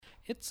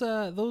It's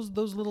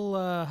those little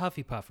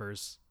Huffy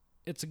Puffers.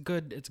 It's a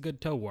good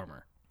toe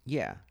warmer.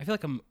 Yeah. I feel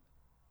like I'm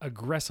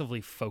aggressively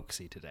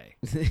folksy today.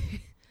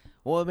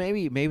 Well,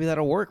 maybe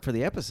that'll work for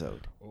the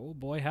episode. Oh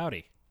boy,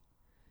 howdy.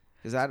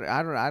 Because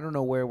I don't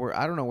know where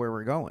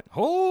we're going.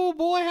 Oh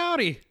boy,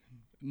 howdy.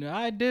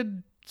 I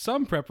did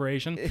some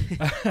preparation. Wait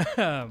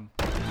a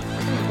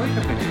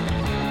minute.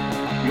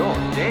 You're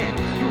dead.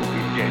 You've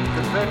been dead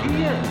for 30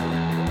 years.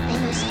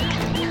 Lucy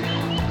coming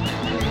home.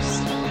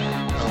 Lucy.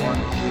 I want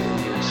to hear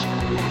you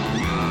scream.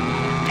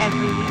 Whatever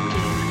you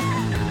do,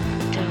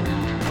 don't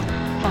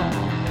fall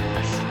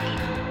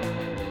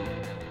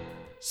asleep.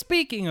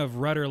 Speaking of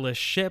rudderless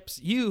ships,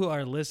 you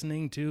are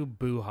listening to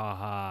Boo Ha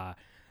Ha.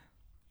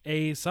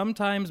 A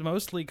sometimes,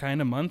 mostly, kind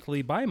of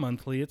monthly,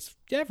 bi-monthly, it's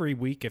every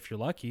week if you're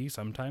lucky,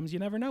 sometimes you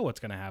never know what's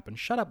going to happen.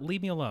 Shut up,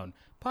 leave me alone.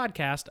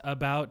 Podcast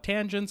about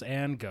tangents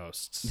and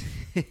ghosts.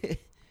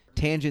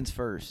 Tangents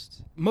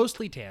first.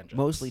 Mostly tangents.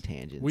 Mostly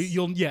tangents.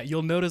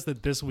 You'll notice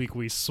that this week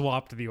we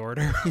swapped the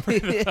order for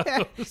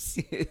those.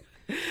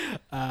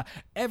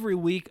 Every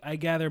week I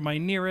gather my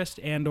nearest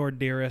and or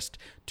dearest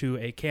to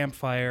a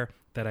campfire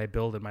that I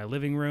build in my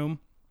living room,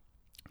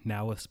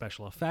 now with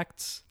special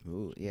effects.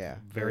 Ooh, yeah.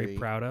 Very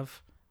proud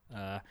of.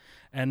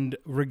 And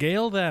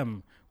regale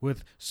them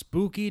with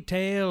spooky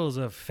tales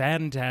of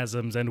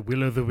phantasms and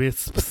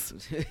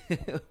will-o'-the-wisps.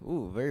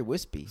 Ooh, very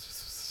wispy.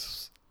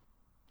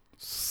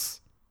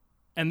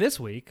 And this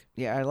week...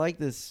 Yeah, I like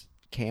this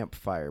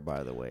campfire,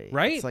 by the way.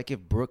 Right? It's like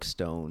if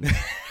Brookstone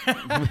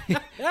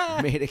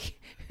made a...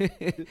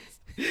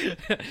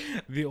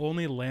 The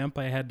only lamp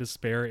I had to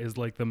spare is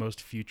like the most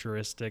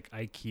futuristic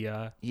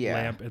IKEA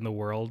lamp in the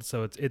world.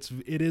 So it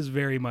is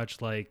very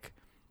much like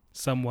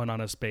someone on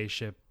a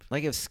spaceship.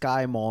 Like if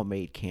Sky Mall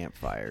made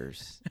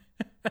campfires.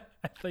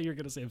 I thought you were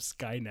going to say if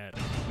Skynet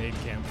made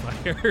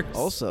campfires.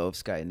 Also, if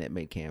Skynet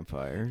made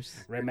campfires.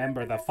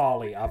 Remember the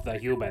folly of the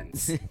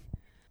humans.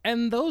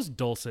 And those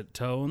dulcet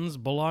tones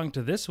belong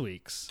to this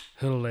week's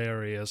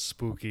hilarious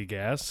spooky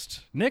guest,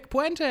 Nick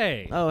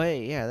Puente. Oh,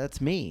 hey, yeah,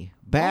 that's me.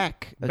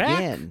 Back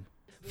again.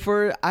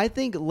 For, I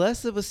think,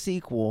 less of a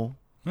sequel,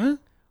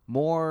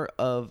 more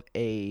of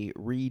a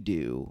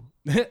redo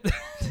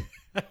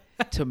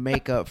to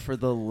make up for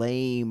the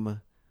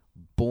lame,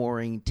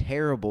 boring,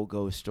 terrible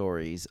ghost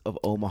stories of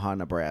Omaha,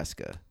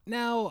 Nebraska.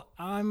 Now,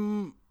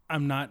 I'm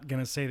not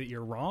going to say that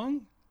you're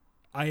wrong.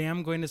 I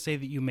am going to say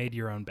that you made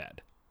your own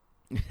bed.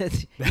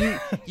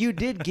 you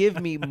did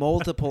give me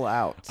multiple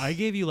outs. I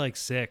gave you like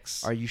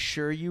 6. Are you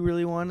sure you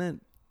really want it?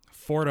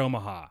 Fort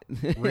Omaha.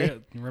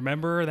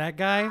 Remember that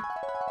guy?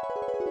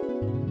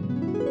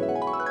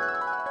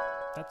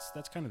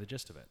 That's kind of the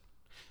gist of it.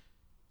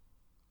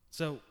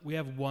 So we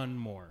have one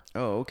more.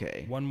 Oh,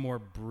 okay. One more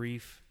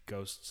brief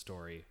ghost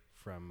story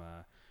from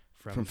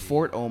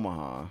Fort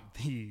Omaha.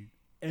 The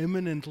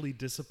eminently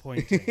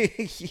disappointing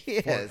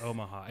Yes. Fort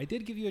Omaha. I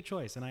did give you a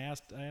choice, and I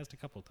asked a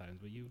couple times,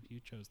 but you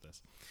chose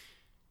this.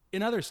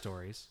 In other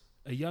stories,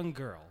 a young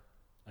girl,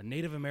 a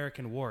Native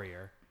American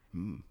warrior.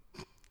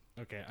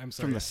 Okay, I'm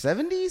sorry. From the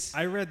 70s?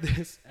 I read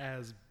this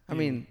as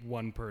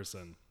one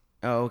person.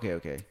 Oh,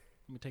 okay.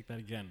 Let me take that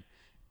again.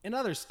 In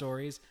other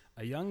stories,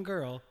 a young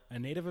girl, a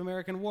Native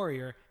American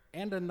warrior,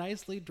 and a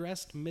nicely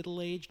dressed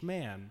middle-aged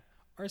man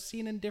are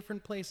seen in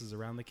different places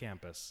around the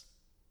campus.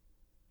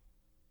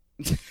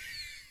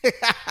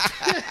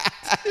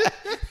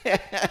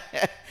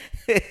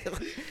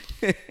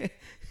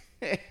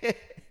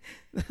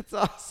 That's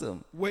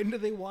awesome. When do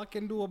they walk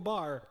into a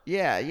bar?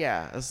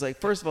 Yeah. It's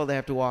like, first of all, they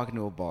have to walk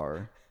into a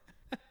bar.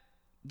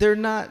 They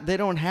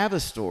don't have a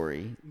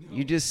story. No.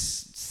 You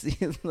just see,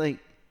 like,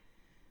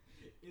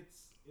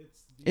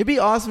 it'd be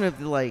awesome if,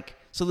 like,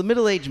 so the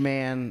middle-aged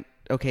man,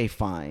 okay,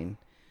 fine.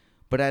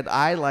 But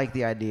I like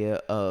the idea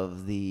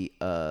of the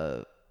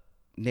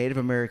Native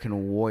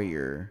American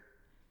warrior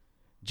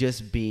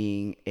just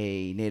being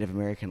a Native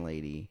American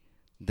lady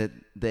that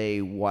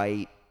they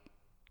white,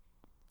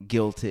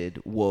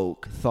 guilted,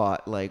 woke,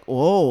 thought like,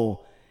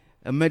 oh,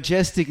 a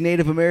majestic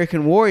Native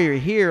American warrior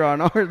here on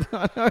our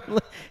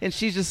and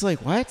she's just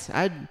like, what?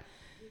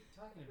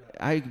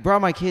 I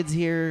brought my kids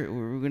here.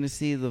 We're going to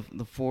see the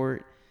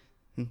fort.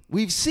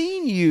 We've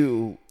seen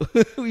you.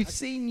 We've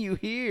seen you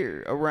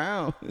here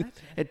around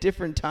at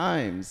different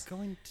times.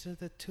 Going to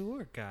the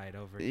tour guide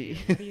over here.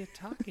 What are you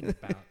talking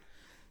about?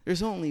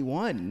 There's only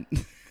one.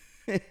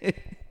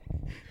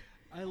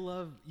 I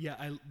love,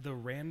 the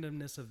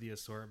randomness of the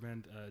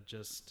assortment.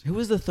 Just who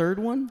was the third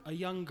one? A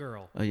young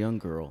girl. A young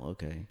girl.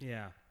 Okay.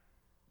 Yeah.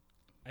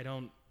 I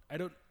don't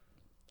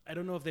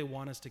know if they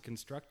want us to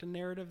construct a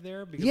narrative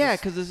there.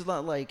 Because there's a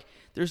lot, like,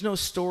 there's no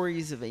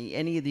stories of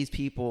any of these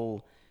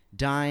people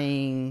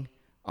dying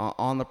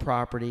on the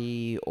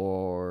property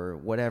or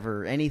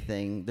whatever,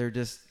 anything. They're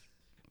just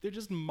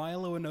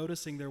Milo and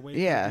Otising their way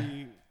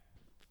through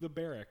the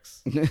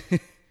barracks.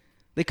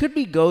 They could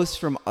be ghosts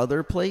from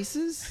other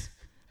places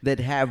that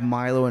have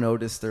Milo and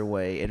Otis their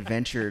way,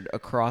 adventured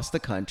across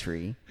the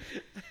country.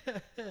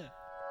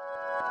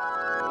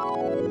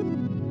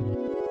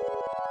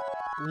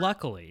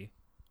 Luckily,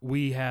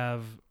 we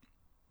have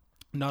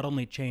not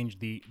only changed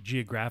the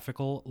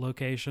geographical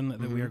location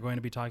that we are going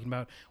to be talking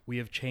about, we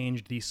have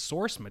changed the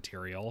source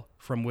material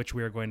from which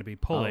we are going to be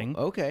pulling.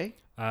 Oh, okay.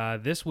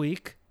 This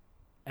week,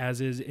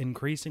 as is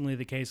increasingly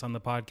the case on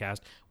the podcast,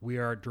 we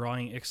are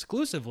drawing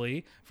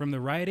exclusively from the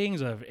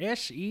writings of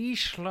S.E.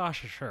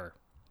 Schlosser.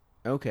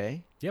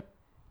 Okay. Yep,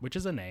 which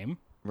is a name,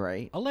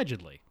 Right.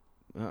 allegedly.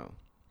 Oh.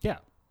 Yeah.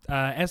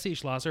 S.E.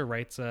 Schlosser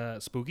writes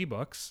spooky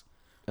books,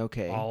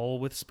 Okay. all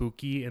with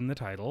spooky in the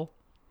title.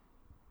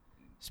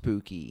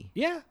 Spooky.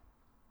 Yeah,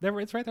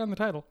 it's right there on the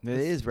title. It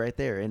is right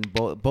there, and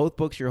both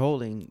books you're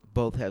holding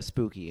both have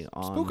spooky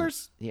on.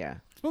 Spookers. Yeah.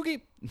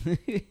 Spooky.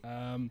 Like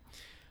And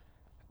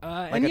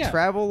a yeah,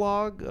 travel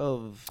log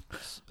of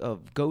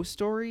ghost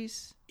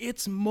stories.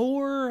 it's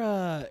more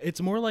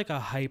like a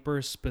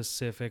hyper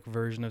specific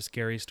version of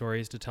scary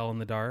stories to tell in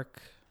the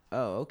dark.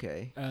 Oh,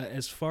 okay.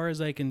 As far as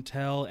I can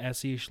tell,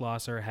 S.E.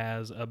 Schlosser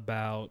has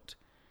about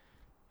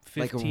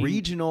 15, Like a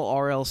regional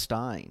R.L.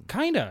 Stein.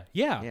 Kinda,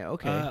 yeah. Yeah,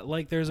 okay.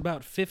 Like there's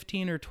about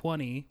 15 or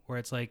 20 where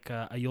it's like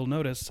you'll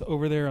notice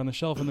over there on the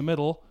shelf in the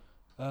middle,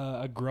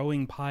 a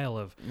growing pile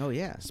of Oh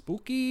yeah.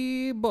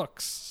 spooky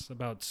books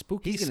about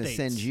spooky He's gonna states.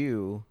 send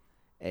you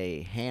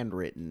a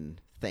handwritten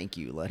thank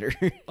you letter.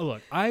 Oh,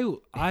 look, I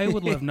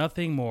would love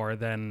nothing more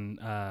than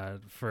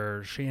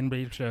for Shane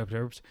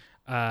Shishi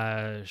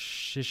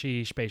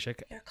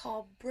Spacek They're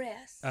called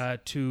breasts.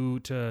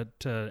 to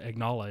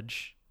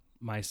acknowledge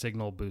my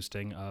signal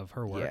boosting of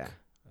her work. Yeah.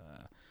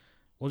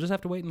 We'll just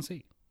have to wait and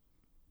see.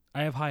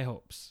 I have high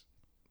hopes.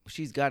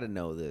 She's got to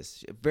know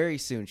this. Very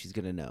soon she's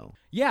gonna know.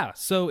 Yeah,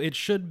 so it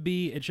should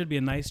be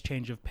a nice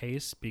change of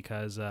pace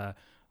because for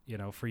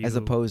you As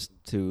opposed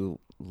to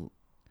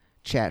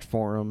chat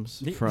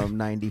forums from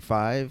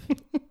 95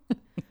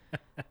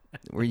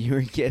 where you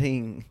were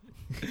getting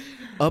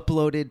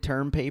uploaded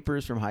term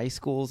papers from high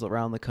schools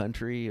around the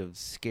country of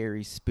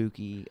scary,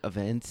 spooky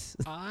events.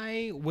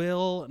 I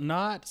will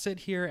not sit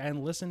here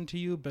and listen to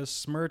you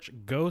besmirch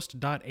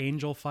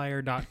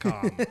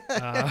ghost.angelfire.com.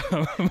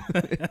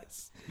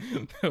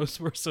 Those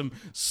were some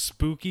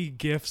spooky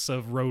gifs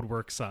of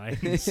roadwork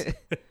signs.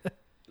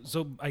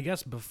 So I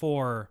guess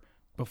before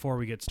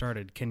we get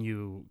started, can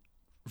you,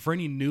 for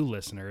any new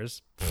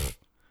listeners,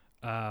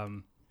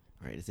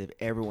 Right, as if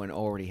everyone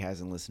already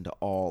hasn't listened to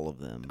all of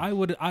them.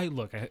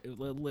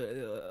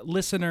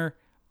 listener,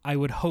 I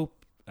would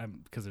hope,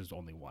 because there's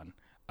only one.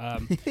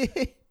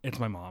 It's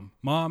my mom.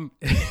 Mom,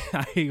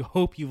 I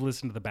hope you've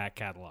listened to the back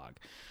catalog.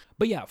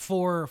 But yeah,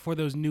 for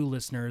those new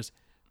listeners,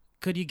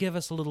 could you give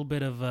us a little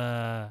bit of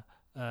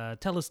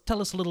tell us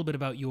a little bit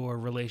about your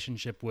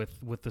relationship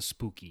with the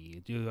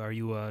spooky? Are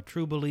you a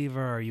true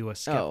believer? Are you a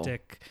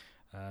skeptic?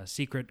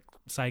 Secret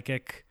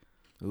psychic?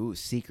 Ooh,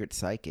 secret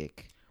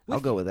psychic. I'll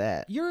go with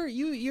that.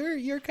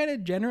 You're kind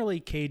of generally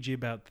cagey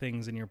about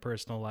things in your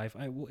personal life.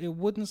 It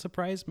wouldn't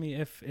surprise me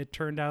if it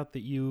turned out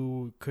that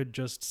you could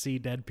just see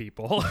dead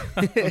people.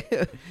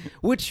 That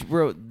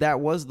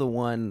was the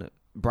one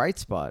bright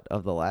spot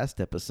of the last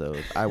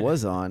episode I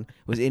was on,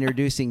 was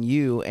introducing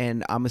you,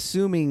 and I'm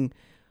assuming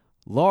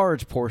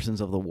large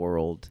portions of the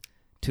world,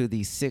 to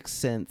the Sixth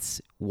Sense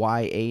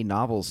YA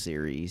novel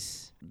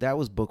series. That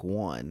was book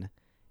 1.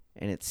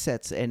 And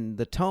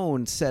the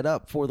tone set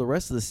up for the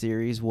rest of the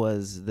series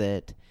was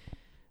that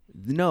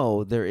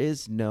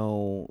this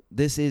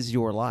is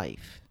your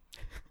life.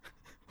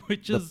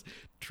 Which is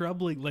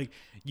troubling. Like,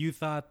 you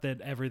thought that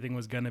everything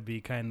was going to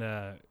be kind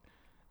of,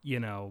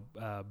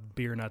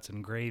 beer, nuts,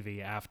 and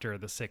gravy after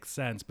the Sixth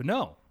Sense. But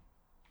no.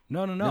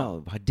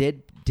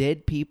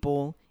 Dead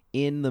people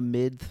in the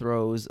mid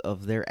throes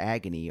of their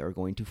agony are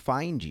going to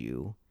find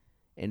you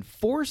and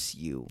force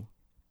you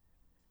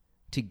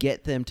to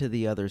get them to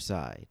the other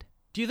side.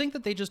 Do you think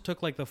that they just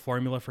took like the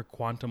formula for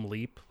Quantum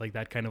Leap, like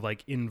that kind of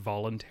like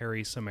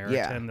involuntary Samaritan?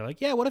 Yeah. They're like,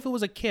 yeah, what if it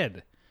was a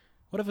kid?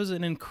 What if it was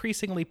an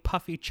increasingly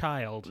puffy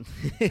child?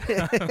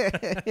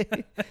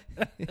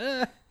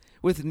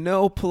 With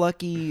no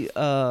plucky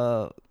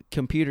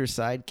computer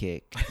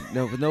sidekick.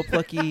 No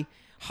plucky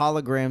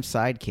hologram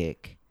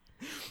sidekick.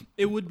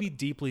 It would be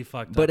deeply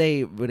fucked But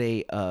up.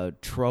 a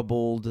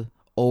troubled,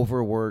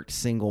 overworked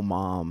single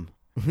mom.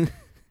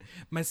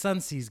 My son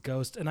sees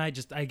ghosts, and I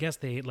guess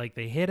they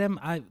hit him.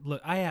 I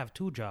have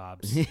 2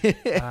 jobs.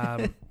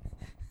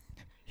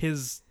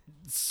 His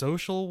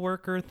social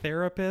worker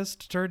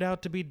therapist turned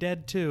out to be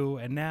dead too,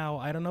 and now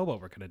I don't know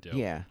what we're gonna do.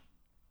 Yeah.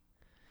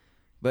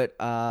 But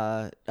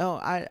I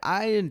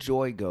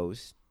enjoy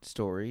ghost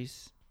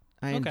stories.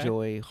 I Okay.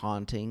 enjoy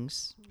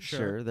hauntings.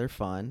 Sure. They're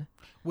fun.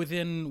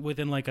 Within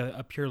like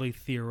a purely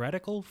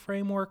theoretical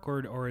framework,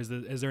 or is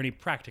there any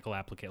practical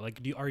application? Like,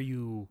 are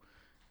you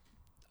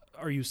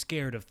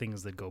scared of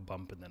things that go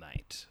bump in the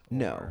night?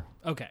 No.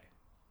 Okay.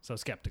 So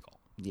skeptical.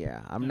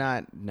 Yeah, I'm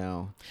not.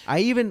 No,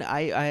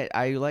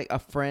 I like a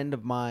friend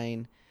of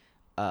mine.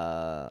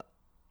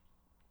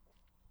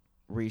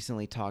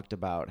 Recently talked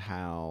about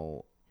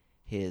how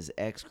his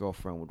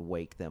ex-girlfriend would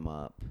wake them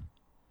up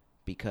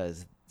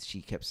because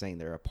she kept saying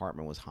their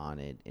apartment was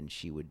haunted, and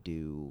she would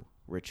do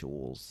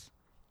rituals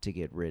to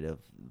get rid of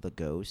the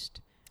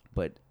ghost.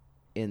 But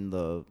in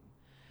the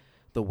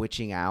the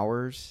witching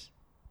hours.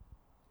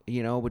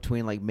 You know,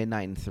 between like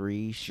midnight and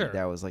 3, Sure.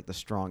 that was like the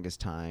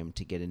strongest time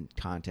to get in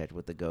contact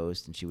with the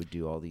ghost, and she would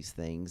do all these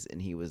things.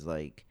 And he was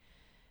like,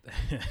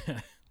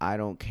 I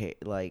don't care.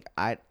 Like,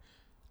 I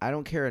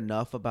don't care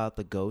enough about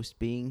the ghost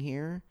being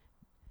here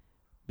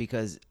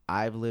because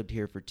I've lived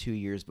here for 2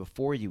 years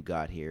before you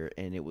got here,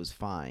 and it was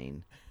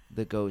fine.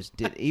 The ghost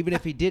did, even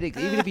if he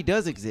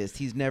does exist,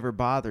 he's never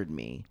bothered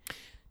me.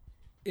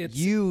 It's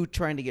You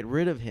trying to get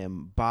rid of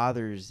him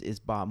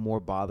is more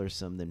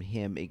bothersome than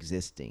him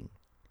existing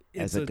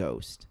as a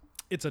ghost.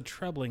 It's a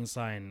troubling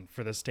sign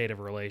for the state of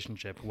a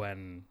relationship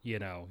when, you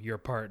know, your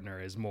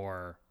partner is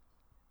more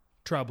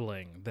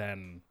troubling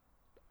than,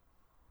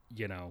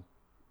 you know,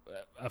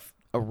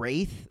 A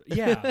wraith?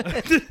 yeah.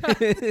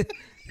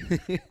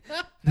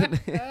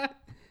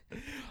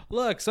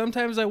 Look,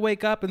 sometimes I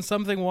wake up and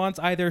something wants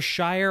either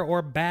Shire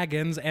or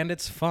Baggins, and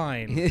it's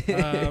fine.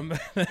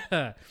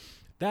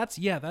 That's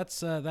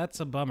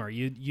a bummer.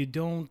 You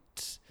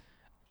don't.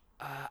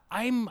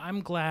 I'm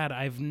glad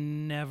I've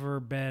never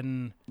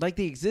been. Like,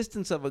 the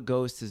existence of a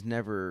ghost has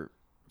never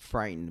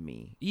frightened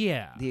me.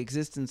 Yeah. The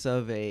existence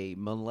of a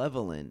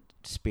malevolent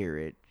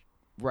spirit,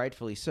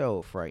 rightfully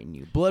so, frightened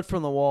you. Blood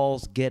from the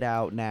Walls, Get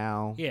Out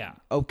Now. Yeah.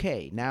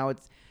 Okay, now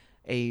it's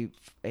a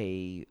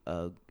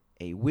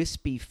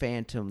wispy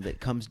phantom that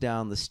comes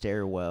down the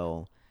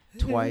stairwell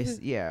twice.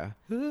 Yeah,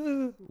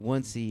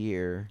 once a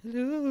year.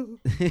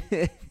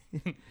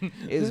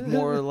 Is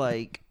more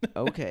like,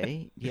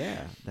 okay,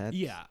 yeah, that's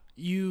Yeah.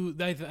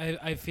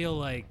 I feel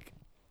like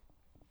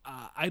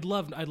I'd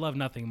love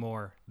nothing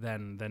more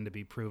than to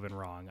be proven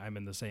wrong. I'm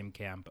in the same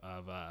camp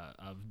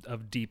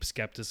of deep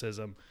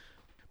skepticism.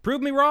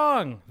 Prove me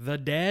wrong, the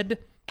dead.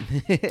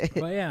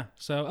 But yeah,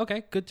 so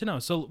okay, good to know.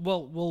 So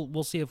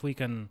we'll see if we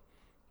can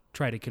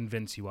try to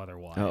convince you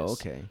otherwise. Oh,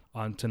 okay.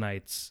 On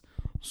tonight's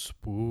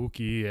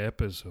spooky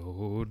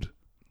episode.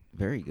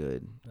 Very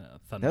good.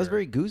 Thunder. That was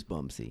very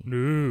goosebumpsy.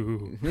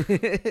 No.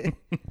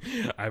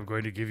 I'm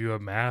going to give you a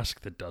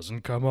mask that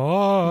doesn't come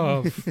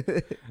off.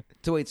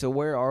 So wait, so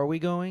where are we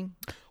going?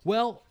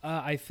 Well,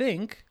 I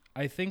think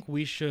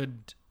we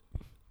should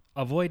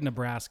avoid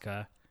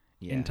Nebraska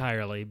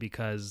entirely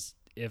because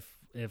if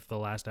the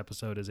last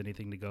episode is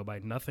anything to go by,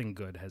 nothing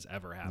good has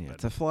ever happened. Yeah,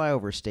 it's a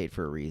flyover state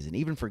for a reason,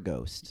 even for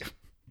ghosts.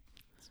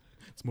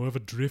 It's more of a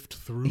drift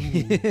through.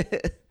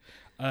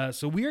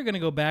 So we are going to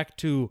go back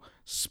to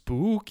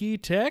spooky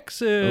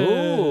Texas.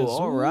 Oh,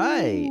 all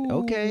right.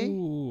 Okay.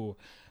 Ooh.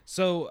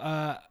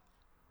 So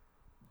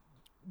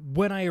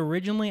when I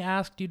originally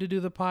asked you to do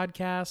the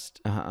podcast,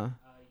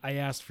 I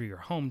asked for your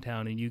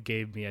hometown, and you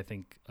gave me, I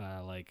think,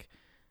 like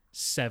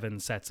 7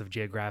 sets of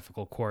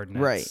geographical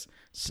coordinates. Right.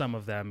 Some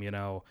of them, you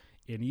know,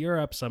 in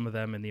Europe, some of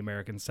them in the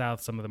American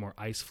South, some of them were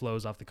ice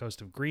flows off the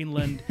coast of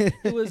Greenland.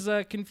 It was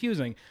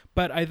confusing,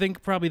 but I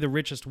think probably the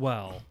richest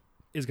well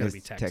is going to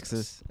be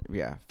Texas.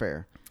 Yeah,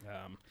 fair.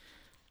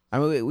 I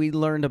mean, we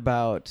learned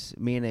about,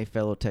 me and a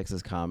fellow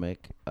Texas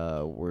comic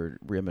were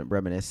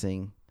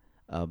reminiscing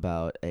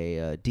about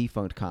a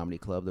defunct comedy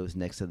club that was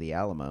next to the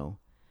Alamo.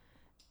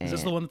 Is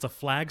this the one that's a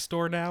flag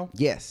store now?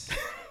 Yes.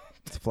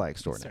 It's a flag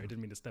store Sorry, I now.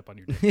 didn't mean to step on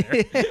your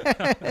dick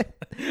there.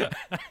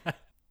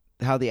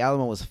 How the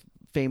Alamo was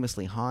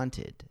famously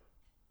haunted.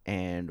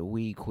 And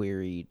we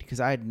queried, because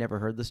I had never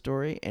heard the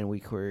story, and we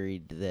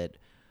queried that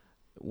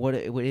what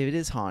if it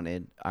is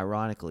haunted,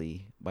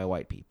 ironically, by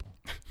white people,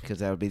 because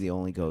that would be the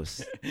only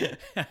ghosts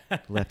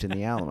left in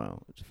the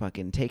Alamo. It's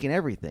fucking taking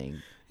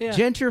everything. Yeah.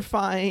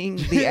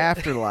 Gentrifying the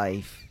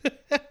afterlife.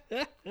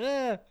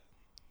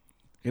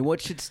 In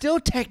what should still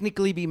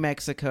technically be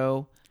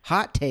Mexico.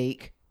 Hot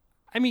take.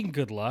 I mean,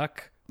 good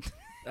luck.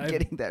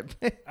 Getting that.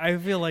 I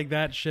feel like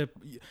that ship.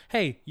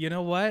 Hey, you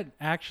know what?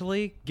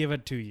 Actually, give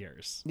it 2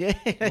 years. Yeah.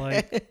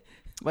 Like,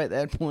 by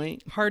that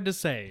point. hard to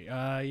say.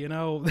 You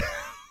know.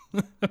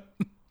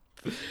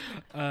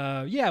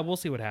 Yeah, we'll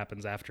see what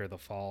happens after the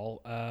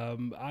fall.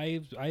 I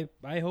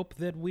hope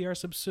that we are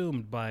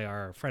subsumed by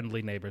our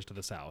friendly neighbors to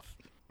the south.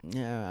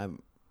 Yeah,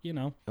 You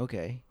know,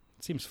 okay.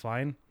 seems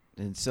fine.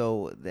 And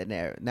so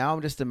now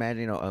I'm just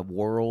imagining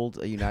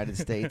a United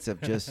States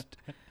of just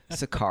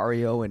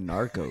Sicario and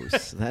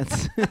Narcos.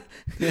 That's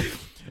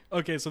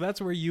Okay, so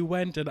that's where you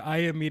went, and I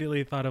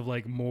immediately thought of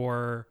like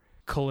more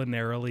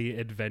culinarily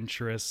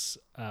adventurous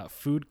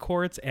food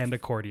courts and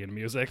accordion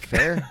music.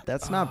 fair.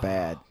 That's not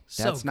bad.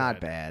 so That's not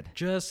good. bad.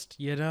 Just,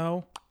 you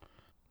know,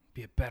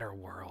 be a better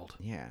world.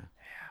 Yeah.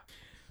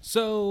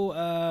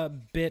 So,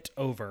 bit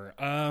over.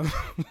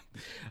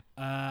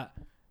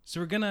 So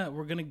we're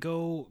gonna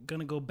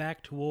go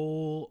back to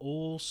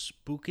old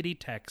spookity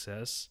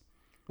Texas.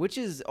 Which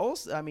is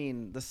also, I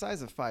mean, the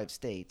size of 5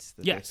 states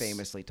that Yes. they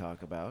famously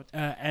talk about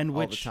And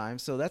all the time.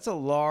 So that's a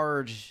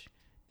large,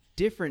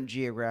 different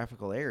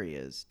geographical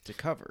areas to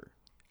cover.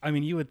 I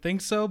mean, you would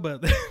think so,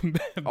 but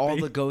All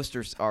the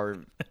ghosts are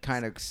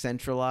kind of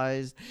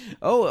centralized.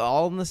 Oh,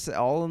 all in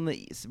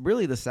the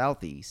really the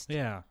southeast.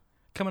 yeah,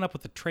 coming up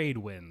with the trade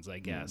winds, I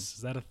guess.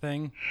 Is that a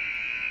thing?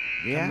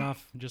 Coming Yeah,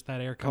 off just that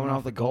air Coming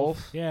off the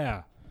Gulf?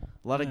 Yeah.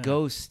 a lot of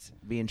ghosts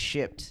being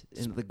shipped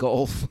into the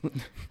Gulf.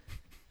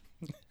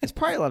 There's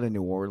probably a lot of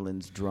New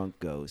Orleans drunk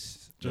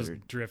ghosts. that Just are-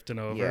 drifting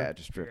over. Yeah,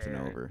 just drifting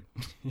over.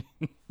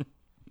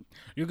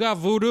 You got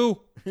voodoo?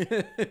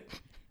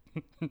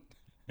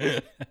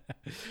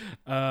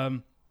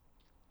 All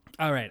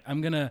right,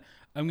 I'm gonna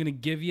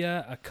give you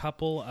a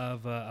couple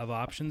of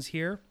options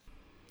here.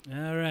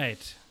 All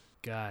right,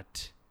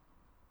 got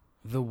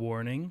The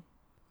Warning,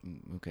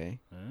 Okay.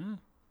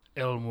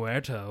 El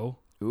Muerto,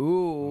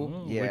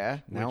 Ooh, yeah.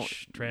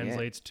 which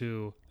translates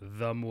to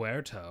The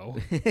Muerto.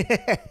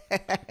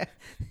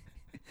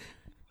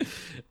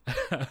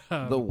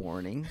 The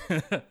Warning.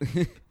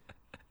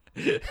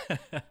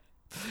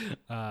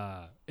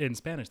 In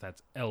Spanish,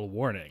 that's El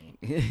Warning.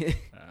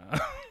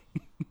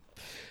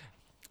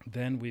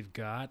 Then we've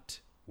got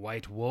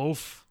White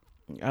Wolf.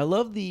 I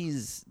love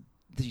these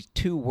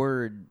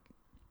 2-word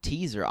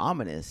teaser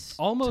ominous.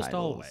 Almost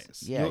titles.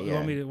 always. Yeah, you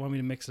yeah. want me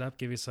to mix it up?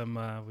 Give you some.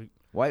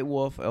 White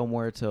Wolf, El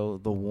Muerto,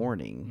 The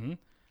Warning. Mm-hmm.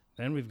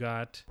 Then we've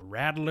got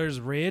Rattler's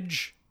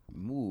Ridge,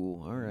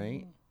 Ooh, all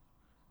right.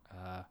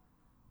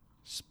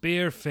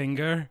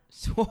 Spearfinger,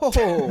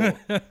 Whoa.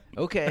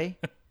 Okay.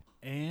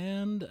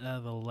 and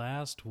the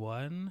last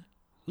one,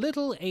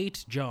 Little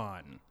 8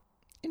 John.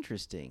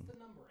 Interesting.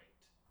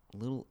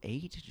 Little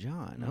 8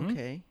 John. Mm-hmm.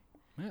 Okay.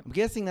 Yep. I'm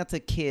guessing that's a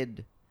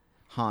kid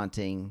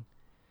haunting.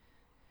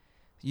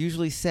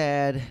 Usually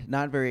sad,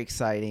 not very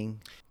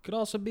exciting. Could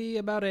also be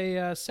about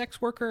a sex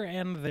worker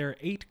and their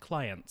 8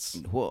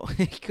 clients. Well,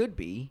 it could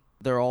be.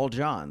 They're all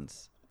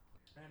Johns.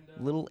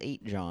 Little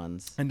 8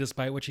 Johns. And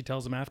despite what she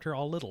tells them after,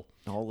 all little.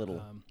 All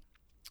little.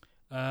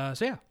 So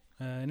yeah,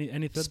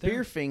 any thought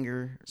there?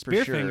 Spearfinger. For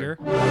Spearfinger.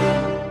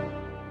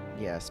 Sure.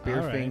 Yeah,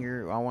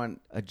 Spearfinger. I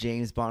want a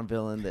James Bond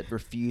villain that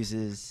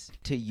refuses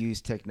to use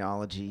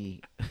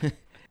technology. Do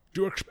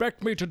you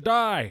expect me to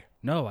die?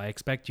 No, I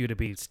expect you to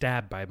be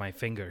stabbed by my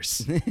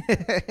fingers.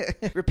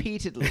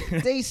 Repeatedly.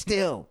 Stay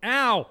still.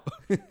 Ow!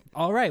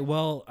 All right.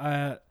 Well,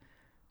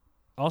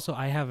 also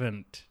I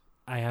haven't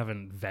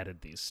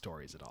vetted these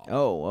stories at all.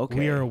 Oh,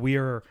 okay. We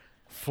are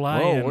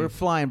flying. Whoa, we're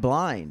flying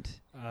blind.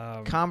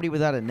 Comedy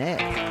without a net.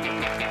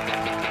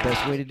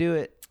 Best way to do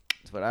it.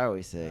 That's what I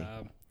always say.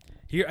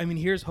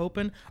 Here's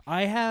hoping.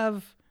 I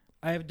have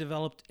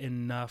developed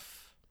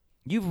enough.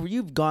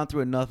 You've gone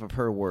through enough of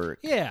her work.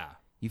 Yeah,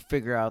 You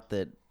figure out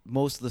that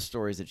most of the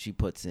stories that she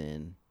puts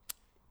in.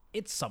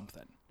 it's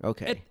something.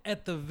 Okay.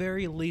 At the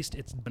very least,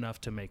 it's enough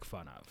to make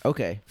fun of.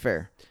 Okay,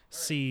 fair.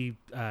 See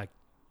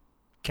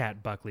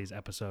Kat Buckley's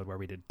episode where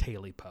we did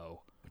Taily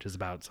Po, which is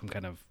about some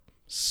kind of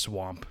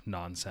swamp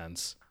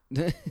nonsense.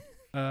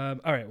 All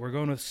right, we're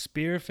going with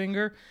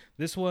Spearfinger.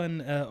 This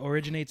one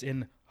originates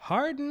in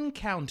Hardin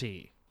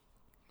County,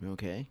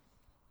 Okay.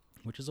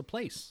 which is a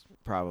place.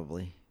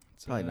 Probably.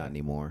 Probably not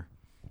anymore.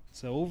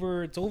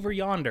 So it's over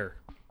yonder.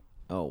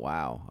 Oh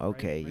wow.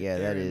 Okay. right yeah,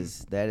 there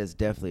that is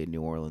definitely a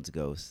New Orleans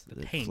ghost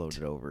that taint.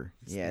 floated over.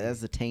 Yeah,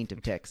 that's the taint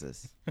of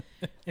Texas.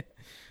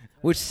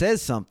 Which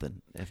says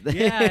something.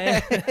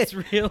 Yeah, it's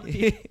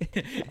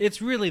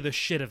really the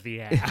shit of the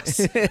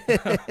ass.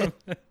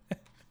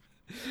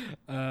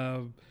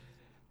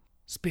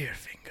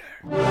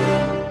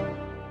 Spearfinger.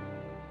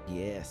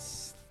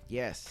 Yes.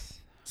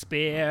 Yes.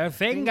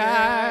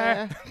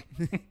 Spearfinger.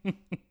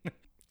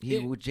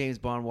 James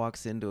Bond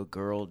walks into a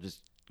girl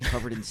just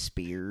covered in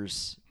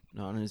spears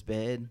on his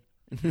bed.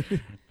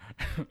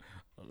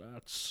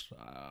 That's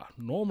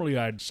normally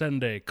I'd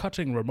send a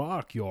cutting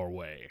remark your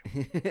way.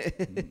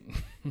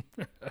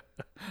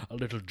 A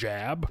little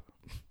jab.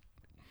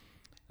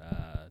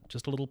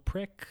 Just a little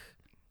prick.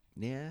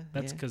 Yeah.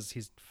 That's because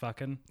he's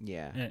fucking.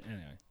 Yeah. Anyway,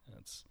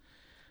 that's.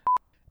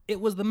 It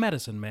was the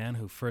medicine man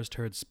who first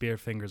heard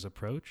Spearfinger's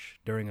approach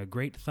during a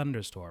great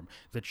thunderstorm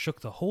that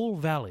shook the whole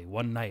valley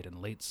one night in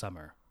late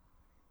summer.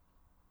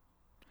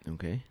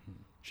 Okay.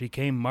 She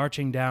came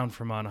marching down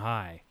from on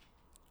high.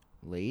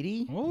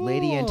 Lady? Oh,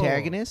 Lady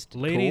antagonist?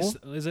 Ladies,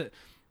 Cool. is it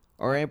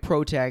Or a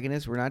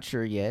protagonist? We're not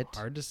sure yet.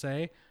 hard to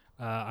say?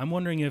 I'm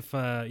wondering if,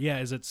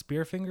 is it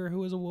Spearfinger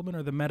who is a woman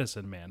or the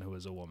medicine man who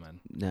is a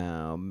woman?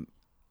 No.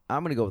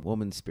 I'm going to go with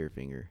woman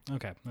Spearfinger.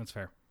 Okay, that's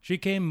fair. She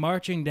came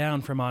marching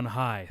down from on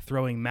high,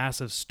 throwing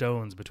massive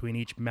stones between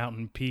each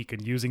mountain peak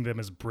and using them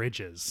as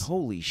bridges.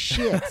 Holy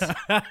shit.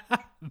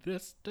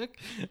 This took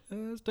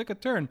a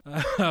turn.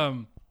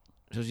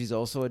 So she's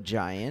also a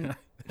giant.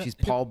 She's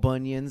Paul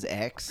Bunyan's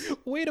ex.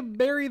 Way to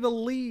bury the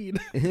lead.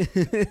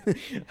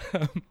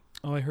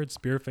 Oh, I heard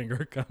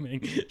Spearfinger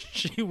coming.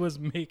 She was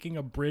making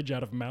a bridge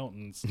out of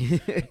mountains.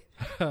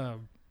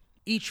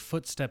 Each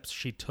footsteps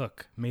she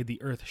took made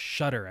the earth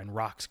shudder and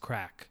rocks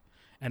crack,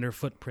 and her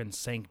footprints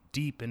sank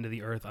deep into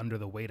the earth under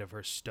the weight of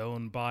her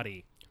stone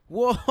body.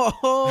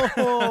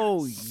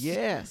 Whoa!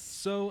 Yes.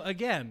 So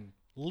again,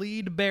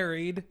 lead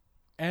buried.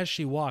 As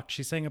she walked,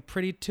 she sang a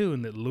pretty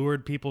tune that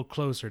lured people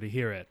closer to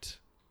hear it.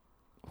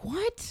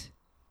 What?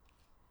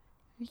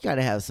 You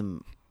gotta have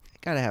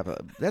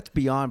that's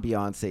beyond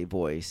Beyonce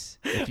voice.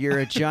 If you're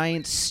a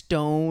giant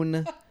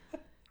stone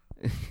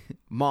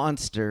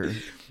monster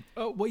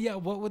Oh, well, yeah,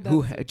 what would that...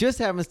 who just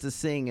happens to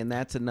sing, and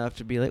that's enough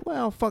to be like,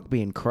 well, fuck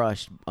being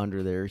crushed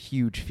under their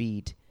huge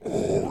feet.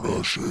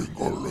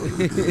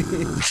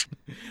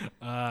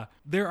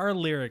 There are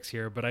lyrics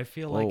here, but I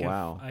feel like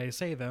wow. if I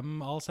say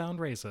them, I'll sound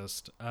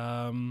racist.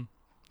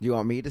 You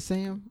want me to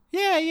say him?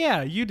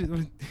 Yeah, you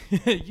do.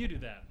 You do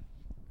that.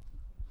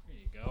 There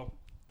you go.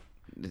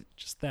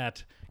 Just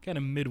that kind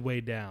of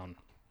midway down.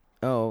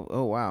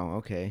 Oh, wow.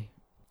 Okay.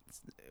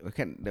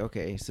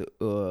 So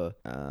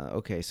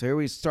here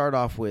we start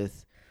off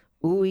with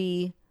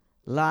Ui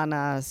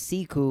Lana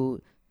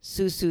Siku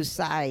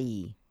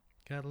Sususai,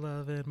 Got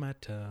love in my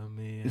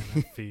tummy and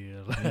I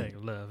feel like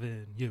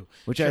loving you.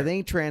 which Sure. I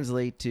think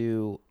translate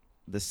to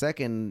the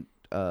second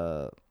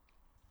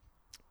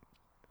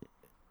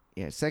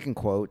second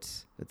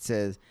quotes that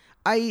says,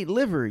 "I eat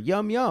liver,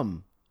 yum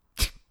yum."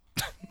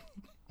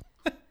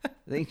 I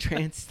think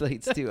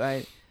translates to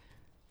I.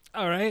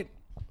 All right.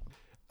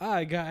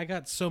 I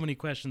got so many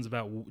questions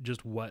about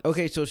just what.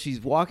 Okay, so she's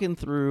walking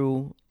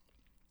through.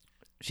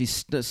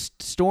 She's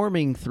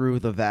storming through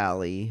the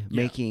valley,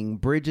 making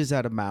bridges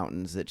out of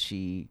mountains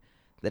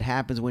that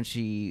happens when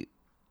she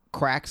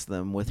cracks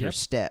them with her Yep.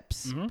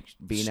 steps,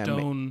 being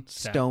Stone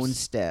stone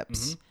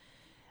steps.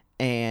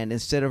 And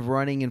instead of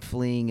running and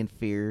fleeing in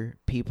fear,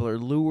 people are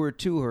lured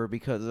to her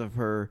because of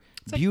her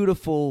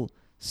beautiful,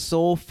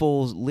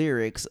 soulful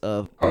lyrics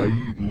of "I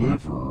eat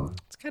liver."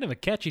 It's kind of a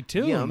catchy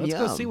tune. Yum, Let's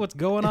go yum. see what's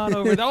going on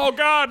over there. Oh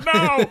God,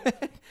 no!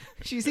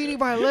 She's eating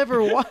my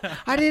liver. What?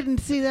 I didn't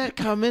see that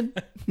coming.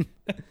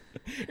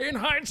 In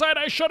hindsight,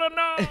 I should have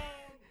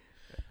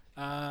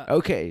known.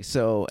 Okay,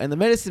 so and the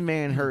medicine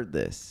man heard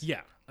this.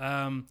 Yeah.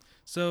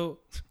 So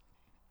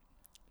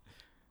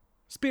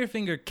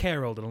Spearfinger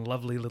caroled in a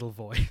lovely little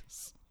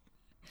voice.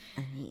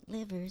 I eat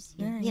livers.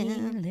 I Yeah.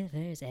 eat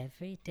livers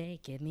every day.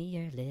 Give me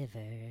your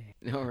liver.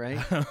 All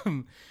right.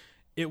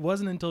 It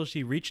wasn't until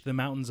she reached the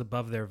mountains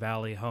above their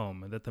valley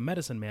home that the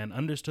medicine man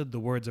understood the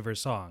words of her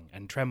song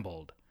and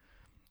trembled.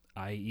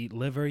 I eat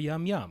liver,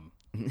 yum yum.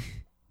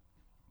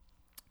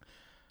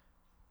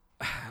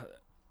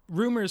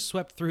 Rumors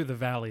swept through the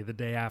valley the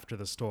day after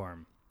the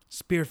storm.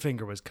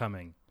 Spearfinger was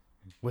coming,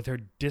 with her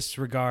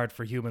disregard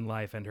for human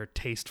life and her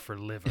taste for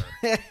liver.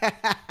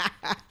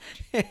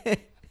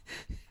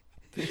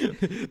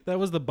 That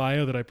was the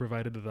bio that I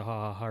provided to the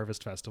Ha Ha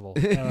Harvest Festival.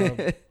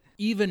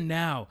 Even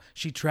now,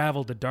 she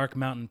traveled the dark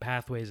mountain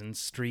pathways and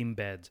stream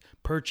beds,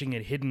 perching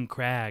at hidden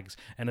crags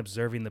and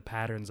observing the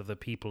patterns of the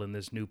people in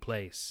this new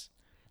place.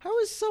 How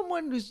is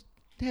someone who's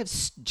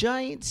has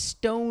giant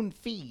stone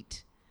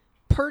feet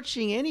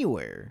perching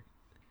anywhere?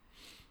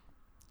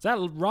 Does that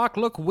rock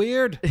look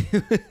weird?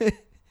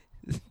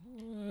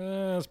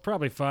 It's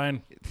probably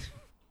fine.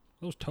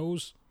 Those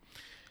toes.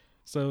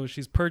 So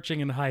she's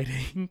perching and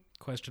hiding,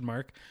 question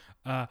mark,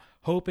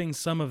 hoping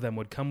some of them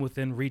would come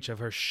within reach of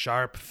her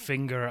sharp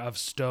finger of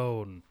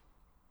stone.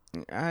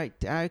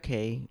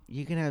 Okay,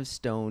 you can have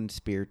stone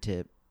spear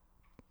tip.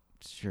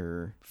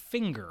 Sure.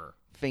 Finger.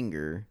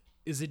 Finger.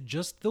 Is it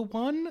just the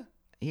one?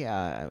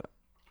 Yeah.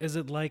 Is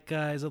it like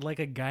a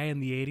guy in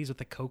the 80s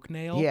with a coke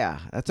nail? Yeah,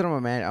 that's what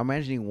I'm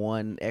imagining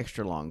one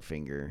extra long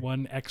finger.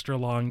 One extra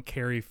long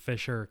Carrie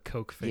Fisher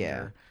coke Yeah.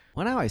 finger.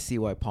 Well, now I see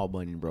why Paul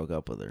Bunyan broke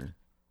up with her.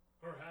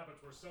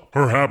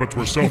 Her habits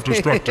were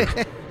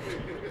self-destructive.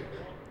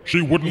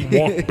 She wouldn't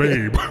walk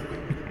Babe.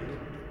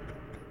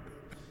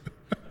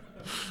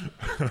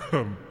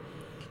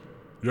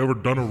 You ever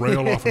done a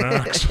rail off an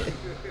axe?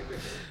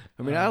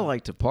 I mean, I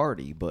like to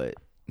party, but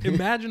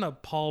Imagine a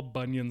Paul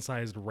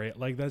Bunyan-sized rail.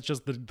 Like, that's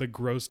just the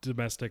gross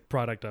domestic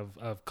product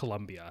of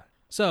Colombia.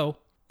 So,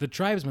 the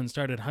tribesmen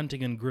started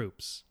hunting in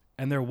groups,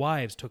 and their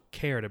wives took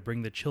care to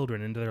bring the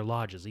children into their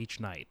lodges each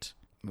night.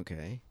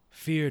 okay.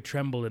 Fear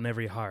trembled in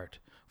every heart,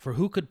 for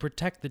who could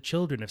protect the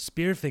children if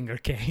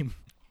Spearfinger came?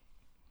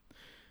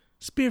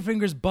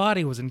 Spearfinger's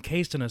body was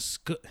encased in a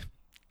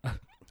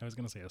I was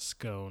going to say a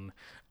scone.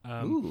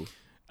 Ooh.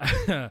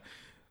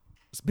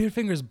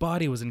 Spearfinger's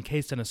body was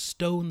encased in a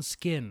stone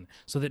skin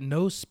so that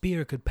no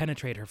spear could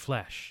penetrate her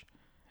flesh.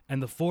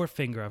 And the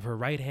forefinger of her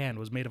right hand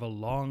was made of a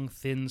long,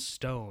 thin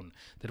stone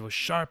that was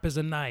sharp as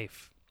a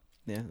knife.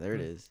 Yeah, there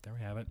it is. There we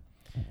have it.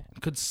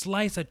 And could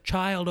slice a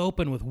child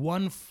open with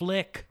one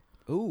flick.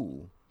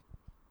 Ooh.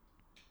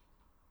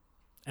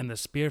 And the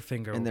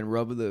Spearfinger... And then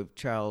rub the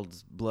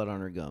child's blood on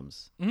her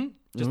gums.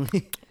 Just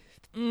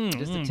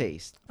Just a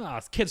taste. Ah,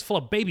 this kid's full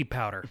of baby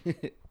powder.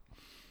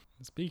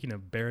 Speaking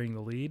of bearing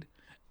the lead,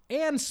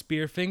 and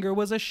Spearfinger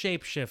was a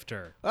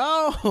shapeshifter.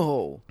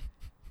 Oh.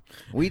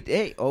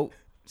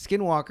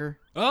 Skinwalker.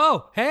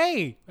 Oh,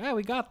 hey! Yeah,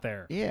 we got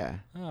there. Yeah.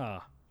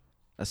 Ah.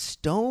 A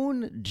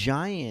stone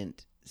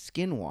giant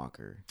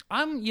skinwalker.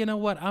 You know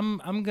what?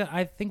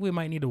 I think we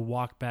might need to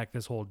walk back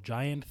this whole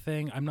giant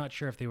thing. I'm not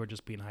sure if they were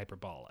just being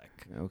hyperbolic.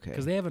 Okay.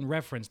 Because they haven't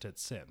referenced it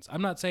since.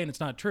 I'm not saying it's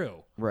not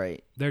true.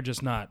 Right. They're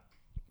just not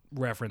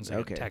referencing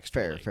Okay. it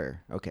textually.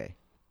 Fair. Okay.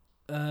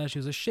 She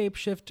was a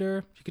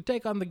shapeshifter. She could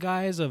take on the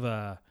guise of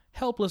a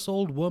helpless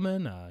old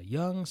woman, a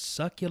young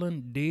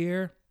succulent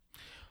deer,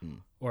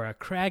 or a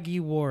craggy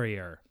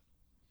warrior.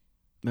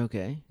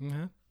 Okay.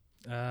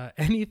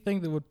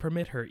 Anything that would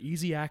permit her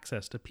easy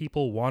access to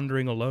people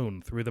wandering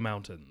alone through the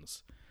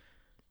mountains.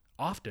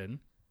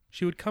 Often,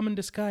 she would come in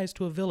disguise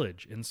to a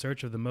village in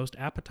search of the most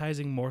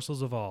appetizing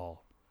morsels of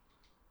all,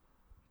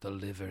 the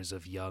livers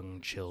of young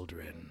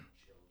children.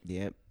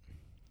 Yep.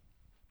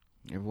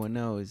 Everyone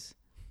knows.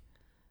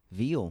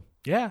 Veal.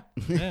 Yeah,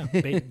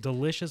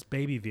 delicious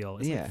baby veal.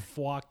 It's Yeah. like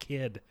foie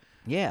kid.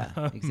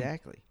 Yeah,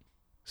 exactly.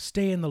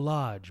 Stay in the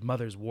lodge,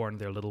 mothers warned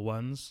their little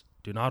ones.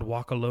 Do not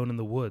walk alone in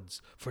the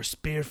woods, for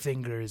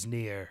Spearfinger is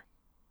near.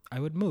 I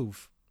would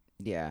move.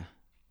 Yeah.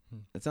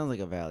 It sounds like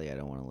a valley I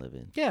don't want to live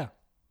in. Yeah,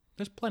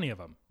 there's plenty of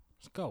them.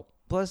 Let's go.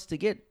 Plus, to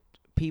get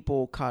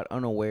people caught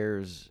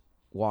unawares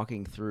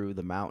walking through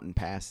the mountain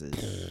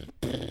passes,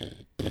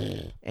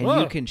 and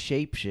Whoa. you can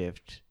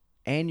shapeshift,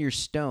 and you're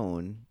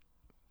stone,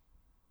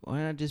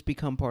 why not just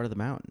become part of the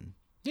mountain?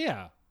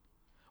 Yeah.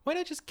 Why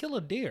not just kill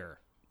a deer?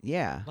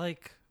 Yeah.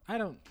 Like, I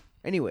don't...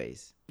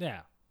 Anyways.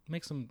 Yeah.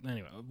 Make some...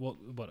 Anyway,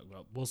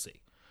 we'll see.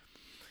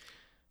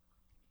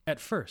 At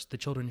first, the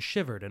children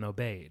shivered and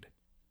obeyed.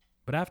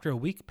 But after a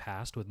week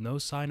passed with no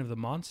sign of the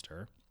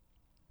monster,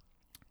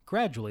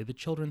 gradually the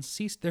children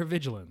ceased their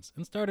vigilance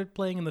and started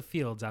playing in the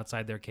fields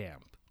outside their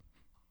camp.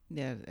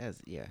 Yeah,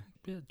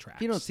 Tracks.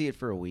 if you don't see it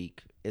for a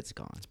week, it's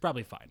gone. It's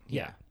probably fine.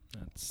 Yeah.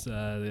 That's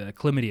the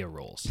chlamydia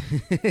rules.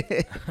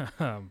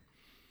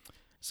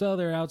 So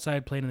they're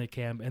outside playing in the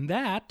camp, and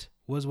that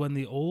was when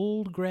the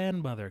old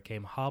grandmother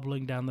came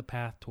hobbling down the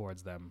path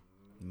towards them.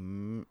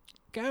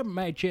 Come,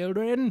 my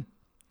children,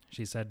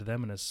 she said to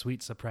them in a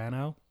sweet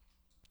soprano.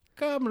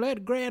 Come,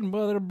 let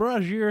grandmother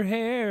brush your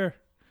hair.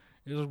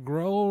 It's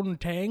grown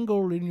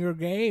tangled in your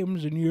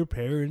games, and your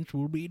parents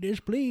will be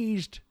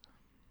displeased.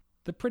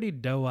 The pretty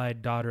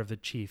doe-eyed daughter of the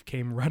chief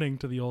came running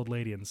to the old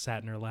lady and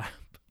sat in her lap.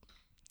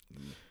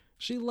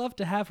 She loved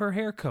to have her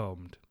hair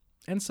combed,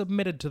 and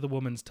submitted to the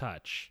woman's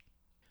touch,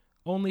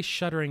 only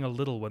shuddering a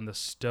little when the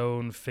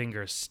stone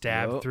finger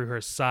stabbed Whoa. through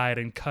her side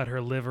and cut her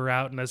liver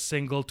out in a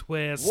single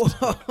twist.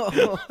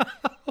 Whoa.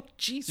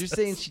 Jesus. You're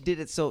saying she did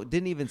it so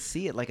didn't even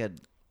see it like a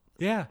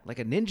Yeah.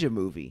 ninja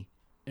movie.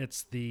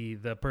 It's the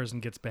person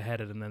gets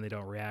beheaded and then they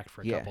don't react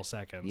for a Yeah. couple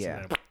seconds.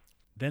 Yeah.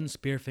 Then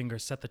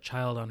Spearfinger set the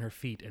child on her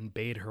feet and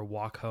bade her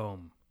walk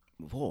home.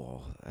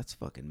 Whoa, that's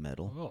fucking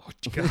metal. Oh,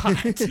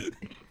 God.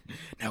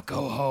 Now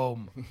go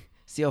home.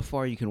 See how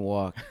far you can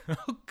walk.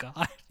 Oh,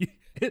 God.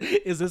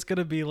 Is this going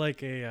to be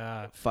like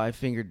a...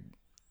 Five-fingered...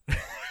 Wait,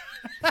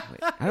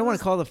 I don't want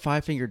to call it the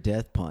five-finger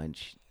death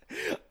punch.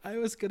 I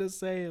was going to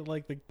say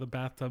like the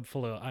bathtub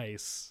full of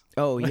ice.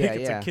 Oh, Like yeah,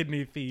 it's yeah. a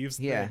kidney thieves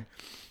Yeah.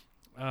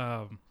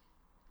 thing.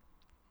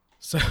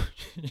 So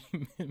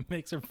it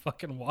makes her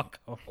fucking walk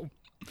home.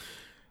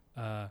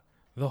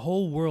 The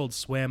whole world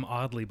swam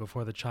oddly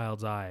before the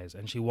child's eyes,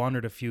 and she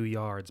wandered a few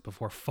yards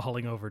before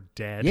falling over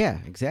dead. Yeah,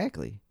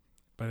 exactly.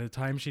 By the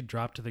time she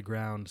dropped to the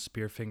ground,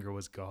 Spearfinger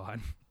was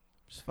gone.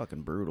 It's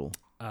fucking brutal.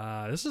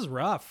 This is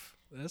rough.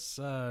 This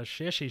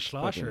Shishy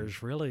Schlosser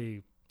is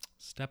really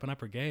stepping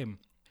up her game.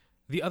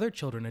 The other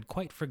children had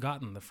quite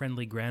forgotten the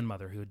friendly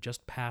grandmother who had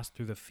just passed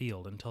through the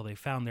field until they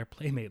found their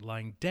playmate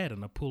lying dead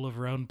in a pool of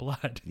her own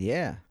blood.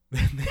 Yeah.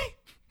 Then they...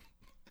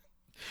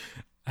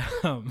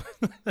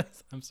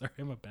 I'm sorry,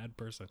 I'm a bad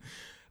person.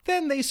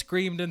 Then they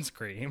screamed and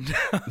screamed.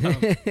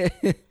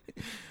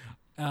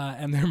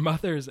 And their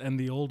mothers and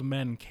the old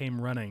men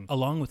came running,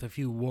 along with a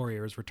few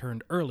warriors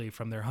returned early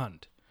from their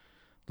hunt.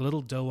 The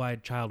little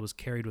doe-eyed child was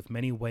carried with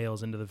many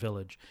wails into the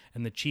village,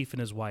 and the chief and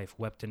his wife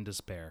wept in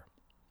despair.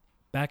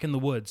 Back in the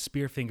woods,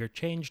 Spearfinger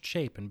changed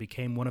shape and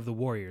became one of the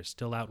warriors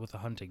still out with the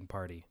hunting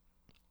party.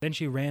 Then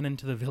she ran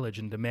into the village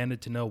and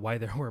demanded to know why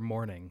they were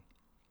mourning.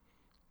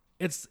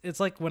 It's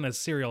like when a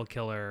serial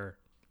killer,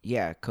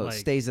 Yeah,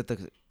 Like-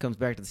 comes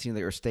back to the scene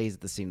or stays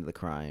at the scene of the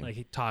crime. like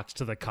he talks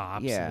to the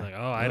cops. Yeah. And like,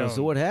 oh, I don't.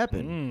 So what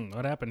happened?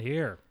 What happened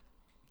here?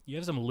 You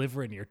have some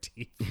liver in your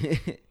teeth.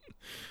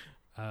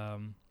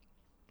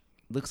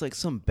 Looks like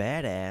some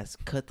badass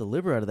cut the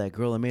liver out of that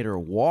girl and made her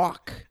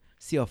walk.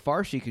 See how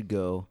far she could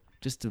go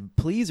just to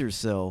please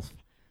herself.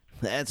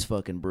 That's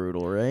fucking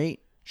brutal, right?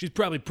 She's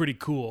probably pretty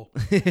cool.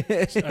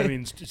 I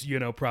mean,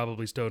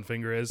 probably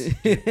Stonefinger is.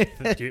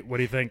 What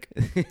do you think,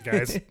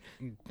 guys?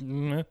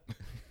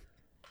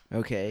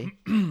 Okay.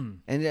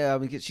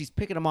 And she's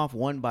picking them off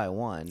one by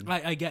one.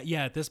 I get,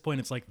 yeah, at this point,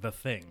 it's like the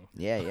thing.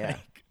 Yeah,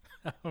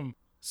 yeah.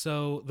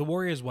 So the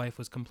warrior's wife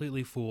was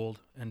completely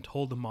fooled and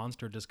told the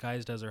monster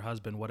disguised as her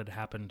husband what had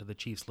happened to the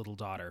chief's little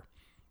daughter.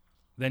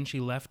 Then she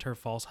left her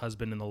false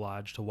husband in the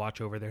lodge to watch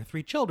over their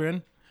 3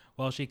 children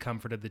while she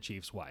comforted the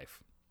chief's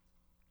wife.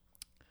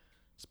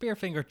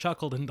 Spearfinger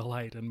chuckled in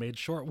delight and made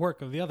short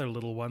work of the other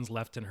little ones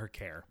left in her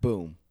care.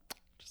 Boom.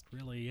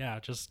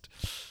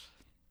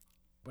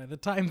 By the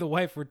time the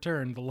wife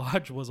returned, the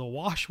lodge was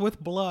awash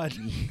with blood,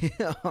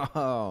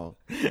 Oh.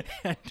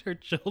 and her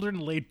children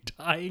lay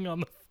dying on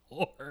the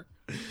floor,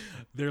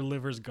 their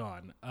livers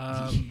gone.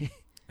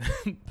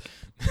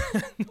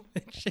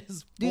 Which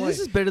is, Dude, boy, this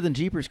is better than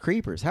Jeepers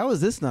Creepers. How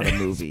is this not a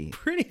movie?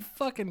 pretty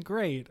fucking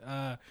great.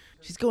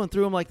 She's going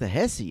through them like the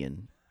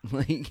Hessian.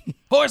 Like,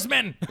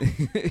 Horsemen!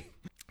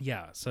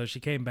 Yeah, so she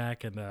came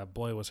back, and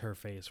boy, was her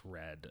face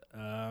red.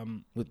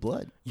 with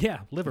blood. Yeah,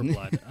 liver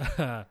blood.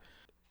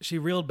 She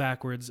reeled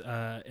backwards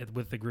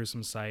with the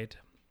gruesome sight.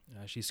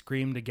 She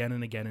screamed again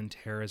and again in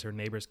terror as her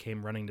neighbors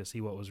came running to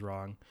see what was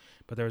wrong,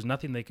 but there was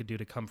nothing they could do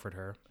to comfort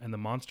her, and the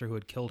monster who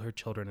had killed her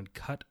children had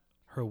cut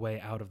her way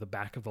out of the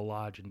back of the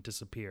lodge and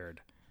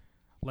disappeared.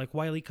 Like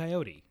Wile E.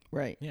 Coyote.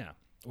 Right. Yeah.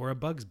 Or a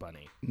Bugs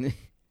Bunny.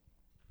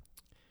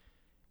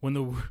 When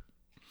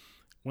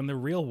the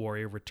real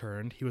warrior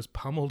returned, he was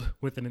pummeled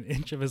within an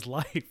inch of his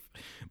life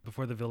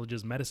before the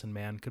village's medicine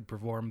man could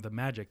perform the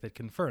magic that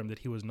confirmed that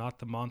he was not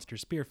the monster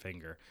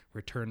Spearfinger,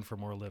 returned for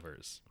more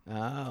livers.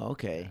 Oh,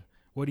 okay.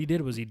 What he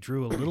did was he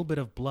drew a little bit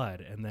of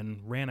blood and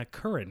then ran a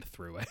current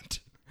through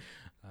it.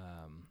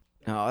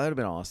 Oh, that would have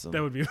been awesome.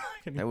 That would be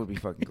fucking... That would be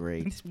fucking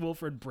great. It's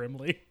Wilfred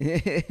Brimley.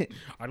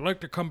 I'd like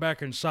to come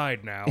back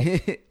inside now.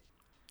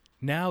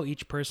 Now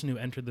each person who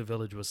entered the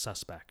village was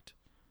suspect.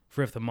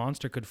 For if the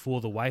monster could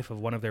fool the wife of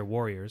one of their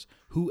warriors,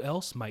 who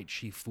else might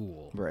she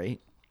fool? Right.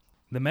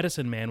 The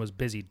medicine man was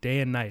busy day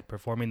and night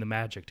performing the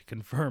magic to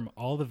confirm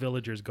all the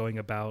villagers going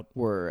about.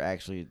 Were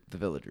actually the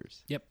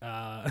villagers. Yep.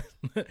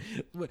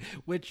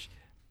 Which,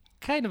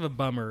 kind of a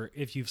bummer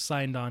if you've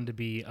signed on to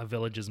be a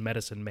village's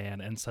medicine man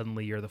and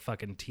suddenly you're the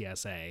fucking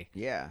TSA.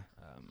 Yeah.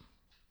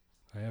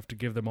 I have to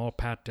give them all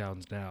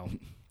pat-downs now.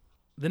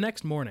 The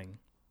next morning,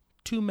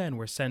 2 men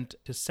were sent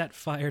to set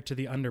fire to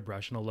the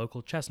underbrush in a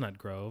local chestnut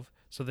grove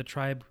so the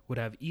tribe would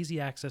have easy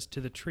access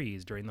to the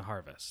trees during the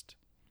harvest.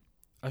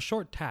 A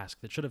short task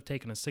that should have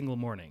taken a single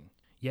morning,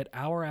 yet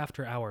hour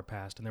after hour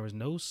passed and there was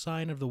no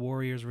sign of the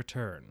warriors'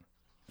 return.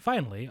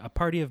 Finally, a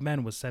party of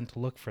men was sent to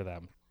look for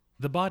them.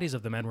 The bodies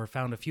of the men were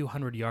found a few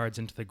hundred yards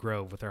into the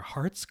grove with their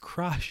hearts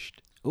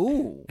crushed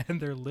Ooh.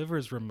 and their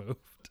livers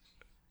removed.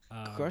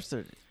 Of course,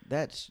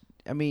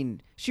 I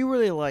mean, she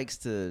really likes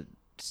to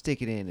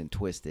stick it in and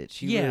twist it.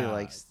 She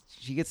really Yeah.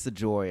 she gets the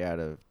joy out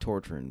of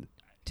torturing,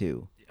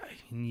 too.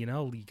 You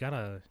know, you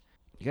gotta...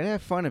 You gotta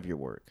have fun of your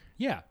work.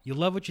 Yeah, you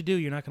love what you do,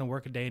 you're not gonna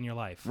work a day in your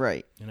life.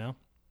 Right. You know?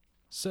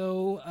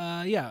 So,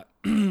 yeah,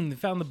 they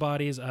found the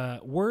bodies.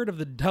 Word of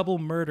the double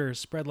murder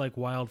spread like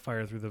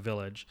wildfire through the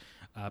village.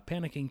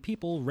 Panicking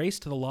people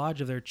raced to the lodge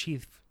of their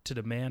chief to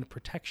demand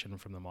protection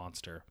from the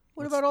monster.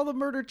 What about all the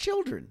murdered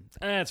children?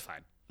 That's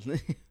fine.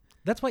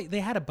 That's why they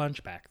had a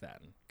bunch back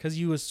then, because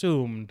you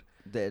assumed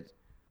That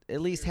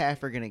at least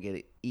half are gonna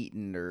get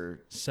eaten or...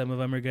 some of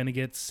them are going to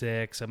get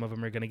sick, some of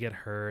them are going to get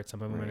hurt,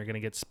 some of them are going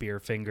to get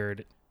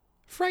spear-fingered.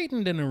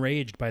 Frightened and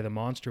enraged by the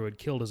monster who had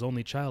killed his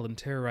only child and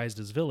terrorized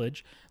his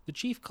village, the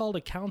chief called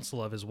a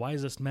council of his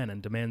wisest men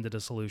and demanded a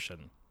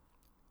solution.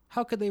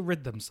 How could they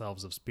rid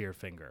themselves of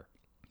Spearfinger?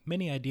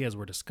 Many ideas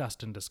were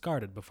discussed and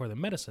discarded before the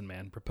medicine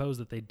man proposed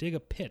that they dig a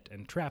pit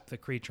and trap the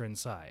creature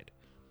inside.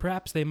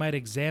 Perhaps they might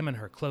examine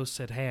her close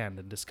at hand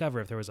and discover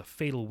if there was a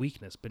fatal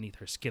weakness beneath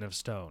her skin of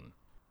stone.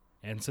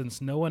 And since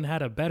no one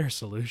had a better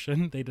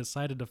solution, they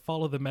decided to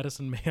follow the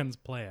medicine man's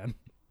plan.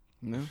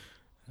 No?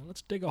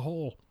 Let's dig a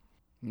hole.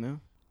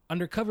 No?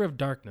 Under cover of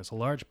darkness, a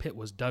large pit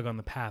was dug on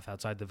the path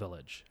outside the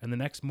village, and the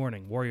next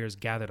morning warriors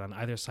gathered on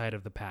either side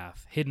of the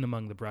path, hidden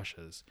among the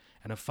brushes,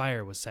 and a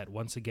fire was set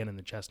once again in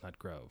the chestnut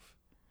grove.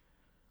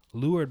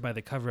 Lured by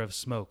the cover of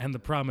smoke and the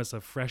promise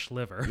of fresh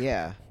liver,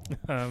 Yeah.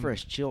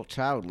 Fresh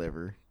child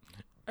liver.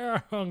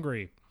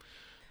 Hungry.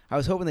 I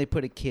was hoping they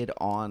put a kid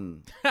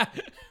on...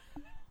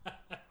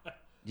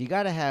 You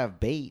gotta have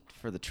bait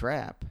for the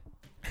trap.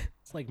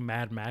 It's like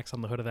Mad Max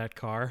on the hood of that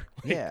car.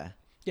 Yeah.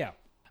 Yeah.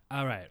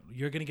 All right.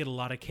 You're going to get a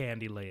lot of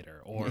candy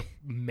later, or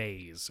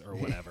maize, or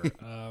whatever.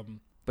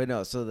 But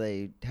no, so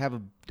they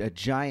have a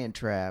giant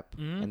trap,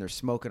 and they're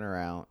smoking her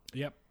out.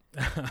 Yep.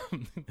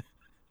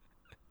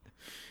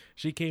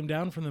 She came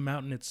down from the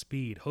mountain at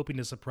speed, hoping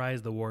to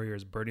surprise the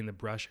warriors burning the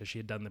brush as she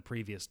had done the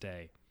previous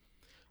day.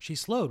 She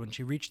slowed when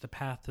she reached the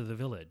path to the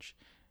village,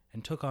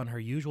 and took on her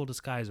usual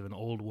disguise of an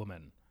old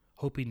woman,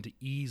 hoping to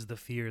ease the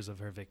fears of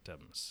her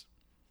victims.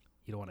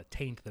 You don't want to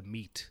taint the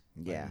meat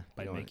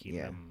by making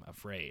them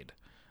afraid.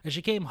 As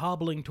she came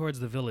hobbling towards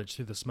the village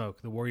through the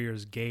smoke, the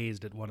warriors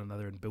gazed at one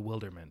another in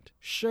bewilderment.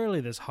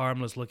 Surely this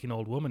harmless-looking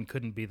old woman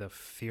couldn't be the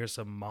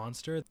fearsome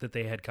monster that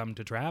they had come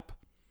to trap.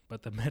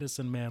 But the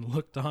medicine man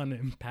looked on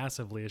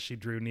impassively as she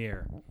drew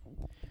near.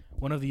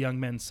 One of the young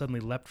men suddenly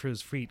leapt to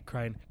his feet,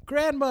 crying,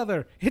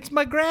 "Grandmother! It's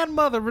my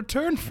grandmother,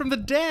 returned from the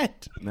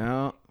dead!"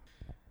 No.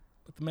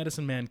 But the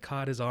medicine man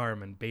caught his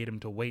arm and bade him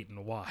to wait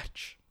and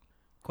watch.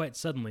 Quite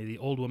suddenly, the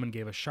old woman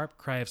gave a sharp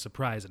cry of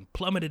surprise and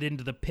plummeted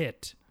into the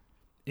pit.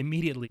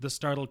 Immediately, the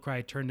startled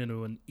cry turned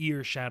into an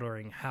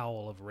ear-shattering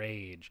howl of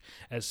rage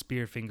as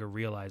Spearfinger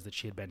realized that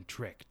she had been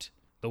tricked.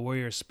 The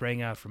warriors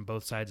sprang out from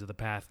both sides of the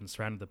path and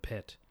surrounded the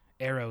pit.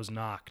 Arrows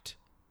knocked.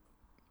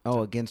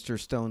 Oh, against her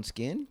stone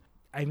skin?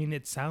 I mean,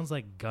 it sounds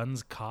like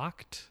guns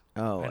cocked.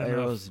 Oh, I don't know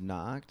arrows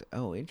knocked?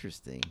 Oh,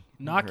 interesting.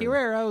 Knock your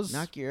arrows.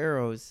 Knock your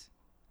arrows.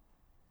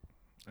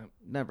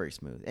 Not very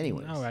smooth.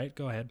 Anyways. All right,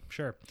 go ahead.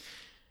 Sure.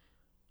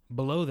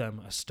 Below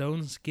them, a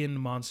stone-skinned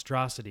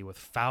monstrosity with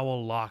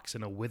foul locks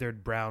and a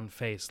withered brown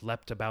face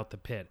leapt about the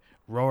pit,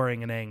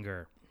 roaring in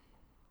anger.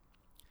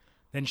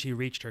 Then she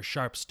reached her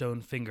sharp stone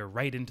finger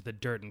right into the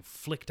dirt and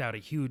flicked out a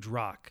huge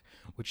rock,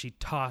 which she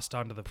tossed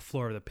onto the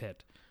floor of the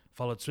pit.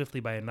 followed swiftly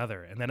by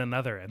another, and then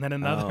another, and then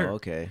another. Oh,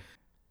 okay.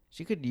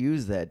 She could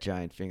use that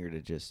giant finger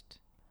to just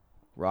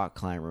rock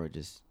climber would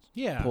just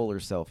Yeah. pull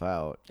herself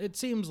out. It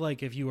seems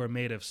like if you were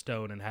made of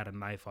stone and had a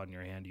knife on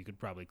your hand, you could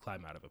probably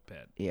climb out of a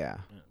pit. Yeah.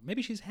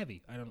 Maybe she's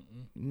heavy. I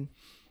don't.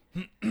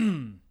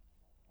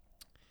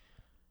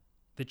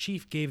 The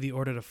chief gave the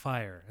order to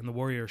fire, and the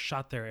warriors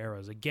shot their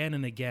arrows again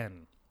and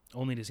again,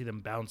 only to see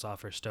them bounce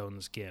off her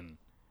stone skin.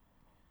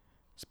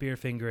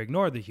 Spearfinger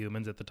ignored the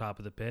humans at the top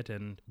of the pit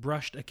and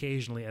brushed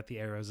occasionally at the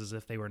arrows as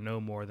if they were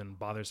no more than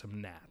bothersome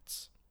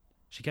gnats.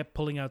 She kept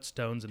pulling out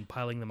stones and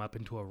piling them up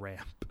into a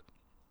ramp.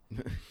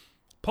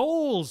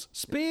 Poles!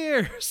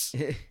 Spears!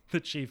 The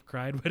chief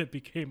cried when it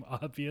became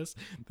obvious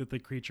that the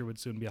creature would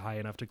soon be high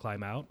enough to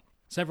climb out.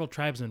 Several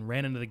tribesmen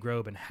ran into the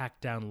grove and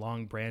hacked down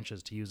long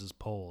branches to use as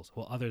poles,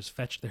 while others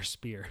fetched their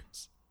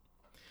spears.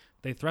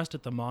 They thrust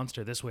at the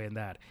monster this way and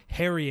that,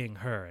 harrying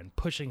her and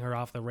pushing her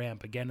off the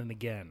ramp again and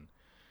again.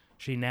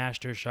 She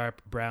gnashed her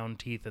sharp brown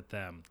teeth at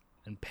them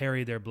and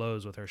parried their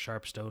blows with her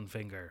sharp stone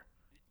finger.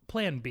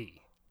 Plan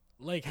B.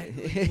 Like,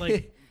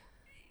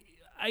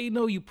 I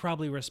know you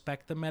probably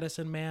respect the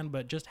medicine man,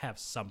 but just have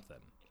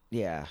something.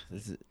 Yeah.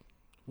 This is,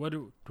 What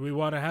do we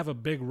want to have a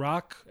big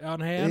rock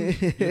on hand,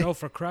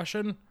 for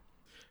crushing?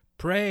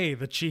 Pray,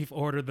 the chief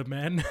ordered the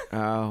men.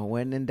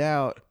 when in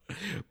doubt.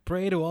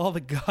 Pray to all the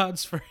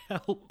gods for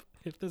help.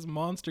 If this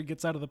monster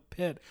gets out of the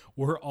pit,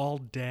 we're all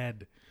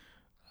dead.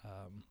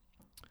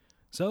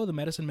 So the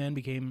medicine man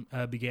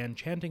began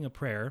chanting a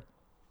prayer,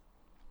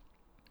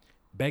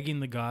 begging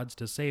the gods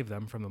to save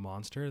them from the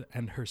monster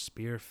and her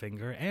spear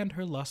finger and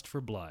her lust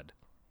for blood.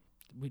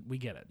 We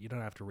get it. You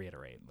don't have to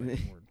reiterate. But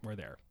we're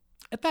there.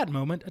 At that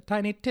moment, a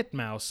tiny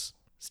titmouse,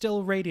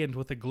 still radiant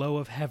with the glow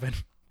of heaven,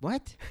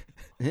 What?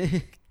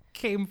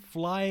 came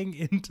flying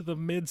into the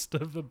midst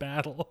of the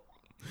battle,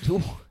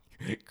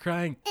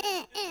 crying,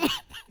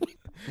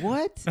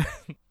 What?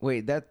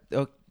 Wait, that...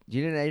 Oh,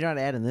 you're not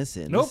adding this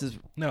in. Nope. This is...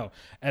 No.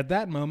 At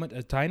that moment,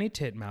 a tiny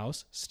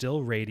titmouse,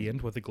 still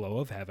radiant with the glow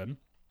of heaven.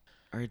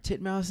 Are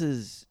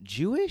titmouses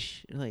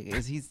Jewish? Like,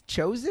 is he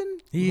chosen?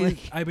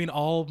 I mean,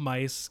 all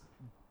mice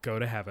go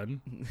to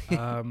heaven.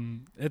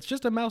 It's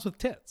just a mouse with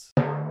tits.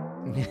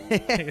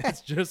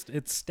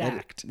 It's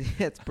stacked.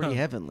 That's pretty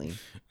heavenly.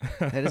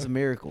 That is a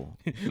miracle.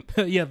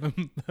 Yeah,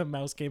 the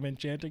mouse came in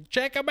chanting,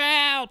 "Check him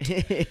out!"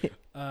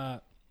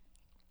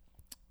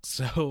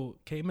 So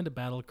came into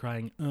battle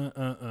crying,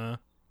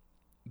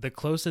 The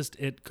closest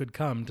it could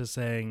come to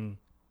saying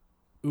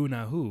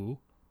Unahu,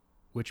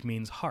 which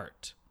means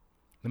heart.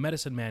 The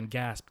medicine man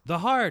gasped, "The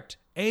heart!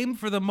 Aim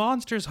for the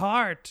monster's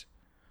heart!"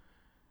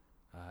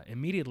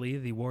 Immediately,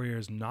 the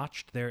warriors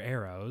notched their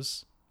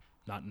arrows.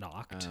 Not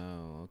knocked.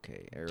 Oh,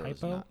 okay. Arrows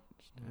Typo? not...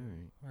 All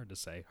right. Hard to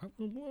say.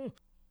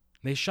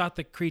 They shot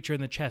the creature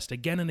in the chest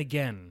again and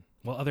again,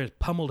 while others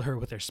pummeled her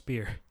with their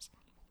spears.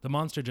 The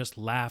monster just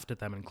laughed at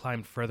them and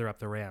climbed further up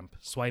the ramp,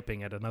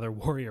 swiping at another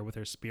warrior with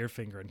her spear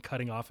finger and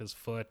cutting off his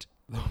foot.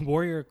 The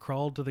warrior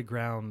fell to the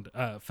ground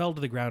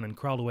and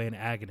crawled away in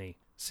agony.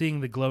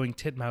 Seeing the glowing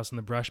titmouse in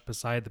the brush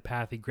beside the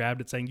path, he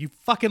grabbed it, saying, "You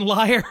fucking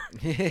liar!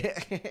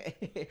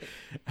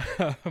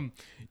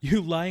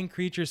 You lying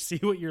creature, see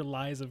what your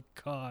lies have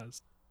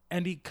caused."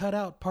 And he cut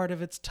out part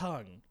of its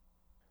tongue.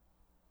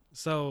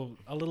 So,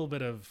 a little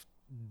bit of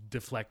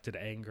deflected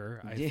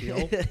anger, I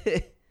feel.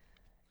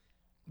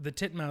 The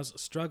titmouse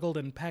struggled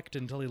and pecked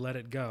until he let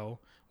it go,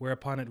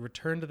 whereupon it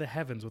returned to the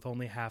heavens with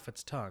only half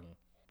its tongue.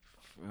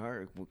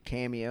 Our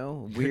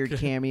weird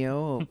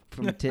cameo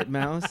from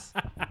Titmouse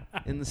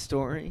in the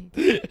story.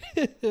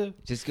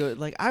 Just go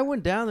like, I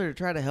went down there to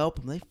try to help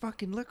him. They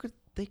fucking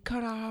they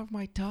cut off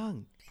my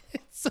tongue.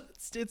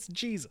 It's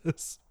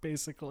Jesus,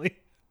 basically,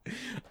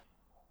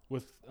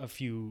 with a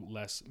few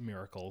less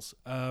miracles.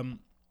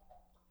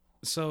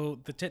 So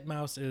the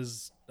titmouse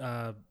is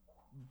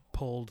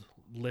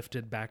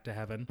lifted back to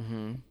heaven.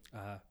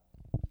 Mm-hmm.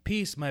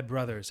 "Peace, my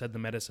brother," said the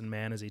medicine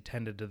man as he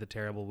tended to the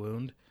terrible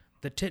wound.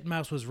 "The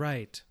titmouse was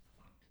right."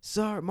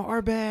 Sorry,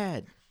 more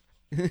bad.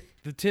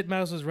 The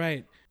titmouse was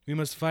right. We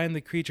must find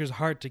the creature's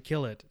heart to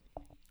kill it.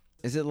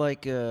 Is it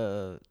like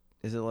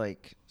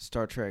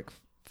Star Trek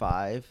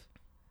 5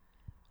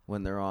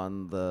 when they're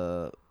on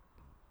the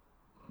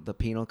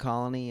penal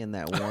colony and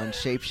that one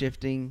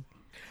shape-shifting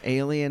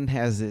alien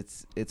has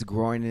its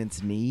groin in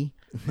its knee?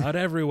 Not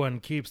everyone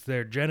keeps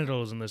their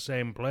genitals in the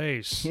same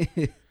place.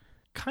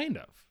 Kind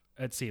of,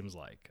 it seems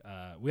like.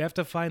 We have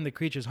to find the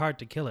creature's heart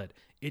to kill it.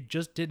 It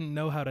just didn't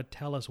know how to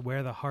tell us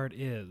where the heart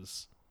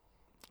is.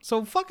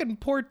 So fucking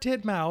poor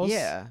titmouse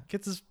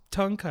gets his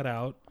tongue cut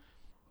out.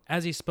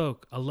 As he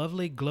spoke, a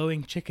lovely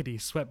glowing chickadee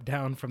swept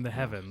down from the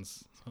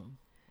heavens. So,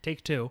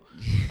 take two.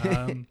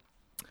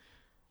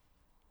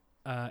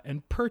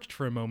 And perched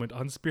for a moment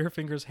on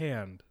Spearfinger's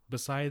hand,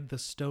 beside the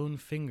stone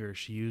finger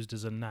she used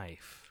as a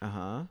knife.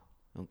 Uh-huh.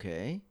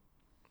 Okay.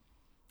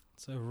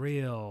 It's a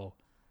real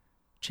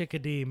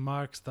chickadee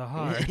marks the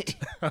heart.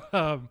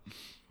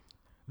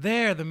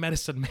 There, the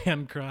medicine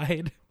man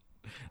cried,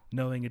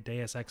 knowing a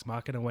deus ex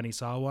machina when he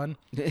saw one.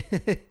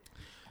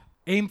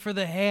 "Aim for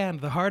the hand.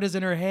 The heart is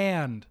in her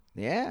hand."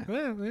 Yeah.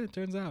 Well, it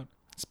turns out.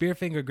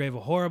 Spearfinger gave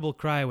a horrible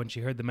cry when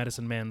she heard the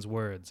medicine man's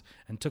words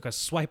and took a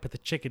swipe at the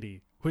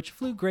chickadee, which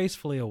flew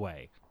gracefully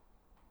away.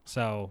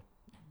 So,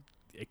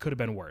 it could have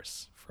been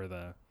worse for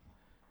the...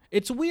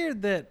 It's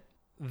weird that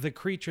the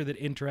creature that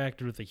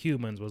interacted with the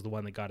humans was the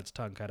one that got its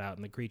tongue cut out,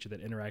 and the creature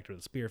that interacted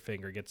with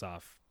Spearfinger gets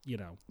off,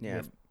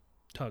 with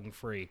tongue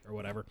free or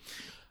whatever.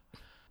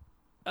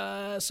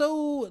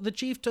 So the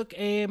chief took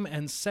aim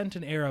and sent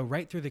an arrow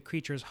right through the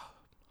creature's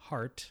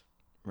heart.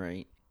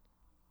 Right.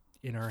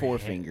 In her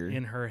Forefinger.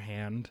 in her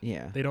hand.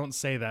 Yeah. They don't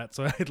say that,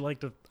 so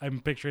I'm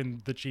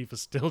picturing the chief is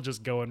still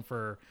just going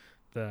for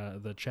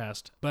the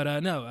chest. But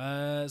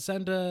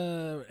send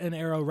an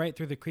arrow right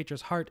through the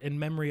creature's heart in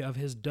memory of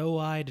his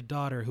doe-eyed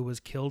daughter who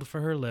was killed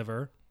for her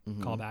liver.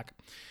 Call back.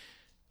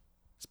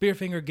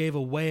 Spearfinger gave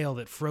a wail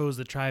that froze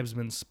the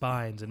tribesmen's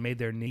spines and made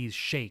their knees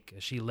shake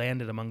as she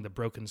landed among the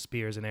broken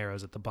spears and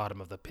arrows at the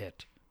bottom of the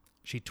pit.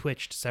 She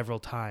twitched several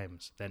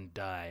times, then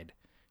died,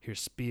 her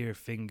spear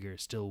finger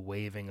still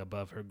waving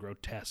above her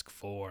grotesque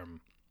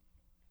form.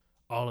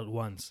 All at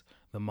once,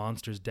 the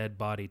monster's dead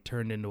body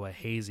turned into a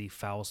hazy,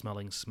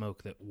 foul-smelling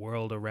smoke that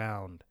whirled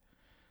around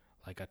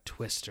like a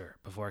twister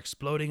before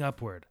exploding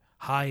upward,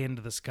 high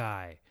into the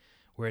sky,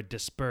 where it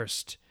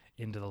dispersed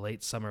into the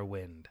late summer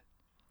wind.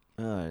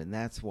 And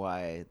that's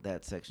why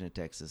that section of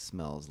Texas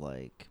smells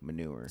like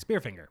manure.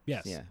 Spearfinger,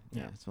 yes. Yeah.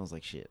 It smells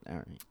like shit. All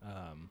right.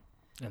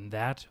 And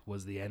that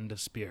was the end of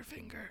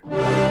Spearfinger.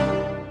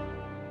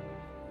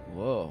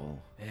 Whoa.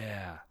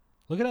 Yeah.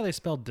 Look at how they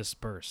spelled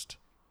dispersed.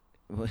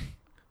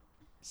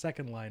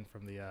 Second line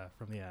from the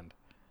end.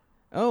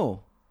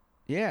 Oh,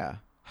 yeah.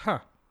 Huh.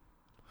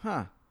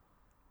 Huh.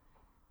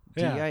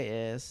 Yeah.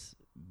 Disbursed.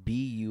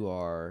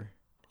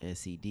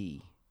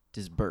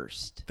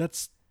 Disbursed.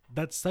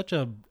 That's such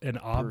an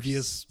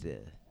obvious...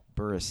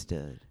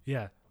 Bursted.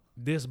 Yeah.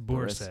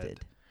 Disbursed. Bursted.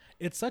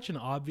 It's such an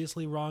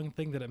obviously wrong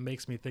thing that it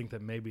makes me think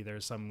that maybe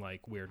there's some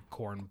like weird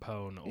corn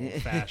pone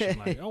old-fashioned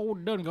like, oh,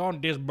 it doesn't go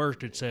and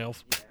disburst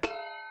itself.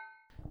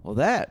 Well,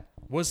 that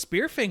Was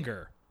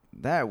Spearfinger.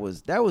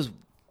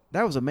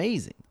 was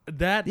amazing.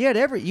 That...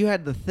 You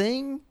had The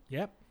Thing.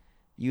 Yep.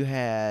 You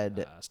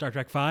had Star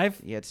Trek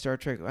 5. you had Star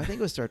Trek. I think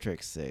it was Star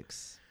Trek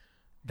 6.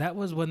 That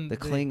was when The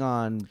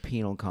Klingon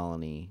penal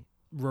colony,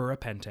 Rura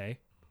Pente,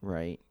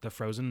 right? the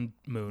frozen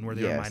moon where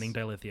they were Yes. mining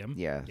dilithium.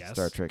 Yeah, Yes.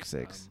 Star Trek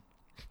 6.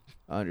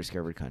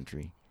 Undiscovered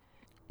country.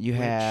 You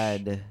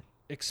had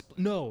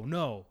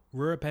No.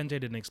 Rura Pente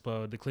didn't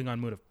explode. The Klingon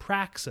moon of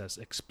Praxis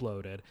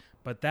exploded,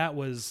 but that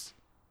was...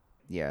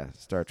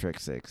 Star Trek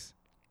 6.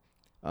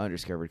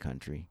 Undiscovered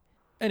country.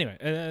 Anyway,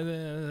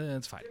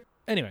 it's fine.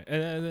 Anyway,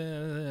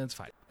 it's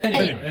fine.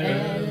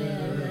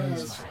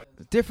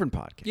 Different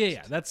podcast.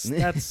 Yeah.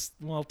 That's.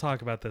 We'll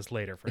talk about this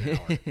later for an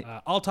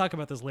hour. I'll talk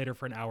about this later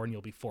for an hour, and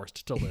you'll be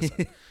forced to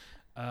listen.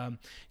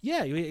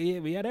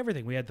 We had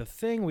everything. We had The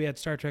Thing. We had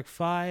Star Trek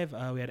 5.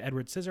 We had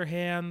Edward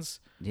Scissorhands.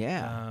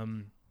 Yeah.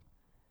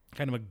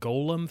 Kind of a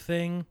golem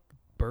thing.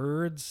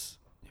 Birds.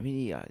 I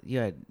mean, you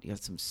had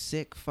some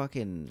sick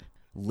fucking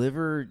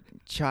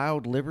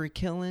child liver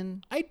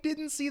killing. I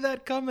didn't see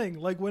that coming.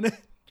 Like when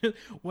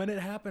it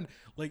happened,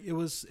 like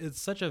it's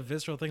such a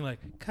visceral thing. Like,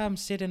 come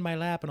sit in my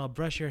lap and I'll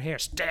brush your hair.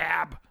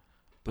 Stab.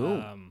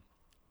 Boom.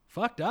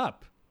 Fucked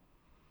up.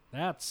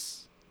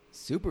 That's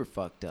Super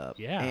fucked up.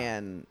 Yeah.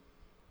 And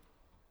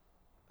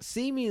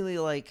seemingly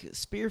like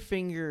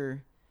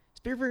Spearfinger,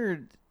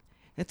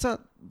 it's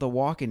not the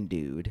walking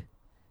dude.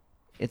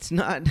 It's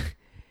not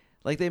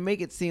like they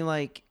make it seem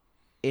like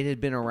it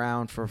had been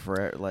around for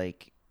forever.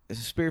 Like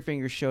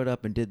Spearfinger showed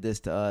up and did this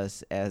to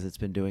us as it's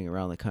been doing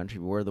around the country.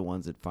 But we're the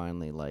ones that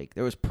finally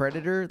there was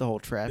Predator, the whole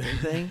trapping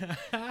thing.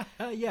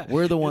 yeah.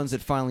 We're the ones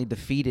that finally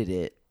defeated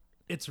it.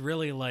 It's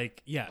really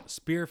like,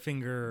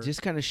 Spearfinger.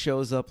 Just kind of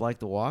shows up like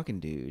the walking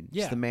dude.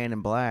 Yeah. Just the man in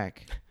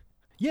black.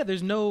 Yeah,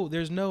 there's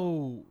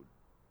no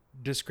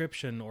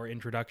description or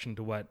introduction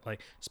to what,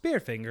 like,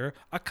 Spearfinger,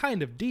 a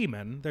kind of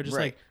demon. They're just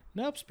Right. like,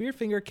 nope,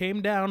 Spearfinger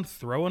came down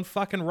throwing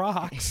fucking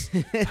rocks.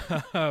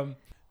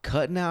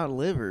 Cutting out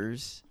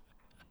livers.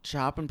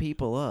 Chopping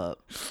people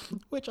up.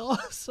 Which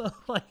also,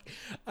 like,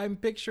 I'm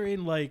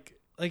picturing, like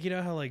you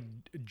know how, like,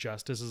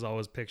 Justice is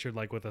always pictured,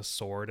 like, with a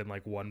sword and,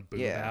 like, one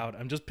boob Yeah. out?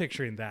 I'm just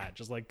picturing that.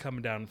 Just, like,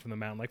 coming down from the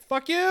mountain, like,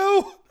 fuck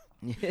you!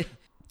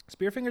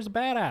 Spearfinger's a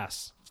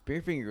badass.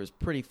 Spearfinger was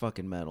pretty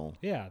fucking metal.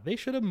 Yeah, they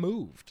should have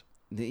moved.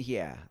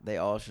 They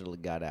all should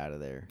have got out of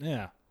there.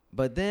 Yeah.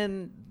 But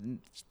then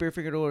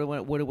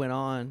Spearfinger would have went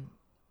on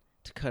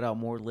to cut out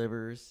more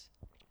livers.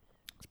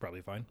 It's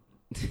probably fine.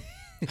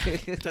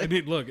 I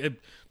mean, look,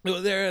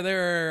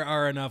 there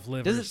are enough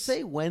livers. Does it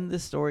say when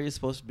this story is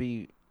supposed to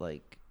be?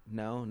 Like,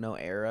 no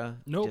era.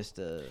 Nope. Just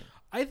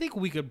I think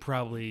we could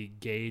probably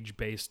gauge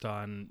based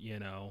on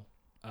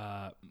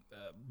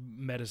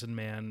Medicine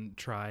Man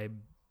tribe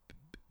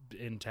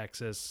in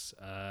Texas.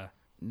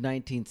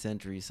 19th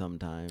century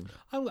sometime.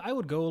 I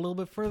would go a little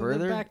bit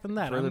further back than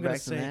that. Further I'm gonna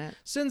back than say that?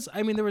 since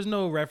there was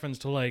no reference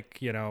to like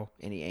Any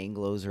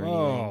Anglos or anything?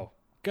 oh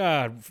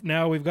God,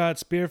 now we've got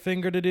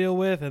Spearfinger to deal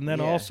with, and then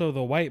Yeah. also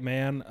the white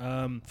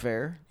man.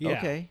 Fair. Yeah.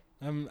 Okay.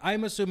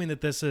 I'm assuming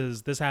that this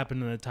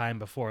happened in a time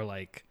before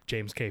like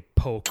James K.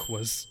 Polk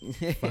was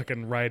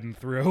fucking riding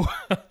through.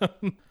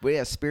 But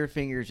yeah,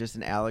 Spearfinger is just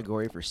an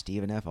allegory for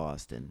Stephen F.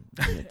 Austin.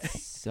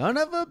 Son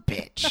of a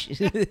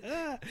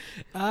bitch.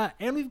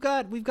 And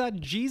we've got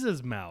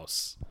Jesus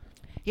Mouse.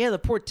 Yeah, the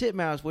poor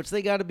titmouse, which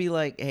they got to be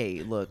like,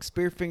 hey, look,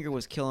 Spearfinger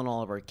was killing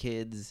all of our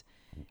kids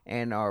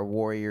and our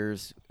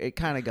warriors. It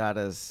kind of got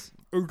us.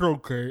 It's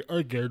okay,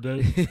 I get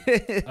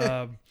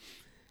it.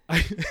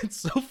 It's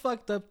so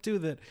fucked up too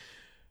that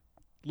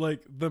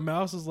like the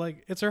mouse is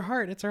like, it's her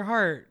heart,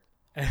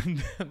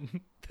 and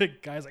then the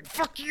guy's like,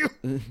 fuck you,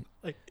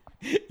 like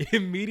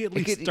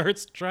immediately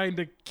starts trying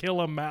to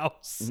kill a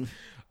mouse.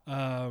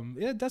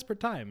 Yeah, desperate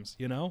times,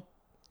 you know.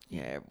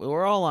 Yeah,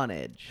 we're all on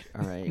edge.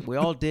 All right, we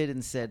all did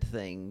and said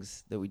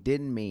things that we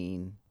didn't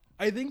mean.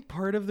 I think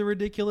part of the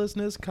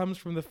ridiculousness comes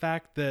from the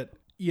fact that,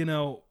 you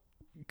know,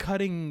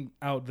 cutting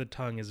out the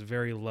tongue is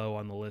very low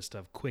on the list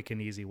of quick and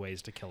easy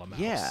ways to kill a mouse.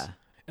 Yeah.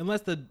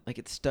 Unless like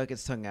it stuck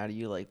its tongue out of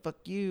you, like fuck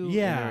you.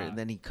 Yeah. And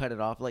then he cut it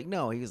off. Like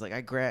no, he was like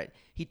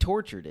he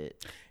tortured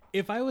it.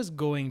 If I was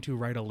going to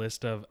write a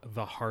list of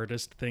the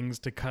hardest things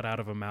to cut out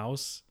of a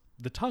mouse,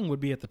 the tongue would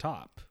be at the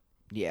top.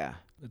 Yeah.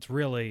 It's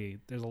really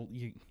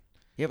You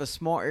have a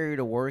small area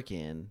to work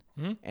in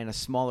and a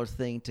smaller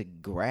thing to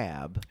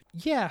grab.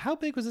 Yeah, how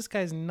big was this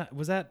guy's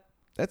was that?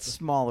 That's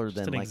smaller Just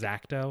than an like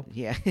X-Acto.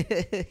 Yeah.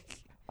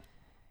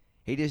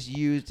 He just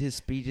used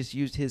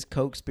his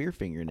Coke spear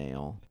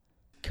fingernail.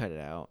 Cut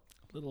it out.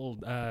 Little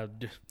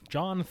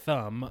John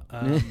Thumb.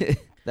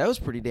 That was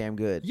pretty damn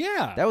good.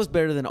 Yeah. That was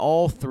better than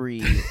all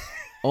three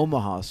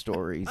Omaha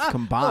stories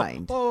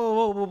combined.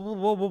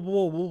 Whoa.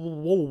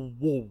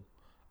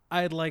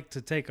 I'd like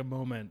to take a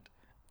moment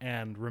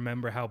and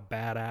remember how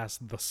badass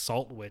the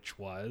Salt Witch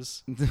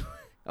was.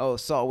 Oh,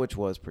 Salt Witch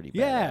was pretty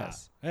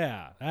badass.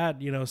 Yeah.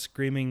 That, you know,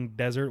 screaming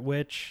desert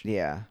witch.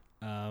 Yeah.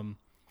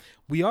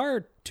 We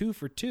are 2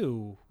 for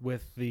 2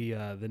 with the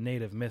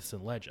native myths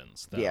and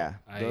legends, though. Yeah.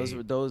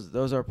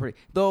 Those are pretty.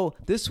 Though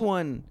this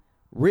one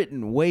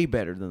written way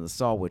better than the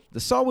Salt Witch. The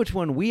Salt Witch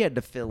one we had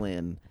to fill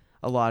in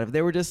a lot of.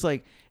 They were just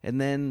like,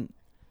 and then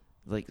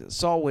like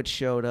Salt Witch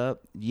showed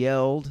up,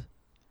 yelled,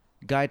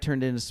 guy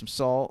turned into some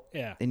salt.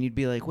 Yeah. And you'd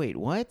be like, wait,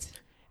 what?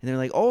 And they're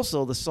like,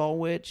 also the Salt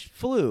Witch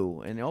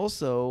flew, and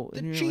also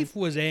the chief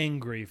was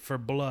angry for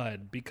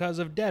blood because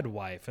of dead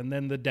wife, and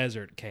then the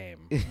desert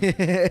came.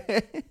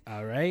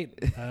 All right.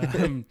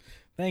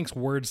 Thanks,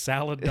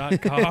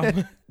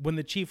 wordsalad.com. When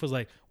the chief was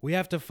like, we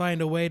have to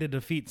find a way to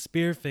defeat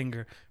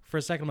Spearfinger, for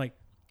a second I'm like,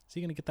 is he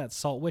going to get that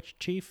Salt Witch,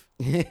 chief?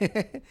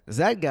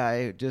 That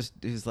guy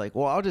is like,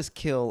 well, I'll just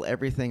kill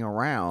everything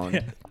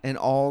around, and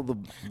all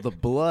the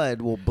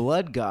blood will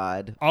blood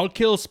God. I'll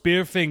kill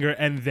Spearfinger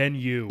and then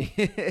you.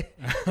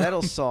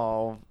 That'll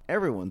solve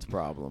everyone's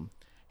problem.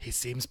 He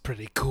seems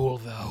pretty cool,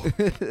 though.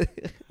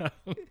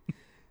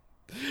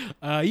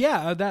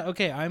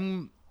 Okay.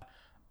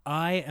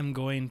 I am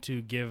going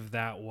to give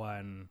that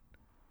one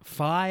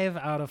 5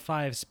 out of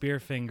 5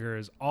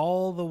 Spearfingers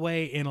all the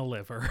way in a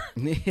liver.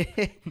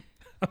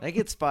 That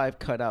gets 5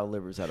 cut out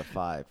livers out of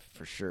 5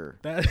 for sure.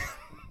 That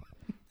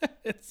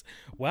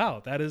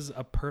is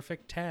a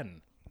perfect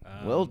 10.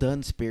 Well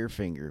done,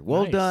 Spearfinger.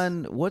 Well nice.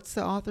 done. What's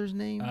the author's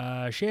name?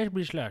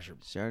 Sherby Slasher.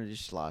 Sarah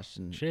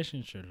Schlosser.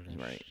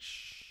 Right.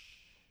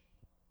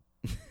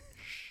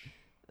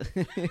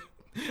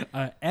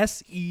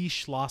 S.E.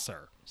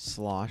 Schlosser.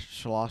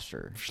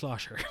 Schlosser.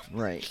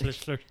 Right.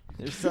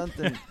 There's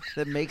something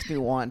that makes me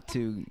want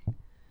to.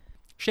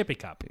 Shippy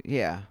Cup.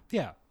 Yeah.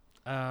 Yeah.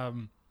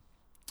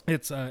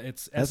 It's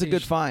That's a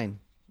good find.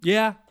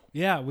 Yeah,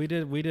 we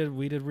did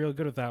real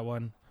good with that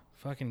one.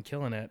 Fucking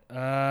killing it.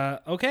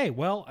 Okay,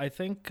 well, I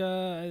think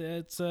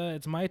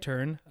it's my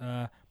turn.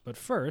 But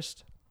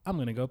first, I'm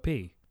gonna go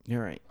pee.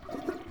 You're right.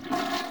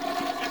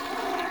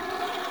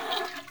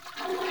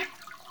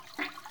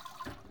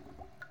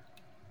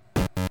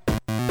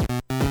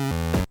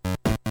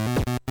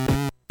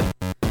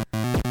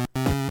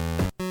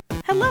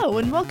 Hello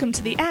and welcome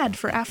to the ad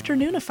for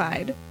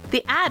Afternoonified.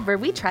 The ad where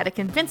we try to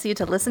convince you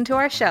to listen to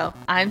our show.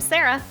 I'm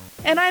Sarah.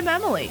 And I'm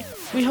Emily.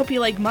 We hope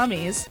you like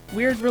mummies,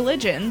 weird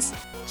religions,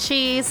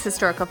 cheese,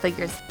 historical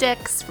figures,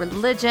 dicks,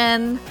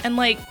 religion, and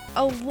like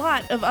a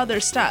lot of other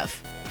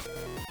stuff.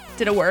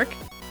 Did it work?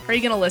 Are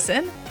you gonna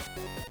listen?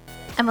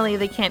 Emily,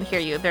 they can't hear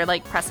you. They're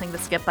like pressing the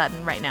skip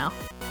button right now.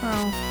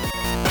 Oh.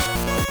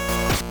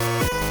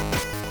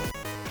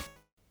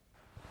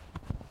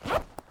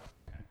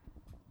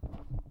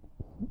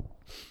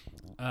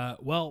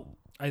 Well,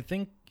 I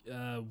think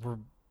we're.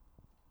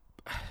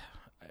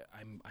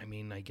 I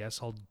mean, I guess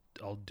I'll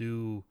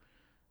do.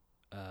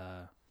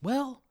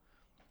 Well,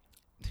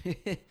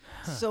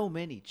 so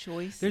many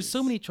choices. There's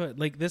so many choices.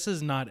 Like this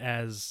is not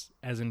as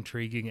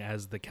intriguing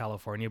as the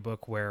California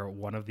book, where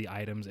one of the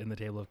items in the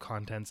table of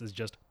contents is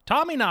just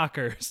Tommy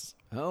knockers.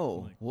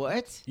 Oh,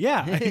 what?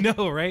 Yeah, I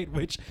know, right?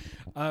 Which,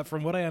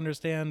 from what I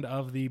understand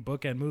of the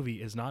book and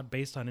movie, is not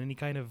based on any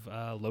kind of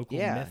local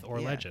myth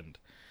or legend.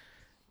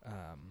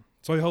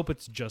 So I hope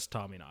it's just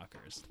Tommy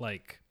knockers.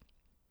 Like,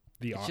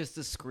 It's just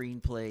a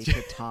screenplay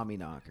to Tommy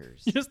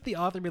Knockers. Just the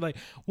author be like,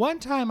 one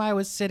time I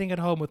was sitting at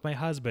home with my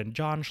husband,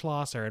 John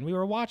Schlosser, and we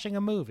were watching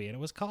a movie, and it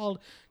was called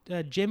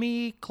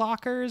Jimmy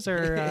Clockers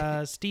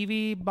or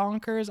Stevie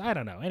Bonkers. I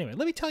don't know. Anyway,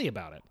 let me tell you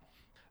about it.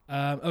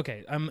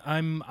 Okay,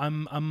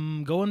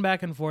 I'm going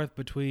back and forth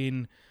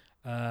between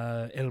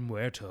El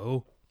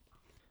Muerto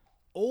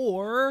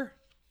or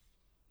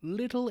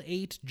Little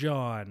 8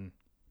 John.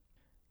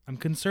 I'm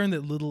concerned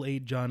that Little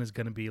 8 John is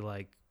going to be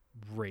like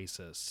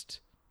racist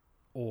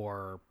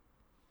or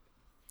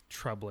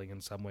troubling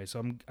in some way. So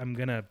I'm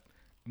gonna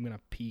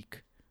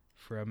peek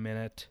for a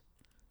minute.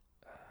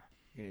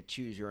 You're gonna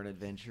choose your own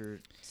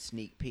adventure,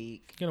 sneak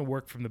peek. Gonna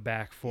work from the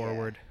back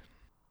forward.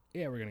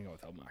 Yeah, we're gonna go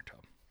with El Muerto.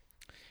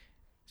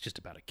 It's just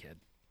about a kid.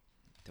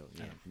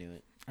 Yeah, knew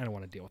it. I don't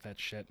want to deal with that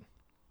shit.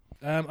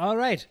 All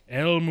right,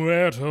 El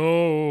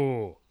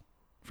Muerto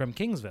from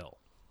Kingsville.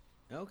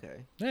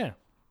 Okay. Yeah,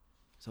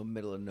 So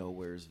middle of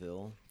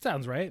nowheresville.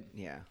 sounds right.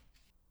 Yeah.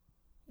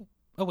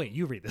 Oh wait,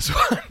 you read this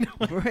one.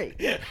 Right.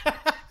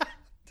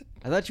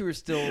 I thought you were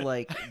still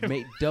like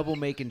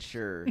making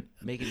sure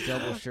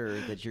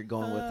that you're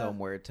going with El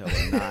Muerto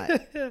and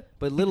not.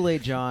 But Little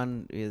 8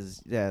 John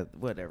is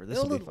whatever. This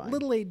will be fine.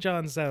 Little 8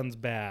 John sounds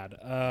bad.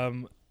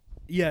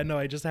 Yeah, no,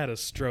 I just had a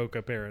stroke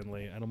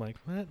apparently, and I'm like,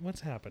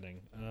 what's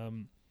happening?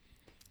 Ooh,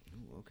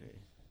 okay.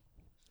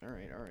 All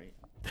right.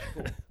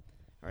 Cool.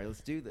 All right,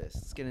 let's do this.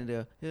 Let's get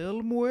into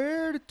El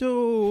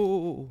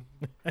Muerto.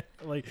 I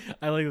like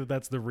that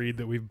that's the read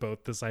that we've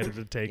both decided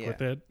to take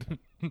with it.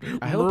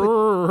 I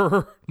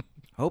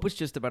hope it's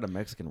just about a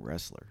Mexican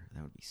wrestler.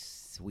 That would be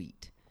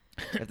sweet.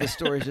 If the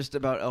story is just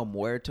about El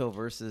Muerto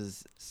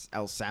versus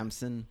El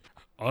Samson.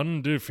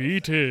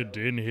 Undefeated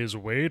in his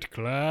weight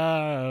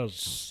class.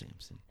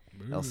 Samson.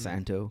 El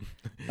Santo.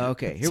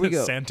 Okay, here we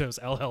go. Santos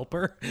El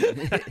Helper.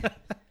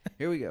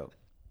 Here we go.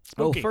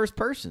 Spooky. Oh, first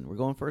person. We're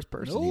going first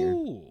person here.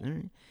 All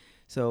right.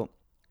 So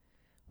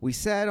we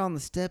sat on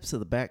the steps of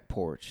the back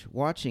porch,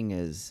 watching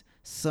as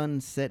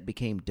sunset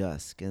became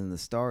dusk and the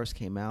stars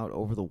came out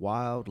over the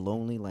wild,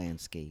 lonely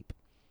landscape.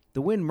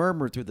 The wind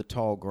murmured through the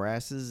tall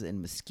grasses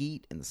and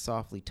mesquite and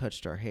softly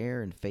touched our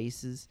hair and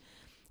faces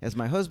as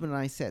my husband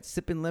and I sat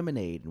sipping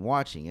lemonade and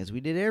watching, as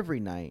we did every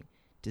night,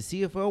 to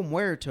see if El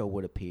Muerto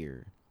would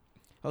appear.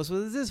 Oh,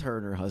 so this is her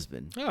and her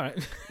husband. All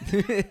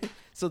right.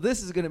 So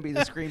this is going to be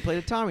the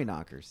screenplay to Tommy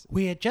Knockers.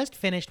 We had just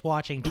finished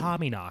watching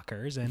Tommy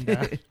Knockers,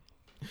 and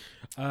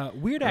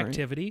weird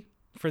activity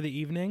for the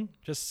evening.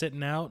 Just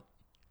sitting out,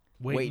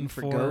 waiting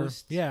for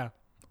ghosts. Yeah,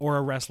 or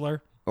a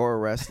wrestler. Or a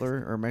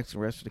wrestler, or a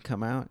Mexican wrestler to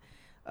come out.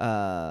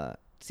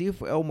 See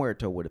if El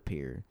Muerto would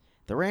appear.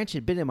 The ranch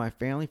had been in my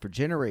family for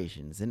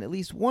generations, and at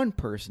least one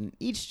person in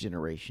each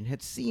generation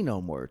had seen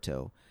El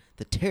Muerto,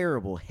 the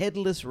terrible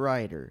headless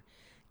rider,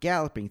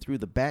 galloping through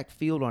the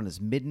backfield on his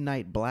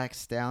midnight black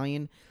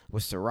stallion,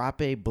 with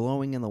serape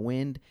blowing in the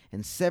wind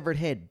and severed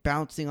head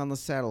bouncing on the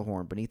saddle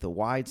horn beneath a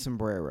wide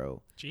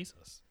sombrero.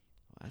 Jesus.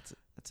 Well,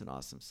 that's an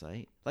awesome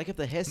sight. Like if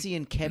the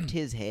Hessian kept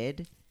his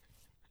head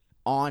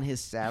on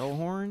his saddle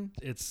horn.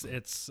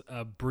 It's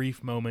a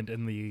brief moment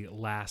in the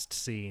last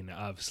scene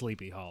of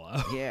Sleepy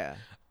Hollow. Yeah.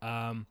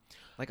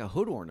 Like a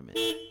hood ornament.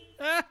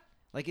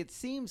 Like, it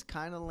seems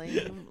kind of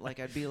lame.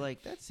 Like, I'd be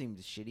like, that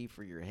seems shitty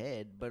for your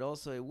head, but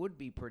also it would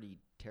be pretty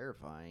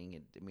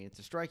terrifying. I mean, it's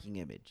a striking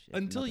image.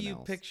 Until you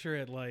picture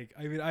it like,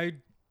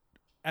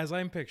 as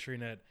I'm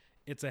picturing it,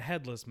 it's a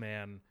headless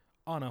man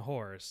on a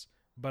horse,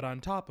 but on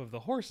top of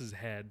the horse's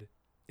head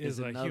is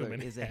a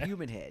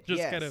human head.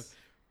 Just kind of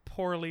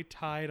poorly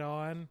tied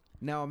on.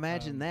 Now,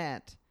 imagine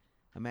that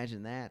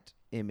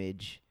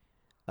image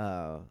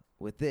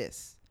with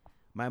this.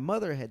 My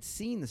mother had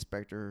seen the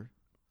specter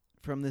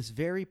from this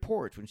very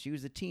porch when she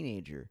was a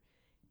teenager.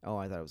 Oh,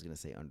 I thought I was going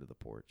to say under the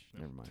porch.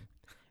 Never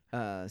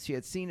mind. She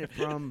had seen it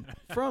from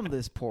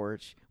this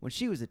porch when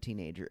she was a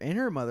teenager, and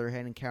her mother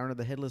had encountered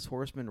the headless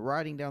horseman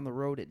riding down the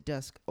road at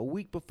dusk a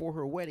week before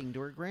her wedding to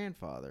her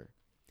grandfather.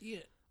 Yeah.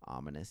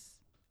 Ominous.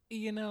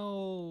 You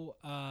know,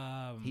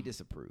 he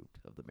disapproved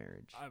of the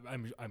marriage.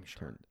 I'm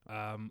sure.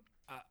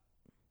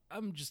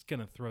 I'm just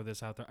gonna throw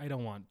this out there. I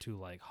don't want to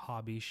like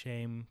hobby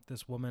shame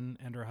this woman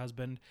and her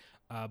husband,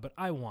 but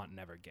I want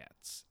never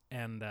gets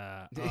and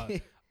a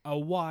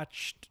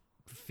watched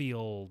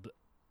field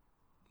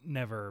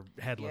never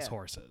headless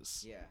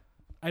horses. Yeah.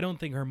 I don't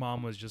think her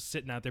mom was just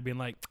sitting out there being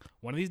like,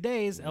 one of these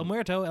days, El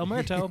Muerto,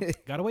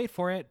 gotta wait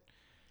for it.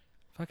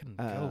 Fucking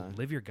go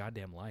live your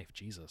goddamn life,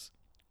 Jesus.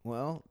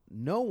 Well,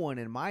 no one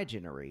in my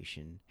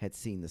generation had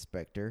seen the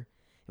specter.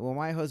 And when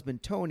my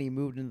husband Tony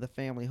moved into the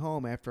family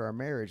home after our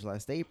marriage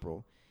last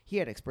April, he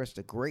had expressed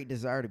a great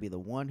desire to be the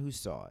one who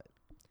saw it.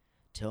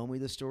 Tell me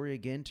the story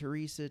again,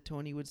 Teresa,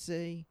 Tony would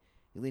say,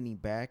 leaning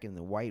back in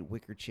the white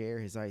wicker chair,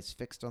 his eyes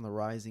fixed on the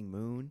rising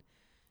moon.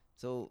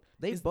 So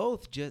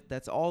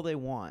that's all they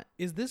want.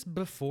 Is this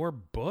before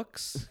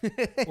books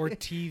or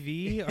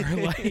TV or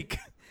like...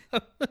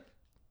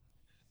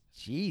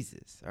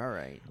 Jesus. All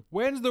right.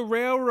 When's the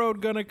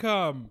railroad gonna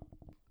come?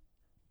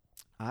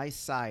 I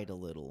sighed a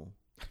little,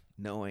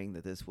 knowing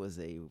that this was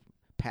a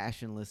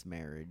passionless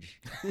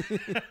marriage.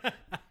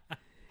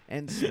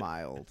 and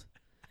smiled.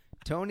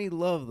 Tony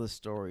loved the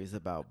stories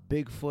about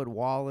Bigfoot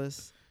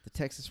Wallace, the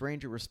Texas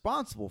Ranger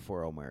responsible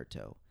for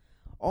Omerto,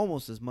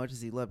 almost as much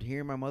as he loved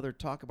hearing my mother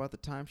talk about the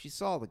time she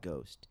saw the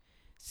ghost,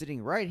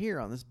 sitting right here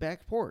on this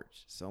back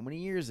porch so many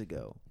years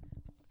ago.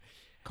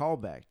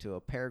 Callback to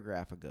a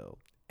paragraph ago.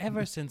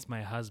 Ever since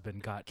my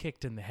husband got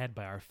kicked in the head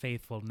by our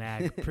faithful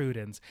nag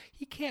Prudence,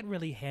 he can't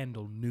really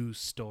handle news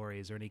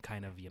stories or any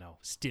kind of,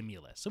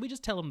 stimulus. So we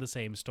just tell him the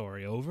same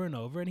story over and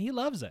over, and he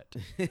loves it.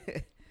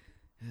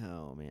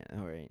 Oh, man.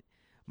 All right.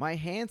 My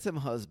handsome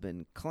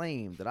husband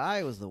claimed that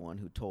I was the one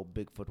who told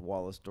Bigfoot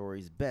Wallace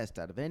stories best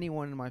out of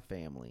anyone in my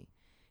family.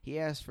 He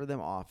asked for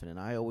them often, and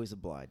I always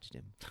obliged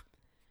him.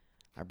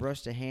 I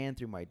brushed a hand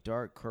through my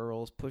dark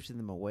curls, pushing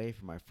them away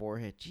from my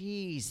forehead.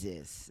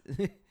 Jesus.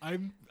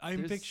 I'm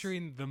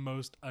picturing the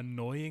most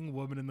annoying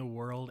woman in the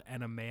world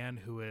and a man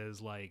who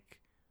is like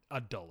a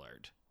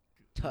dullard.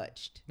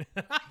 Touched.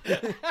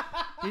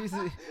 He's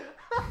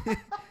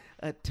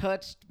a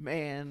touched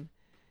man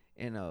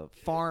in a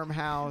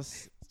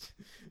farmhouse.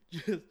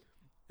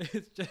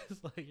 It's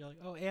just like, you're like,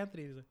 oh,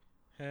 Anthony. He's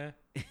like,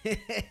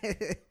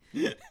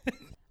 huh?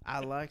 I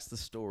likes the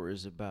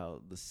stories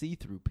about the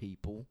see-through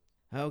people.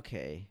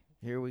 Okay,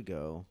 here we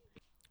go.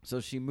 So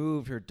she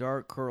moved her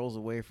dark curls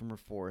away from her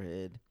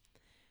forehead,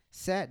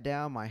 sat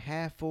down my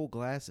half-full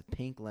glass of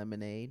pink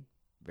lemonade,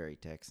 very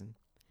Texan,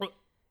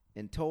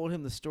 and told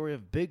him the story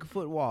of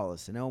Bigfoot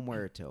Wallace and El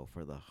Muerto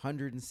for the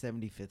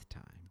 175th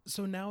time.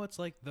 So now it's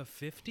like the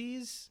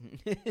 50s?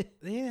 They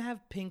didn't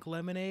have pink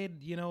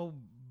lemonade,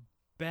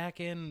 back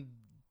in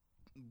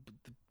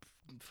the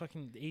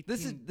fucking 18...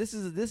 This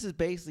is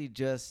basically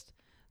just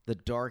the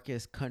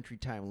darkest Country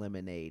Time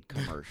Lemonade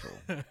commercial.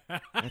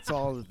 That's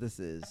all that this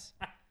is.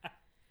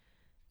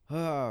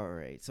 All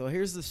right, so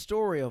here's the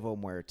story of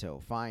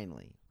Omerto,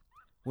 finally.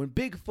 When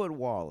Bigfoot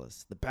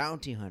Wallace, the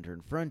bounty hunter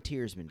and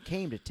frontiersman,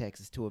 came to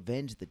Texas to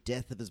avenge the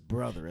death of his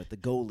brother at the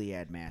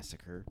Goliad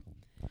Massacre,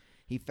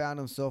 he found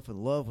himself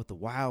in love with the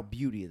wild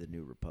beauty of the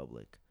New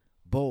Republic.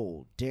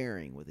 Bold,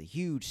 daring, with a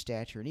huge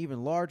stature and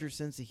even larger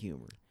sense of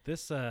humor.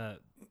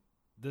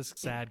 This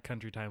sad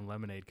Country Time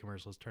Lemonade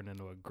commercial has turned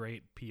into a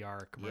great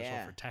PR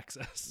commercial for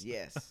Texas.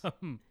 Yes.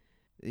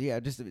 Yeah,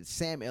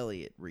 Sam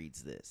Elliott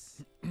reads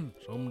this.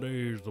 Some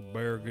days the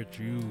bear gets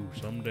you.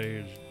 Some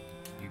days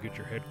you get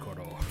your head cut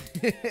off.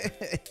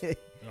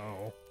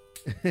 Oh.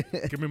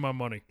 Give me my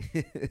money.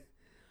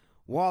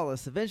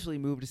 Wallace eventually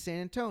moved to San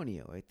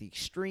Antonio at the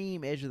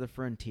extreme edge of the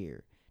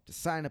frontier to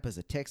sign up as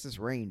a Texas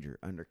Ranger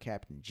under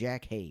Captain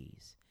Jack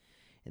Hayes.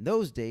 In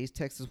those days,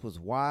 Texas was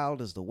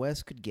wild as the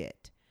West could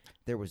get.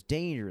 There was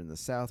danger in the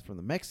south from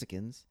the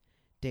Mexicans,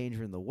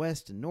 danger in the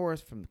west and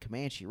north from the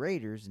Comanche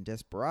Raiders and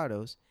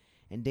desperados,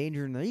 and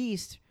danger in the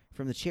east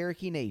from the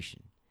Cherokee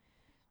Nation.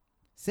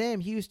 Sam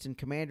Houston,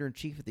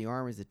 Commander-in-Chief of the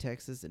Armies of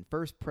Texas and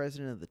first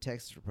President of the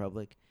Texas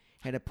Republic,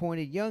 had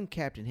appointed young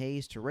Captain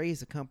Hayes to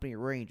raise a company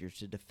of Rangers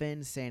to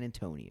defend San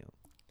Antonio.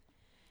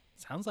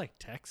 Sounds like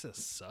Texas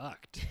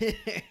sucked.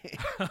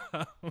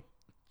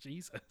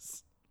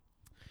 Jesus.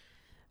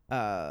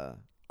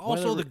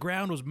 Also, the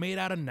ground was made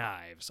out of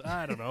knives.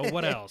 I don't know.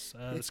 What else?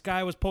 The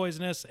sky was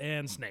poisonous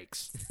and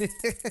snakes.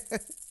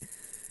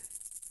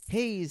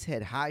 Hayes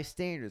had high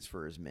standards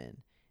for his men.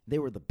 They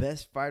were the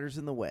best fighters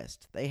in the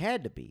West. They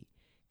had to be,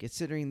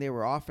 considering they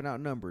were often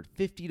outnumbered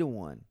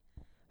 50-1.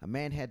 A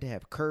man had to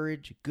have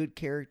courage, good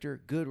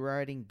character, good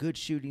riding, good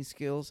shooting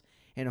skills,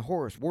 and a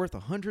horse worth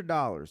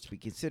 $100 to be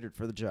considered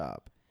for the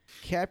job.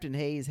 Captain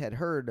Hayes had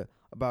heard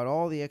about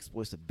all the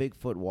exploits of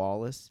Bigfoot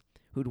Wallace,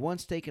 who'd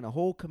once taken a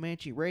whole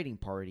Comanche raiding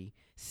party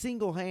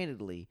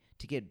single-handedly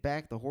to get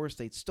back the horse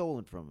they'd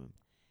stolen from him.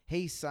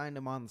 Hayes signed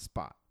him on the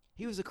spot.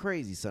 He was a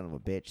crazy son of a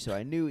bitch, so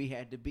I knew he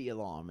had to be a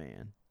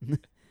lawman.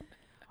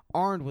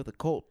 Armed with a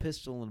Colt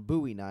pistol and a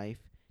Bowie knife,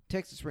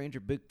 Texas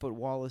Ranger Bigfoot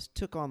Wallace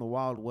took on the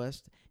Wild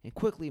West and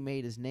quickly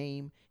made his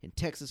name in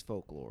Texas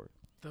folklore.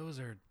 Those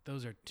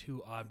are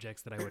two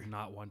objects that I would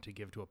not want to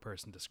give to a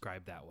person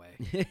described that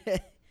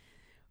way.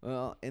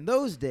 Well, in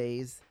those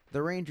days,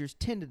 the Rangers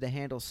tended to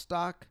handle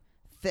stock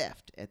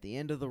theft at the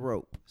end of the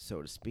rope,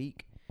 so to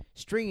speak,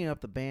 stringing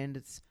up the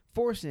bandits,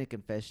 forcing a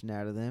confession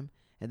out of them,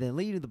 and then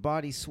leaving the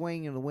bodies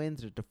swaying in the wind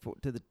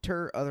to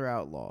deter other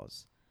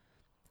outlaws.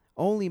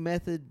 Only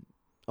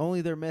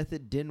their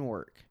method didn't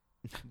work,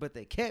 but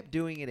they kept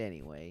doing it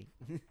anyway.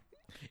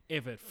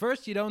 If at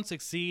first you don't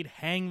succeed,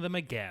 hang them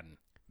again.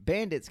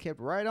 Bandits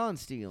kept right on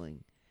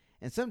stealing,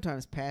 and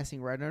sometimes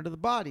passing right under the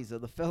bodies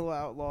of the fellow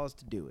outlaws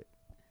to do it.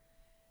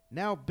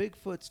 Now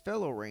Bigfoot's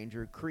fellow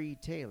ranger,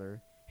 Creed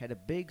Taylor, had a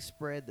big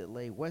spread that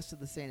lay west of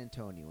the San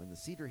Antonio in the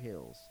Cedar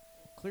Hills,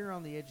 clear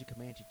on the edge of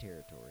Comanche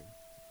territory.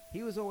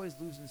 He was always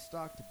losing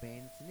stock to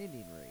bandits and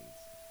Indian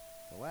raids.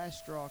 The last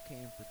straw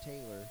came for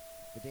Taylor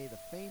the day the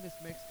famous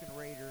Mexican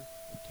raider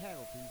and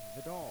cattle thief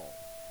Vidal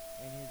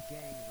and his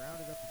gang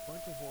rounded up a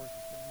bunch of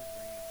horses from his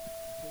ranch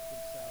and took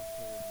them south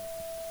toward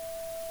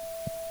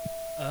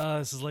Mexico.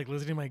 This is like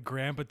listening to my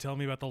grandpa tell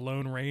me about the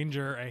Lone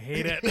Ranger. I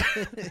hate it.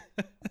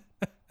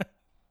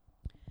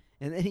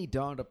 And then he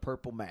donned a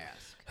purple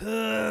mask.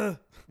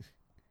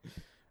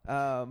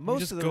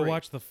 Most of the go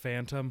watch The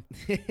Phantom.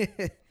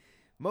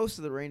 Most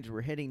of the Rangers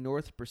were heading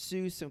north to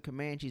pursue some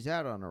Comanches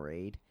out on a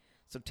raid,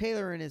 so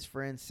Taylor and his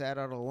friends set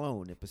out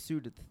alone in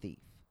pursuit of the thief.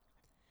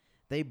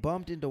 They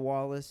bumped into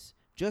Wallace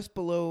just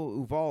below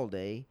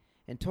Uvalde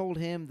and told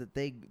him that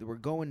they were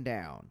going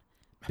down.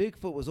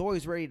 Bigfoot was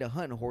always ready to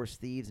hunt horse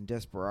thieves and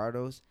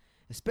desperados,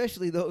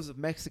 especially those of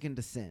Mexican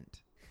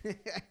descent.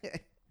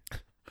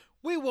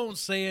 We won't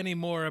say any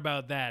more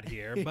about that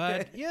here,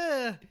 but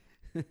yeah.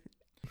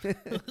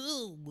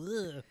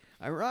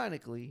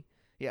 Ironically,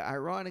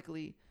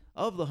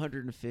 of the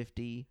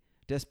 150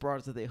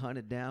 desperados that they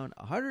hunted down,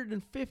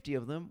 150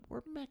 of them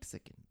were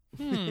Mexican.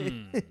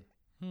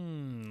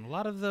 A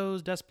lot of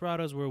those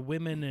desperados were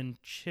women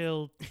and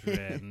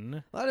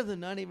children. A lot of them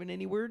not even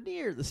anywhere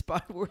near the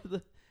spot where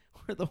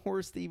the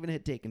horse thieving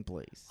had taken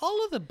place.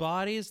 All of the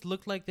bodies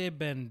looked like they'd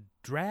been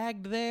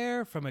dragged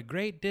there from a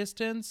great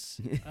distance.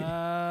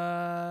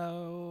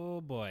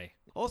 Oh, boy.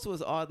 Also,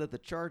 it's odd that the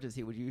charges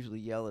he would usually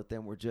yell at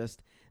them were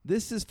just,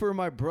 "This is for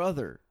my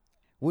brother,"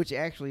 which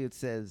actually it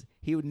says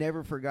he would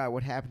never forgot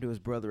what happened to his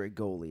brother at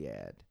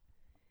Goliad.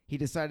 He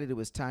decided it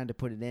was time to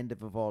put an end to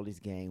Vivaldi's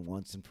gang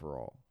once and for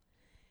all.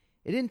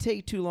 It didn't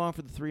take too long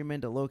for the three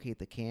men to locate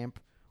the camp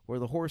where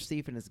the horse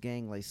thief and his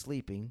gang lay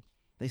sleeping.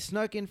 They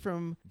snuck in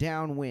from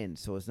downwind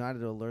so as not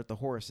to alert the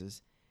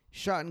horses,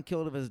 shot and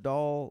killed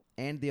Vidal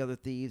and the other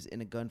thieves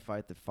in a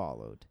gunfight that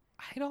followed.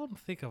 I don't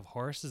think of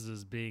horses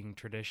as being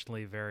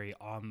traditionally very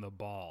on the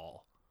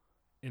ball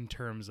in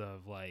terms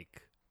of,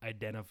 like,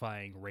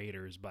 identifying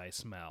raiders by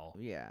smell.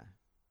 Yeah.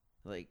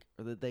 Like,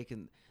 or that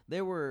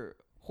they were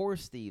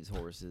horse thieves'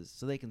 horses,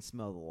 so they can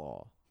smell the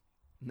law.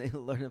 And they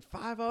learned it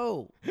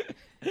 5-0.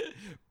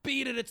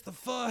 Beat it, it's the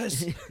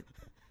fuzz.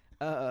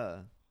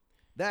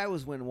 That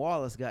was when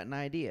Wallace got an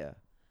idea.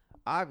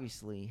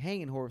 Obviously,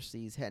 hanging horse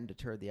thieves hadn't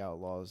deterred the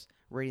outlaws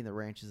raiding the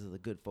ranches of the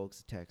good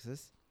folks of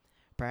Texas.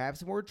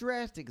 Perhaps a more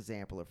drastic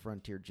example of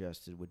frontier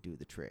justice would do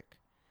the trick.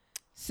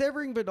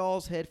 Severing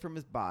Vidal's head from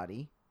his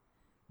body,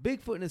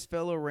 Bigfoot and his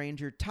fellow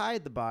ranger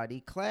tied the body,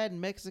 clad in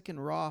Mexican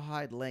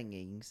rawhide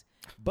leggings,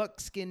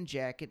 buckskin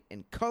jacket,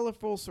 and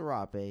colorful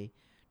serape,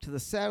 to the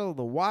saddle of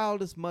the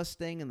wildest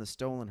Mustang in the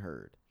stolen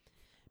herd,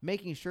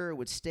 making sure it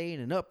would stay in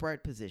an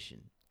upright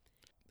position.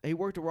 He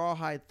worked a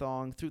rawhide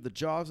thong through the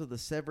jaws of the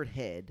severed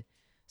head,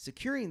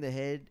 securing the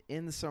head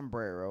in the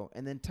sombrero,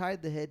 and then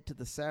tied the head to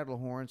the saddle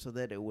horn so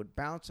that it would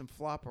bounce and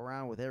flop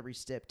around with every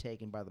step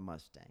taken by the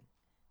Mustang.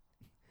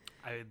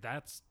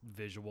 That's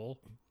visual.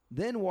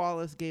 Then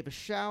Wallace gave a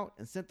shout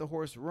and sent the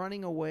horse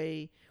running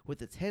away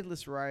with its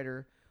headless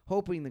rider,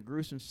 hoping the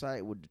gruesome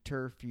sight would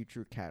deter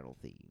future cattle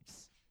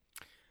thieves.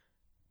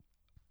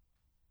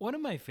 One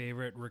of my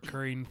favorite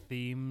recurring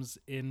themes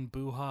in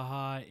Boo Ha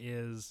Ha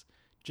is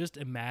just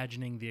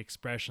imagining the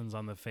expressions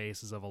on the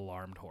faces of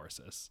alarmed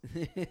horses.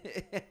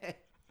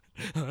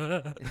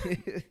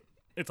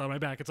 It's on my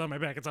back, it's on my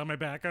back, it's on my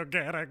back. Oh,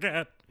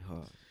 God.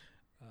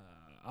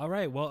 All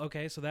right, well,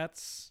 okay, so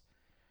that's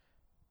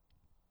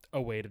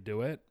a way to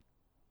do it.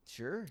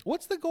 Sure.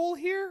 What's the goal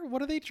here?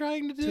 What are they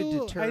trying to do? To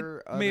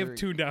deter I may have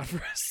tuned out for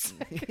a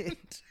second.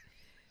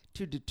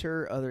 To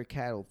deter other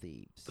cattle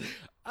thieves.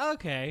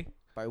 Okay.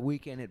 By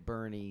Weekend at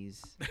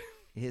Bernie's,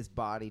 his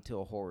body to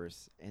a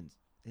horse and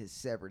his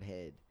severed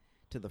head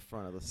to the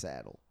front of the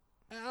saddle.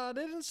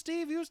 Didn't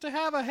Steve used to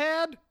have a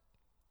head?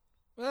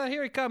 Well,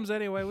 here he comes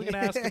anyway. We can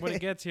ask him when he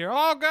gets here.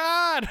 Oh,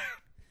 God!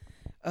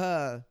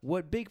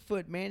 What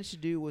Bigfoot managed to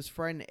do was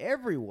frighten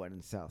everyone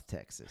in South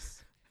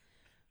Texas.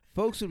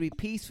 Folks would be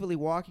peacefully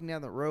walking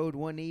down the road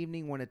one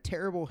evening when a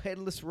terrible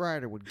headless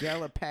rider would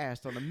gallop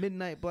past on a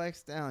midnight black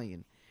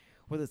stallion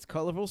with its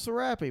colorful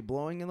serape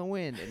blowing in the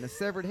wind and a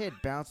severed head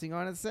bouncing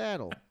on its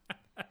saddle.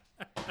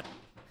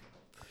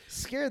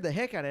 Scared the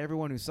heck out of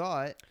everyone who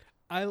saw it.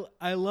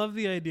 I love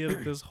the idea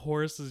that this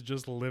horse is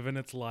just living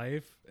its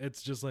life.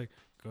 It's just like,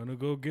 gonna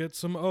go get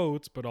some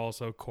oats, but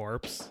also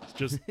corpse. It's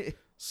just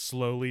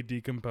slowly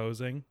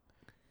decomposing.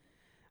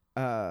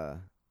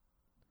 Yep.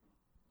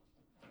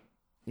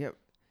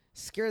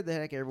 Scared the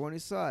heck out of everyone who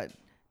saw it.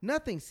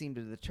 Nothing seemed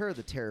to deter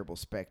the terrible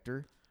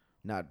specter.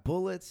 Not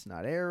bullets,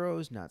 not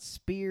arrows, not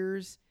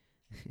spears.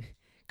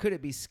 Could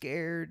it be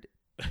scared?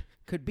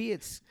 Could be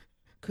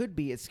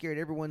it scared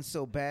everyone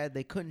so bad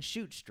they couldn't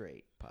shoot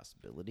straight.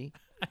 Possibility.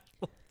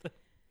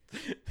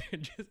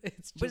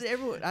 But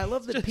everyone, I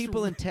love that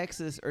people in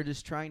Texas are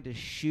just trying to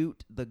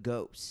shoot the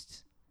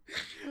ghost.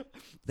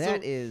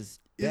 That is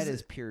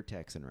pure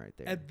Texan right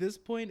there. At this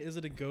point, is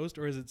it a ghost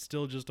or is it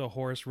still just a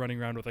horse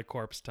running around with a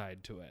corpse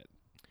tied to it?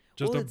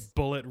 Just a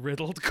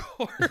bullet-riddled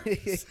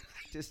corpse.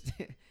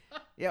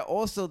 Yeah,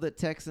 also the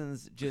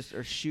Texans just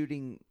are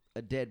shooting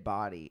a dead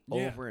body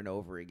over and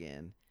over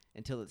again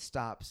until it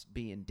stops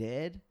being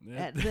dead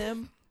at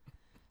them.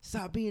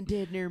 Stop being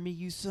dead near me,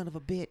 you son of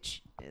a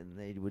bitch. And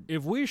they would.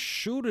 If we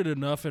shoot it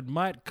enough, it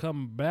might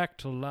come back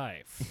to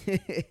life.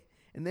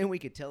 And then we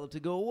could tell it to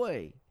go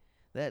away.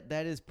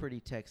 That is pretty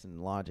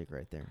Texan logic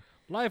right there.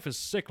 Life is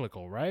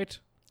cyclical, right?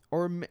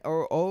 Or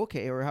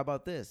how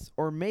about this?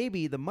 Or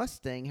maybe the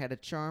Mustang had a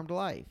charmed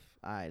life.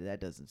 That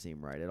doesn't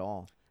seem right at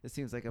all. This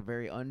seems like a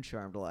very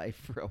uncharmed life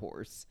for a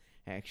horse,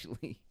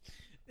 actually.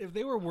 If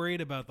they were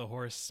worried about the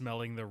horse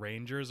smelling the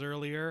Rangers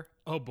earlier,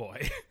 oh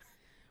boy.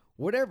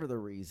 Whatever the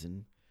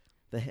reason,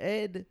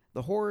 the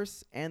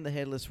horse, and the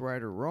headless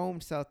rider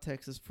roamed South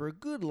Texas for a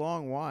good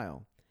long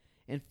while,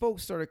 and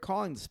folks started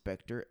calling the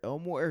specter El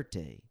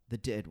Muerte, the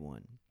dead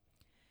one.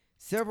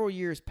 Several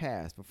years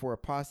passed before a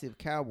posse of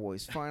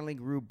cowboys finally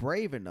grew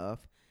brave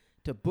enough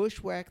to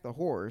bushwhack the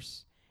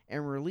horse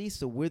and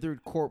release a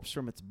withered corpse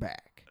from its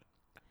back.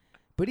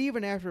 But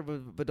even after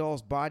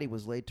Vidal's body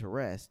was laid to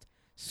rest,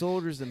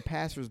 soldiers and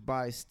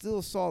passers-by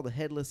still saw the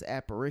headless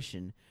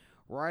apparition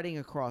riding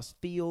across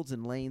fields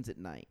and lanes at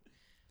night.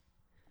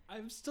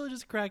 I'm still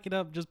just cracking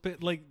up. Just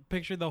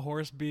picture the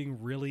horse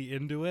being really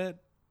into it,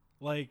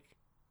 like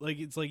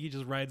it's like he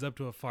just rides up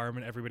to a farm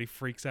and everybody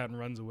freaks out and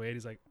runs away. And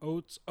he's like,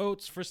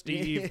 oats for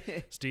Steve.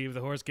 Steve, the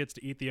horse gets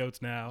to eat the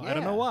oats now. I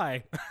don't know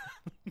why.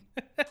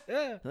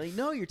 Like,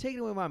 no, you're taking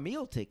away my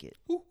meal ticket.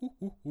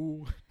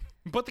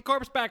 Put the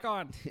corpse back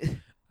on.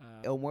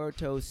 El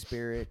Muerto's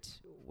spirit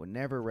will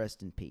never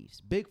rest in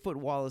peace. Bigfoot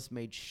Wallace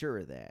made sure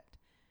of that.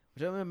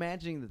 Which I'm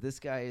imagining that this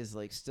guy is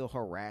like still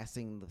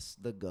harassing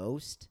the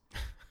ghost.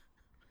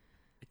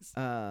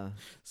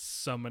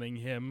 Summoning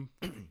him.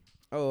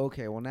 Oh,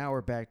 okay. Well, now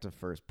we're back to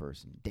first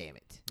person. Damn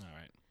it. All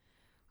right.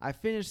 I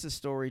finished the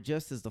story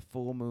just as the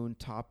full moon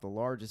topped the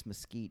largest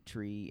mesquite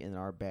tree in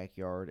our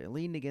backyard and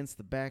leaned against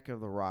the back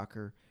of the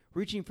rocker,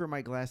 reaching for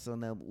my glass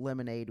of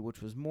lemonade,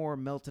 which was more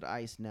melted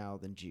ice now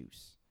than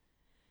juice.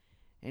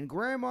 And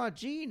Grandma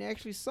Jean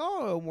actually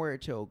saw El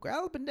Muerto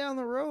galloping down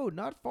the road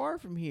not far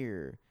from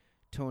here,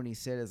 Tony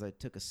said as I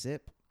took a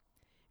sip,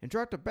 and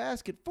dropped a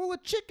basket full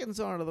of chickens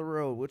onto the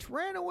road, which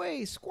ran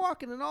away,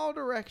 squawking in all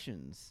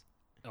directions.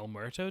 El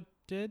Muerto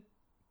did?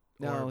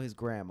 No, his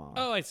grandma.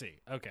 Oh, I see.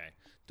 Okay.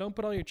 Don't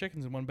put all your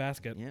chickens in one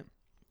basket. Yep.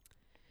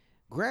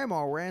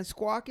 Grandma ran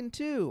squawking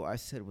too, I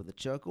said with a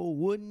chuckle.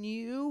 Wouldn't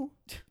you?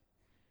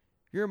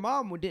 Your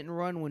mom didn't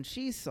run when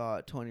she saw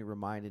it, Tony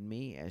reminded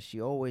me, as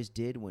she always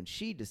did when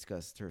she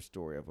discussed her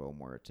story of El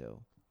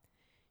Muerto.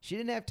 She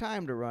didn't have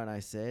time to run, I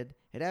said.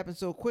 It happened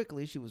so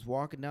quickly she was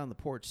walking down the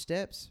porch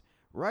steps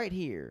right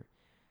here,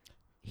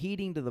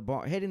 heading to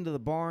the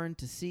barn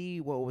to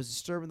see what was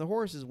disturbing the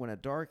horses when a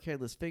dark,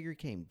 headless figure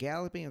came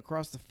galloping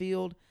across the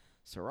field,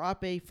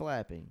 serape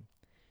flapping.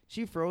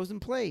 She froze in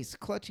place,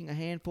 clutching a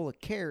handful of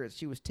carrots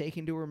she was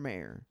taking to her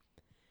mare.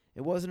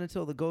 It wasn't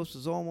until the ghost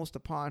was almost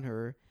upon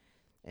her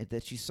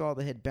that she saw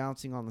the head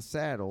bouncing on the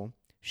saddle.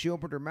 She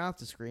opened her mouth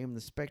to scream, and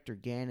the specter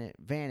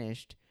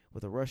vanished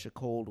with a rush of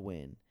cold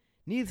wind.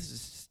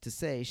 Needless to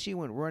say, she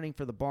went running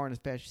for the barn as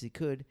fast as she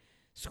could,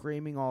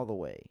 screaming all the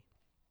way.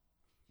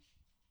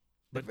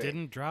 But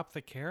didn't drop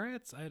the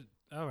carrots?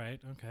 All right,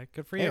 okay,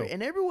 good for you.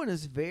 And everyone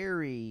is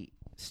very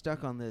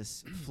stuck on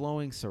this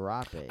flowing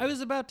serape. I was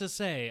about to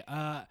say,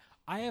 I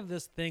have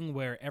this thing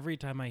where every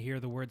time I hear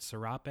the word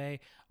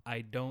serape,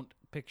 I don't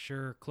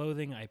picture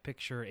clothing. I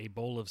picture a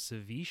bowl of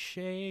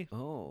ceviche.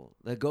 Oh,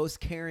 the ghost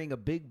carrying a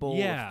big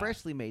bowl of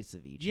freshly made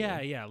ceviche.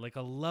 Yeah, like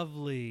a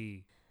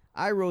lovely...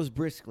 I rose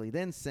briskly,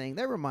 then saying,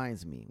 that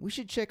reminds me, we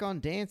should check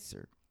on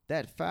Dancer.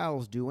 That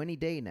fowl's due any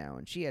day now,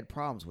 and she had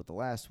problems with the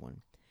last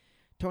one.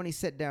 Tony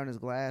set down his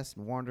glass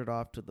and wandered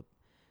off to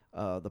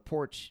the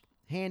porch,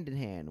 hand in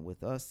hand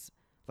with us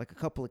like a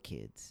couple of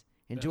kids,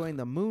 enjoying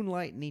the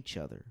moonlight and each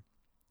other.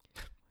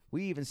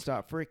 We even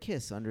stopped for a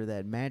kiss under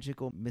that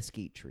magical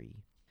mesquite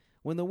tree.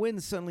 When the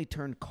wind suddenly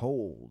turned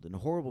cold and a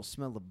horrible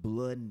smell of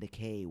blood and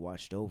decay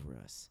washed over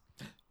us.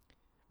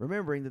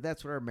 Remembering that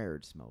that's what our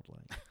marriage smelled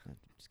like. I'm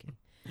just kidding.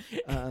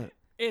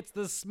 It's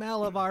the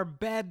smell of our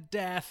bed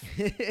death.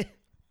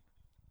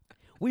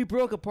 We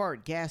broke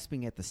apart,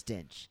 gasping at the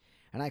stench,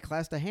 and I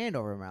clasped a hand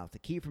over my mouth to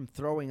keep from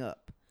throwing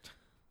up.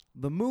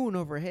 The moon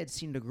overhead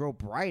seemed to grow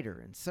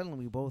brighter, and suddenly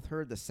we both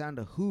heard the sound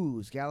of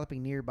hooves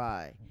galloping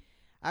nearby.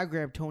 I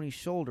grabbed Tony's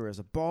shoulder as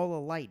a ball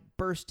of light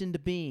burst into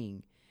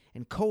being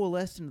and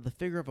coalesced into the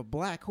figure of a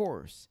black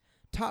horse,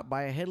 topped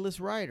by a headless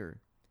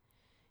rider.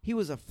 He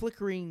was a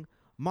flickering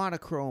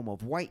monochrome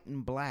of white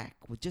and black,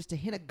 with just a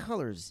hint of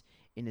colors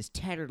in his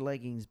tattered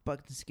leggings,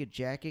 buckskin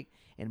jacket,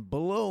 and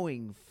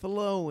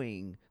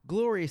flowing,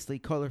 gloriously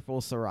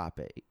colorful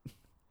serape.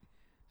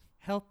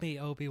 Help me,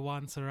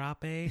 Obi-Wan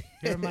Serape.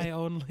 You're my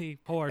only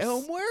horse.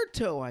 El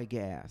Muerto, I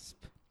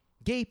gasped,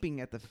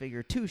 gaping at the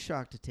figure, too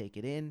shocked to take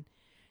it in.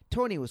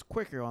 Tony was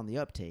quicker on the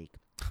uptake.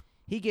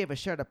 He gave a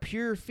shout of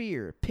pure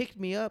fear, picked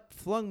me up,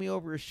 flung me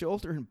over his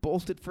shoulder, and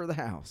bolted for the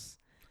house.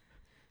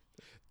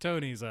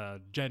 Tony's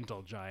a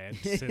gentle giant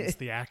since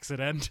the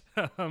accident.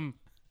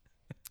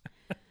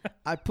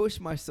 I pushed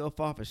myself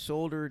off his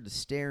shoulder to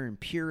stare in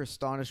pure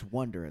astonished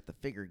wonder at the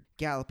figure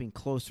galloping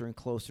closer and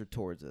closer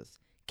towards us,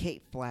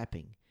 cape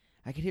flapping.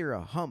 I could hear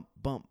a hump,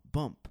 bump,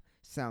 bump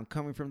sound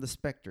coming from the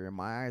specter, and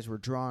my eyes were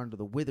drawn to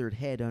the withered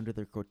head under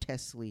the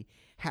grotesquely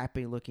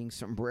happy-looking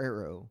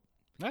sombrero.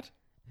 What?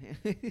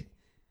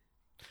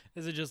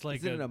 Is it just like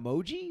is it an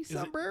emoji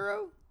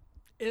sombrero?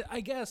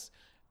 I guess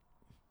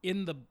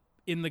in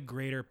in the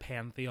greater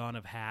pantheon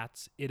of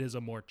hats, it is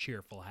a more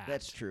cheerful hat.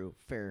 That's true.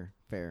 Fair.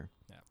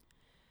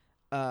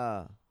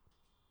 Yeah.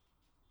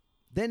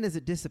 Then as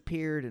it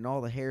disappeared and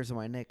all the hairs on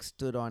my neck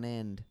stood on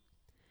end,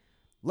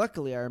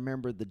 luckily I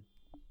remembered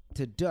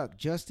to duck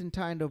just in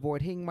time to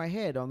avoid hitting my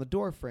head on the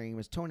door frame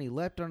as Tony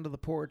leapt onto the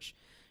porch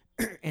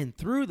and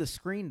through the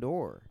screen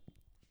door.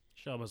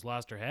 She almost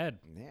lost her head.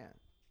 Yeah.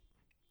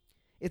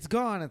 It's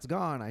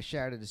gone, I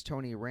shouted as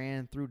Tony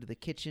ran through to the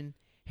kitchen,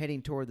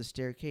 heading toward the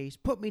staircase.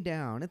 Put me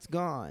down, it's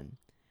gone.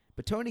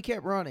 But Tony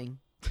kept running.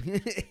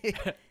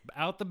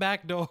 Out the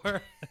back door.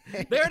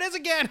 There it is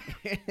again.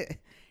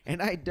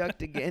 And I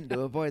ducked again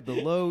to avoid the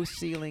low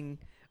ceiling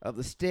of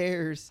the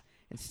stairs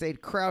and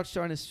stayed crouched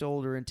on his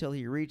shoulder until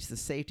he reached the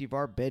safety of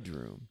our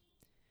bedroom.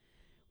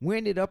 We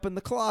ended up in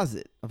the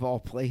closet, of all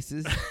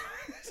places.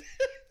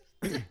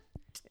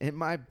 And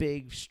my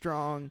big,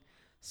 strong,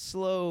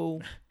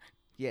 slow,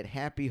 yet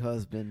happy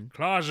husband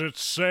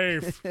Closet's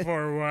safe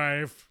for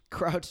wife.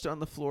 crouched on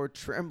the floor,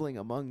 trembling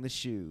among the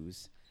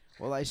shoes,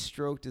 while I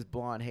stroked his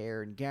blonde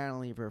hair and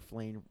gallantly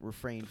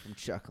refrained from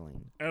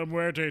chuckling. El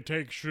Muerte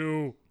take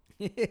shoe.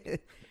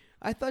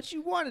 I thought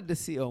you wanted to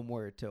see El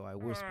Muerto, I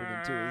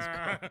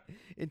whispered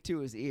into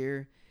his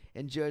ear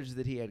and judged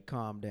that he had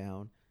calmed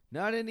down.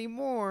 Not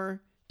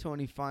anymore,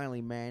 Tony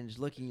finally managed,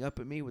 looking up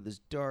at me with his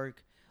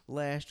dark,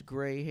 lashed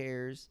gray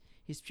hairs.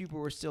 His pupils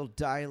were still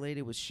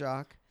dilated with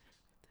shock.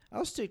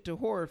 I'll stick to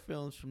horror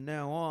films from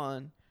now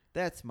on.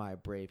 That's my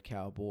brave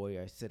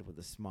cowboy, I said with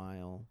a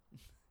smile.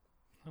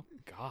 Oh,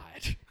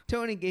 God.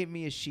 Tony gave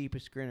me a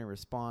sheepish grin in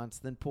response,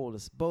 then pulled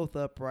us both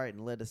upright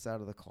and led us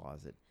out of the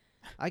closet.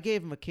 I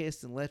gave him a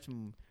kiss and left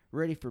him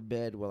ready for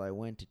bed while I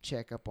went to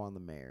check up on the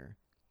mayor.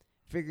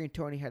 Figuring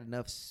Tony had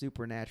enough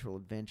supernatural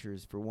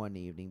adventures for one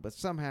evening, but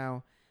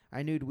somehow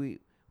I knew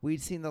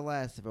we'd seen the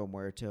last of El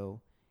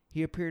Muerto.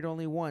 He appeared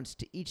only once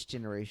to each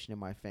generation in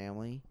my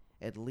family,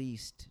 at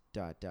least ...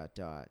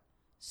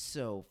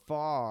 So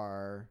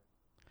far.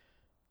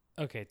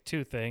 Okay,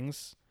 two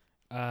things.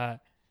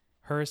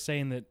 Her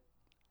saying that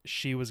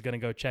she was going to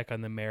go check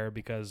on the mayor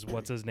because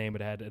what's-his-name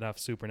had enough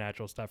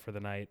supernatural stuff for the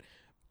night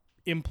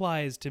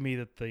implies to me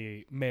that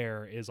the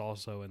mayor is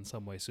also in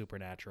some way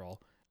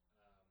supernatural.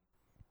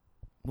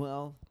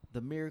 Well,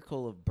 the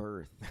miracle of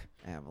birth,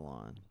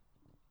 Avalon,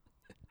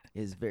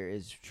 is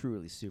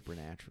truly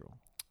supernatural.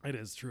 It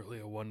is truly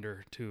a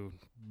wonder to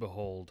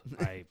behold.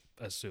 I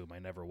assume I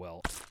never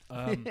will.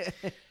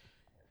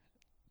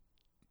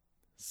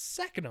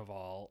 Second of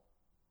all,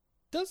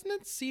 doesn't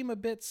it seem a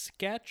bit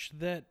sketch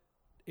that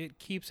it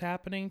keeps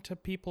happening to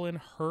people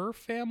in her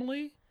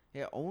family?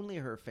 Yeah, only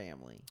her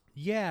family.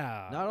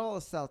 Yeah. Not all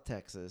of South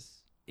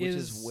Texas, which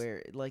is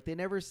where, like, they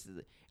never...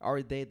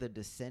 Are they the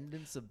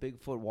descendants of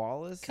Bigfoot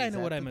Wallace? Kind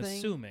of what I'm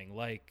assuming.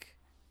 Like,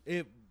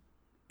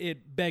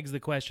 it begs the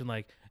question,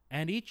 like,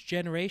 and each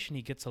generation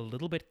he gets a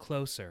little bit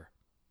closer.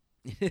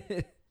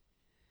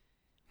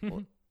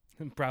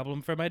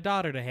 Problem for my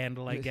daughter to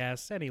handle, I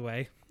guess.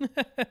 Anyway.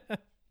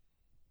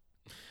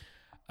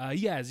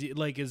 Yeah, is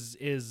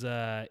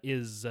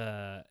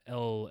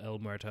El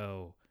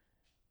Muerto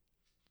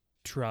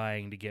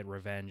trying to get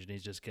revenge, and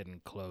he's just getting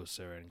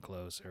closer and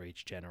closer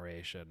each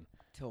generation.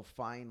 Till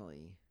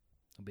finally.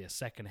 There'll be a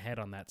second head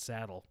on that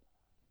saddle.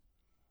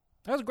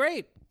 That was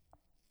great.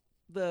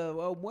 The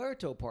El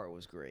Muerto part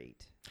was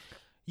great.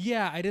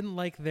 Yeah, I didn't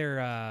like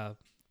their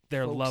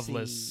Folksy,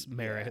 loveless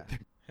marriage.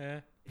 Yeah.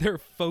 Their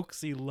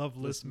folksy,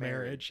 loveless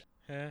marriage.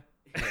 Yeah.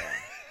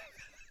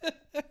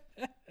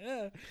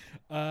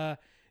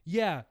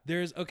 Yeah,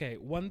 there's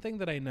one thing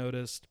that I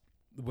noticed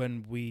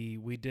when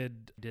we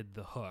did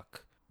the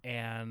hook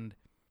and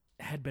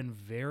had been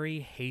very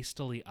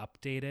hastily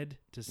updated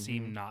to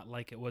seem not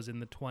like it was in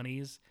the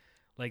 20s.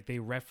 Like they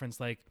referenced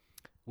like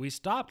we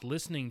stopped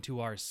listening to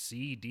our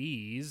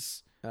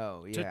CDs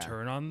to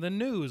turn on the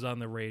news on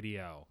the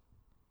radio.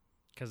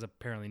 Cuz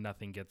apparently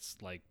nothing gets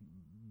like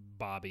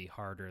Bobby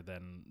harder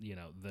than,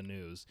 the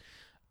news.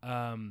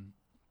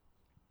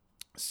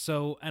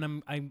 So,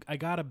 and I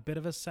got a bit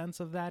of a sense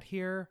of that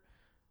here,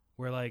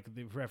 where like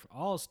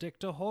I'll stick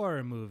to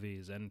horror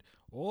movies and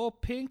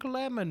Pink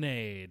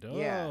Lemonade.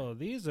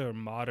 These are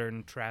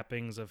modern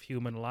trappings of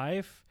human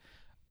life.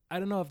 I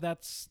don't know if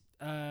that's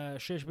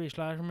Shishby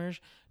Schlachmersh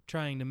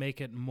trying to make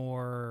it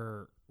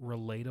more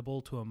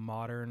relatable to a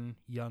modern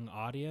young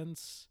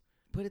audience.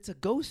 But it's a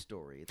ghost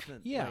story. It's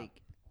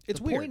it's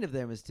the weird. point of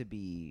them is to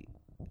be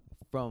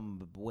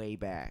from way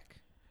back.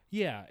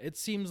 Yeah, it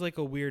seems like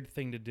a weird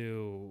thing to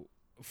do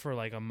for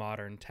like a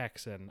modern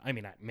Texan. I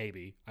mean,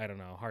 maybe, I don't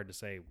know, hard to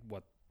say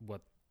what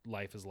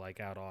life is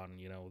like out on,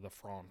 the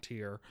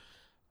frontier.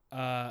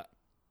 To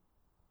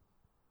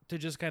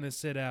just kind of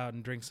sit out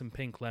and drink some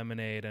pink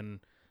lemonade and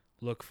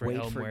look for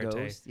El Muerte.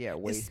 Ghosts. Yeah,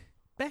 wait.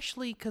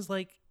 Especially because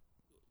like,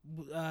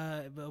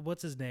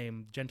 what's his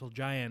name? Gentle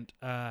Giant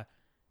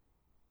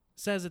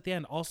says at the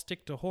end, I'll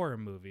stick to horror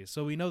movies.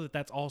 So we know that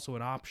that's also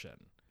an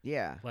option.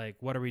 Yeah. Like,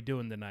 what are we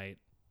doing tonight?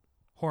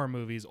 Horror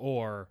movies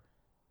or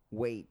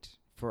wait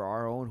for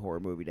our own horror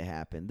movie to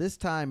happen. This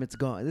time it's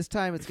going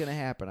to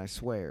happen, I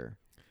swear.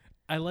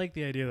 I like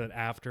the idea that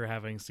after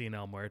having seen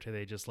El Muerte,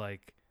 they just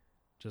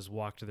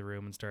walk to the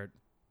room and start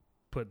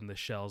putting the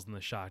shells in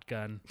the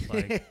shotgun.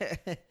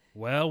 Like,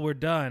 well, we're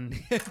done.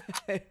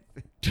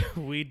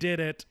 We did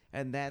it.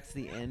 And that's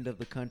the end of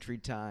the Country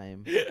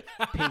Time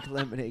Pink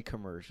Lemonade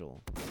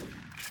commercial.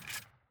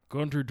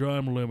 Country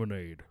Time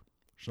Lemonade.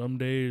 Some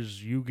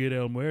days you get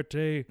El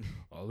Muerte,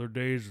 other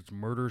days it's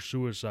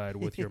murder-suicide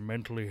with your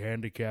mentally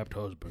handicapped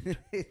husband.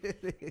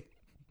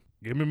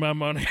 Give me my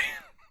money.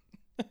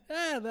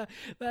 that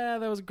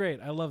was great.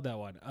 I love that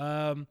one.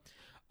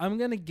 I'm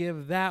going to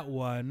give that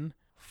one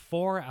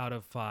 4 out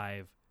of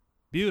 5.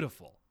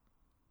 Beautiful,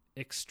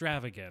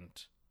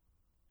 extravagant,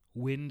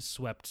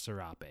 windswept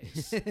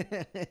serapes.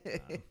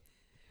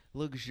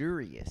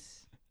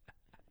 Luxurious.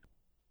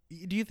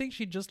 Do you think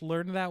she just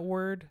learned that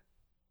word?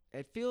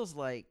 It feels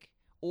like,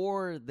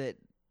 or that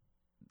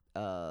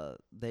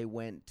they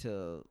went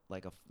to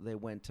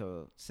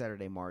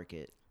Saturday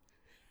Market,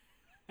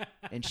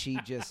 and she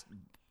just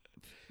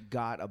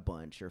got a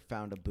bunch or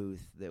found a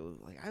booth that was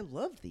like, I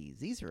love these.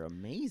 These are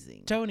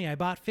amazing. Tony, I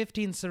bought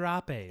 15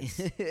 serapes.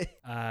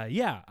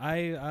 Yeah,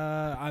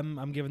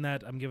 I'm giving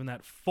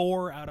that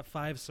 4 out of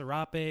 5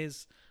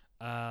 serapes.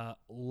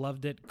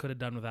 Loved it. Could have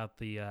done without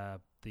the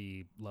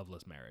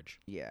loveless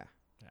marriage. Yeah.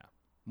 Yeah.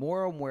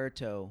 More El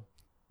Muerto,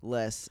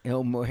 less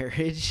El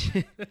Marriage.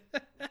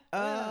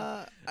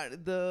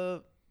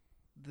 The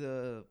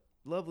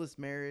loveless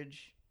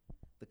marriage,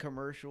 the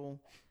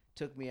commercial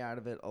took me out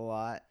of it a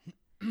lot.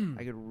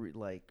 I could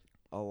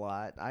a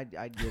lot.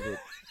 I'd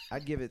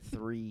give it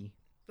 3.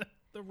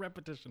 The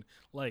repetition,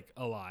 like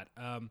a lot.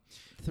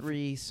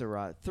 3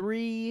 Syrah.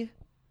 3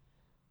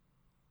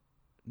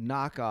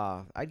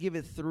 knockoff. I'd give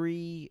it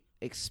 3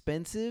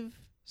 expensive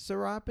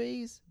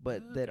serapes,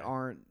 but that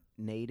aren't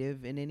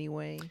native in any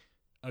way.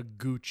 A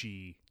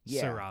Gucci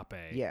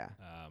serape. Yeah.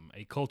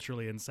 A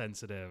culturally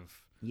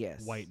insensitive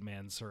Yes. white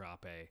man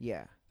serape.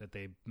 Yeah. That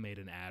they made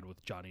an ad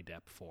with Johnny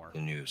Depp for.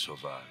 Le Nuit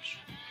Sauvage,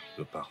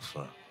 Le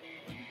Parfum,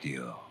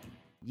 Dior.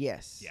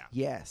 Yes. Yeah.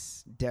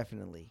 Yes.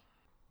 Definitely.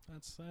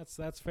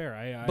 That's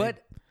fair.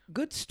 But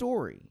good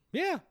story.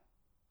 Yeah.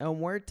 El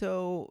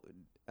Muerto,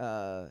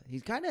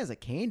 he kind of has a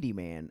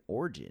Candyman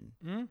origin.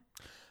 Mm.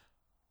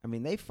 I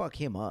mean, they fuck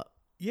him up.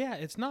 Yeah,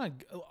 it's not.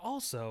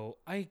 Also,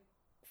 I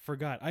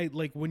forgot. I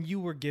like when you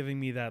were giving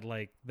me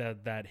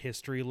that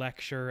history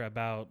lecture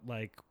about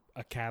like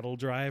a cattle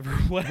drive or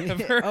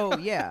whatever. Oh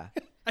yeah.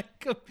 I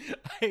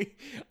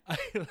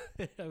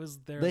was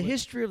there. The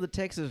history of the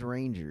Texas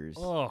Rangers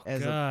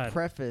as a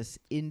preface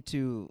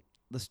into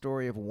the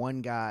story of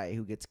one guy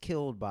who gets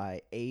killed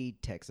by a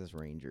Texas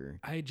Ranger.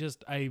 I'm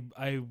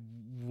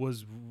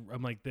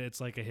like, it's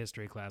like a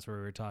history class where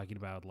we were talking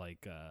about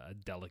like a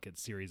delicate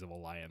series of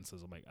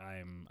alliances. I'm like,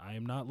 I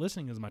am not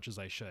listening as much as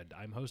I should.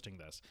 I'm hosting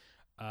this.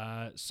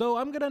 So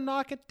I'm going to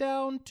knock it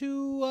down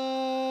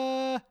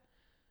to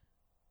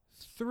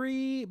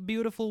 3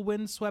 beautiful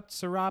windswept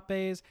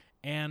serapes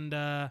and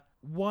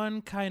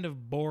 1 kind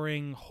of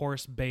boring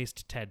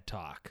horse-based TED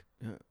Talk.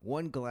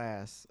 1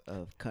 glass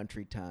of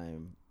Country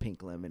Time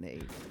Pink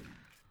Lemonade.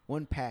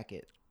 1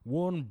 packet.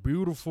 1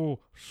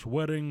 beautiful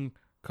sweating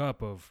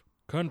cup of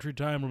Country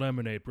Time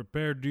Lemonade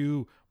prepared to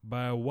you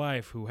by a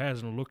wife who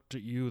hasn't looked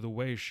at you the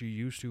way she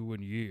used to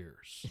in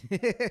years.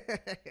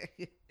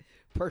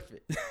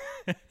 Perfect.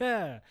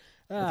 That's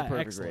a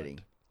perfect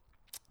Excellent.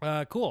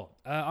 rating. Cool.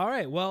 All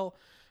right. Well,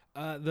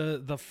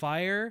 the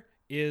fire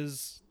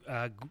is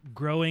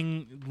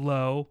growing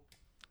low.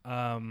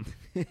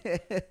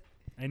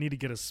 I need to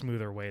get a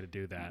smoother way to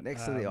do that.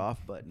 Next to the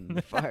off button,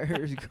 the fire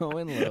is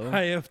going low.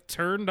 I have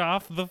turned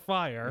off the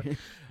fire.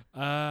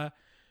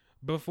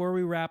 Before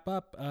we wrap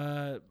up,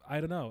 I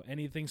don't know.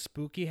 Anything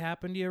spooky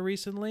happened to you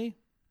recently?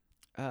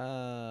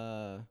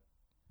 Well,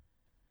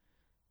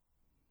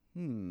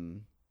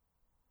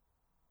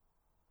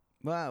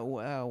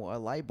 a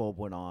light bulb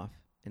went off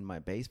in my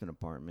basement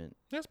apartment.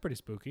 That's pretty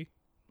spooky.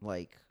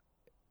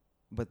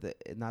 But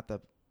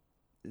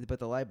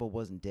the light bulb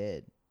wasn't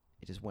dead.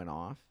 It just went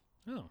off.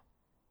 Oh.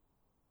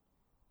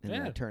 And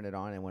then I turned it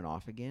on and it went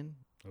off again.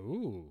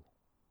 Ooh.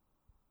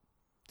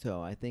 So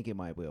I think it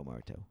might be El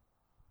Muerto.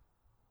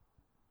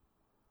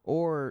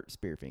 Or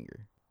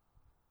Spearfinger.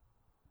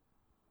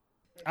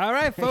 All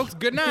right, folks.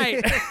 Good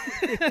night.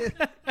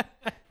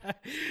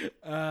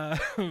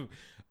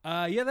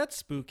 Yeah, that's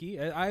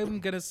spooky. I'm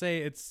gonna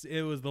say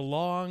it was the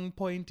long,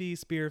 pointy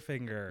spear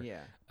finger.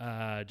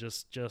 Yeah.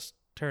 Just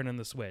turning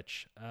the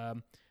switch.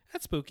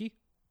 That's spooky.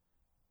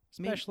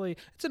 Especially,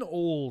 it's an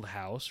old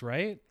house,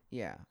 right?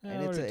 Yeah,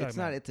 and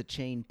it's a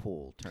chain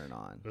pull turn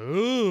on.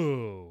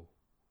 Ooh.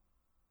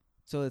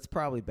 So it's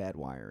probably bad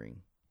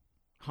wiring,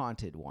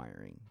 haunted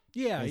wiring.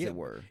 Yeah, as it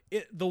were.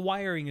 The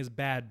wiring is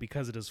bad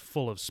because it is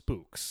full of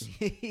spooks.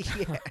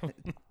 Yeah.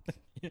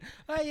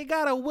 You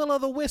got a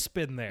will-o'-the-wisp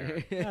in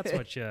there. That's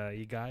what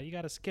you got. You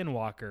got a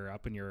skinwalker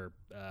up in your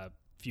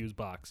fuse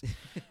box.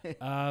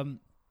 All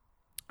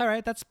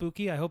right, that's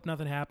spooky. I hope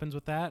nothing happens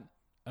with that.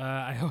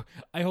 I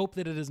hope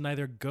that it is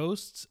neither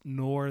ghosts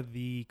nor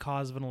the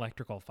cause of an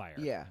electrical fire.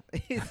 Yeah.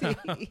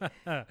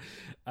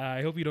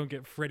 I hope you don't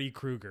get Freddy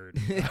Krueger.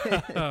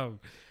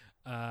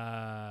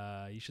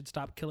 You should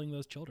stop killing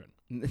those children.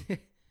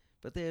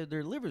 But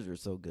their livers are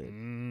so good.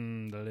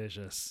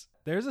 Delicious.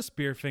 There's a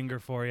spear finger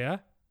for you.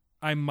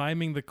 I'm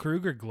miming the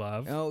Krueger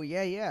glove. Oh,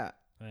 yeah. Yeah.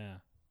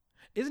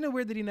 Isn't it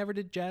weird that he never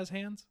did jazz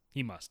hands?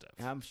 He must have.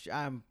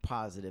 I'm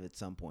positive at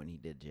some point he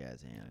did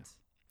jazz hands.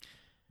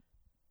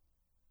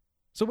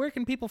 So where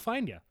can people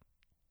find you?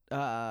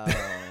 I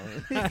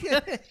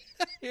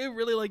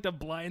really like to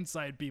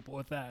blindside people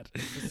with that.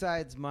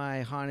 Besides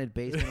my haunted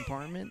basement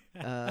apartment,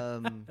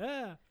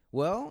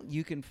 well,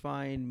 you can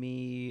find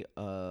me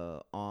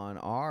on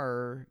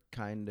our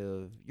kind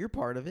of. You're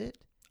part of it.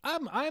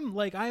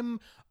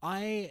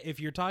 If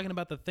you're talking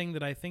about the thing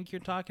that I think you're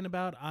talking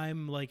about,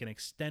 I'm like an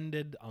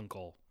extended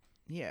uncle.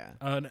 Yeah.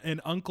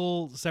 An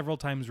uncle several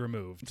times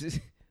removed.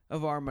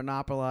 Of our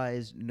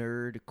monopolized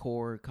nerd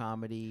core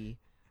comedy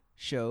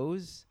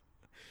shows.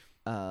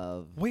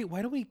 Wait,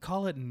 why don't we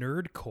call it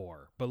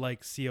Nerdcore, but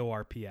like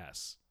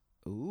CORPS?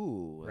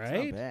 Ooh, that's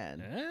right? not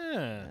bad.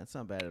 Yeah. That's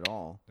not bad at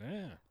all.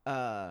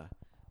 Yeah.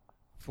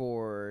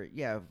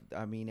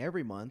 I mean,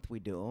 every month we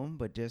do them,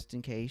 but just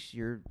in case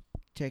you're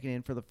checking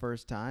in for the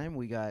first time,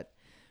 we got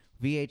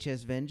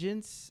VHS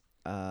Vengeance,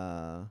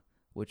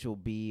 which will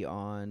be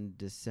on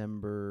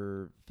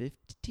December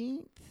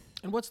 15th.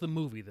 And what's the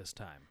movie this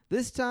time?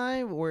 This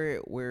time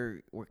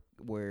we're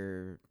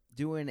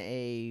doing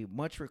a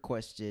much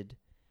requested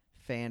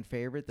fan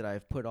favorite that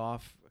I've put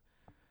off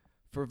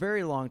for a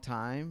very long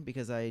time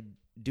because I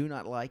do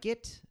not like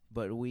it,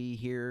 but we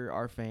hear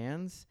our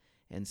fans,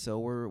 and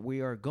so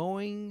we are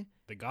going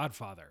The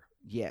Godfather.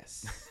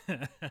 Yes.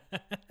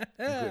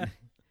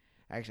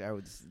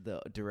 Actually,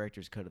 the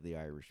director's cut of The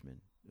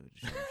Irishman,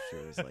 which I'm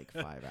sure is like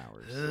 5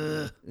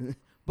 hours.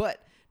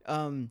 But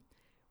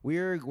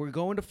we're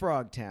going to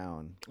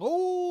Frogtown.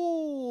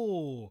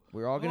 Oh,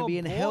 we're all going to be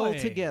in hell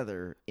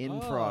together in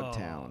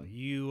Frogtown.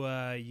 You're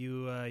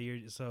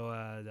so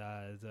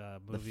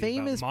the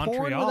famous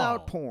Porn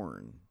Without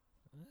Porn.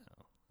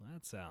 Oh,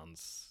 that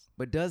sounds.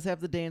 But does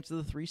have the Dance of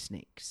the Three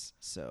Snakes.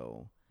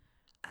 So,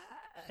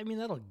 I mean,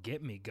 that'll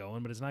get me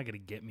going, but it's not going to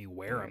get me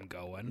where I'm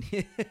going.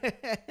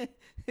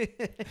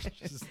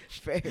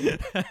 Fair.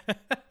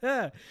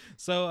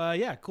 So,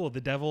 yeah, cool. The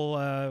devil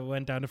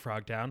went down to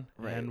Frogtown,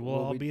 right. And we'll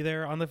all be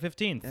there on the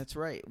 15th. That's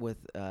right.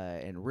 With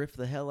and riff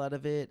the hell out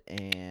of it.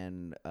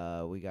 And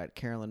we got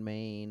Carolyn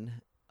Main,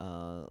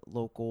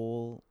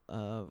 local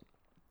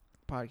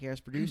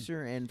podcast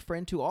producer and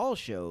friend to all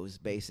shows,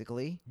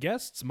 basically.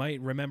 Guests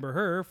might remember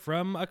her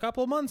from a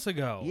couple months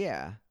ago.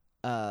 Yeah.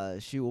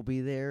 She will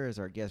be there as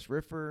our guest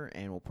riffer,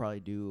 and we'll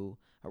probably do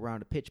a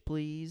round of Pitch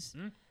Please.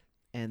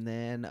 And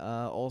then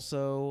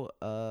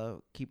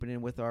also keeping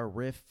in with our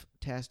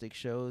riff-tastic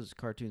shows,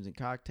 Cartoons and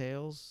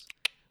Cocktails,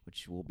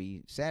 which will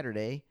be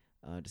Saturday,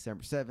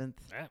 December 7th.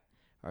 Yeah.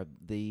 Are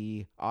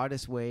the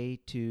oddest way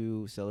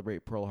to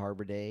celebrate Pearl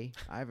Harbor Day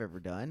I've ever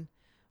done.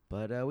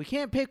 But we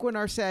can't pick when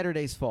our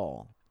Saturdays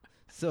fall.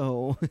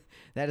 So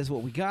that is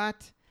what we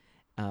got.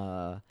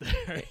 Are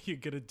you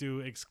going to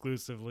do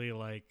exclusively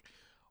like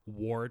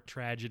war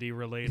tragedy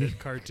related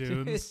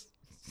cartoons?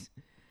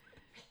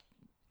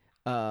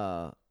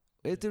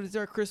 It's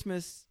our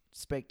Christmas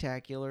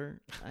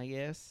spectacular, I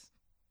guess.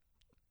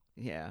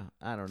 Yeah,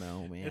 I don't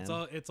know, man.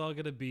 It's all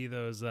gonna be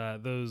those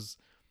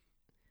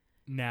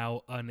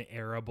now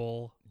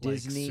unairable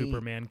Disney like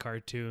Superman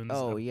cartoons.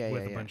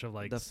 With a bunch of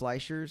like the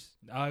Fleischers.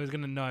 I was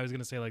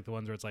gonna say like the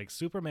ones where it's like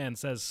Superman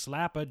says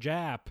slap a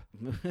Jap.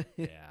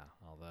 Yeah,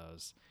 all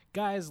those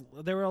guys.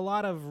 There were a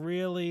lot of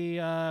really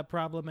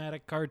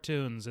problematic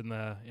cartoons in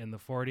the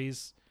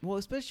 40s. Well,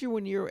 especially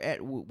when you're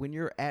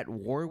at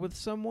war with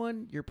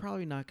someone, you're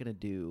probably not gonna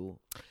do.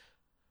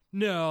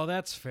 No,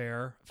 that's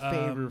fair.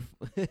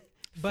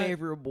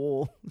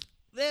 Favorable.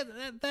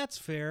 That's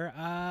fair.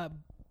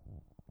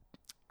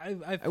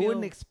 I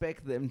wouldn't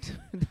expect them to.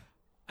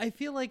 I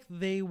feel like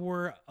they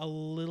were a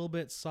little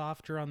bit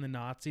softer on the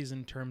Nazis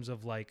in terms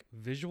of like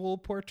visual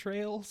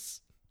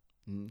portrayals.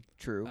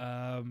 True.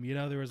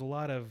 There was a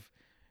lot of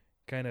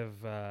kind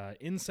of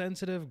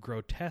insensitive,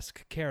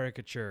 grotesque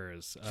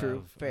caricatures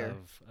of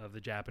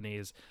the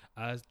Japanese.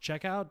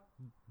 Check out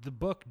the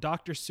book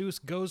Dr. Seuss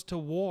Goes to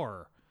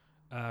War,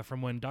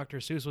 from when Dr.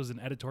 Seuss was an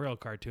editorial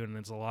cartoon, and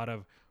it's a lot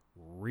of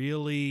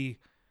really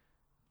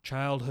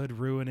childhood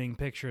ruining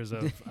pictures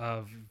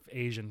of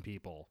Asian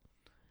people.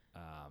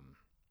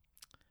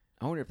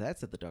 I wonder if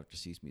that's at the Dr.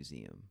 Seuss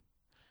Museum.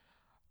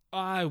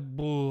 It's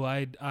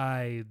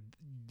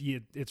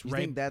you right.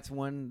 Think that's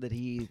one that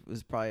he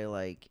was probably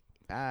like,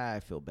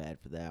 I feel bad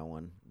for that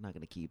one. I'm not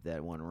going to keep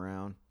that one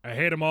around. I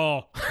hate them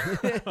all.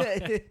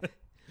 Dr.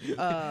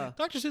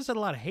 Seuss had a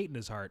lot of hate in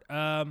his heart.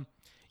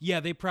 Yeah,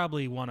 they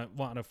probably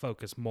want to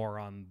focus more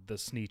on the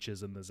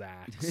Sneetches and the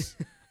Zacks.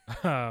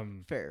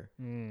 Fair.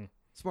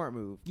 Smart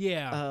move.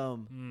 Yeah.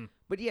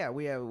 But yeah,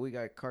 we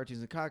got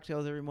Cartoons and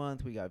Cocktails every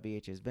month. We got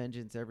VHS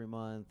Vengeance every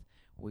month.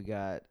 We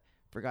got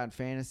Forgotten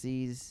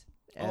Fantasies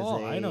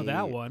I know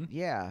that one.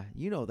 Yeah,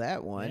 you know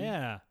that one.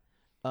 Yeah.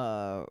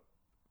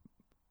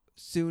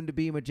 Soon to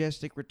be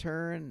majestic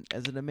return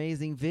as an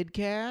amazing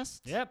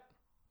vidcast. Yep.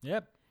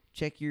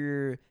 Check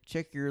your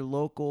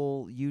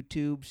local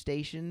YouTube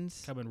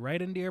stations. Coming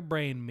right into your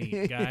brain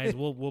meat, guys.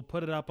 we'll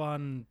put it up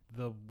on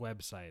the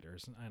website or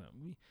something. I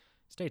don't.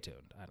 Stay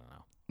tuned. I don't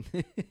know.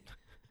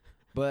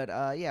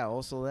 But yeah,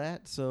 also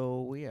that.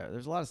 So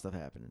there's a lot of stuff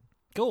happening.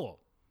 Cool.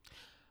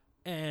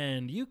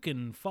 And you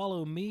can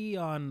follow me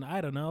on, I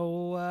don't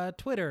know,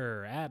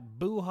 Twitter at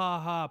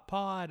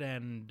BooHaHaPod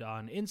and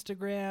on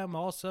Instagram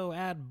also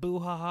at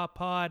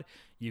BooHaHaPod.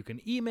 You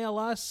can email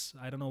us.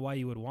 I don't know why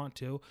you would want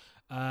to.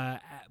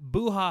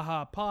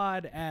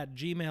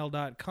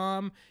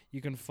 BooHaHaPod@gmail.com.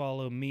 You can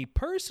follow me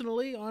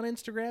personally on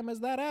Instagram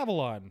as That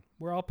Avalon,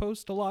 where I'll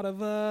post a lot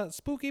of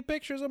spooky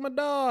pictures of my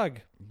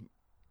dog.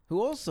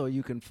 Who also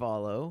you can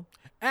follow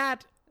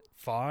At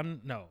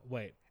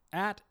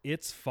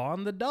It's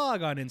Fawn the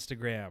Dog on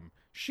Instagram.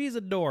 She's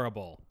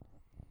adorable.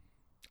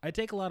 I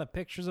take a lot of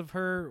pictures of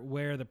her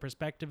where the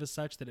perspective is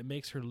such that it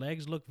makes her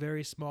legs look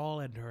very small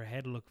and her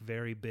head look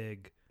very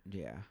big.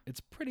 Yeah. It's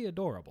pretty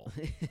adorable.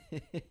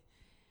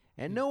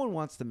 And no one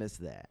wants to miss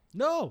that.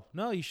 No,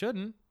 you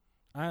shouldn't.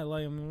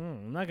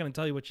 I'm not going to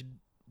tell you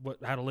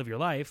how to live your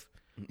life,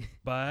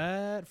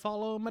 but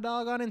follow my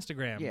dog on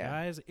Instagram,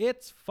 guys.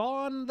 It's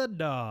Fawn the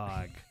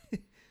Dog.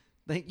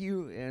 Thank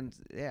you, and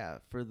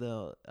for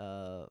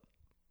the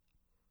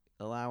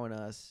allowing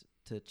us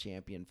to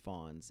champion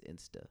Fawn's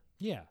Insta.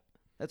 Yeah.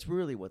 That's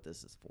really what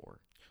this is for.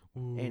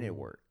 Ooh. And it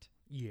worked.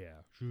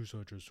 Yeah, she's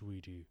such a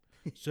sweetie.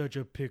 Such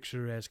a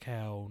picturesque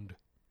hound.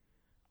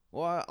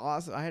 Well,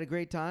 awesome. I had a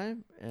great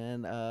time,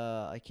 and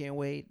I can't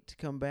wait to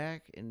come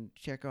back and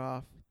check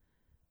off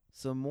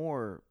some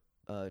more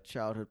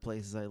childhood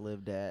places I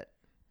lived at.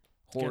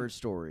 Horror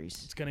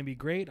stories. It's gonna be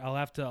great.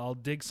 I'll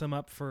dig some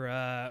up for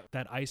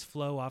that ice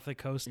flow off the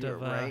coast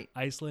of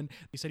Iceland.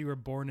 You said you were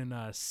born in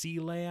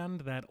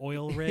Sealand, that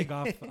oil rig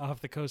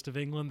off the coast of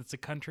England. That's a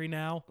country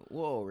now.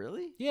 Whoa,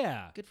 really?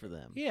 Yeah. Good for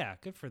them. Yeah,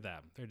 good for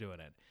them. They're doing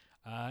it.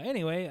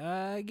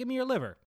 Anyway, give me your liver.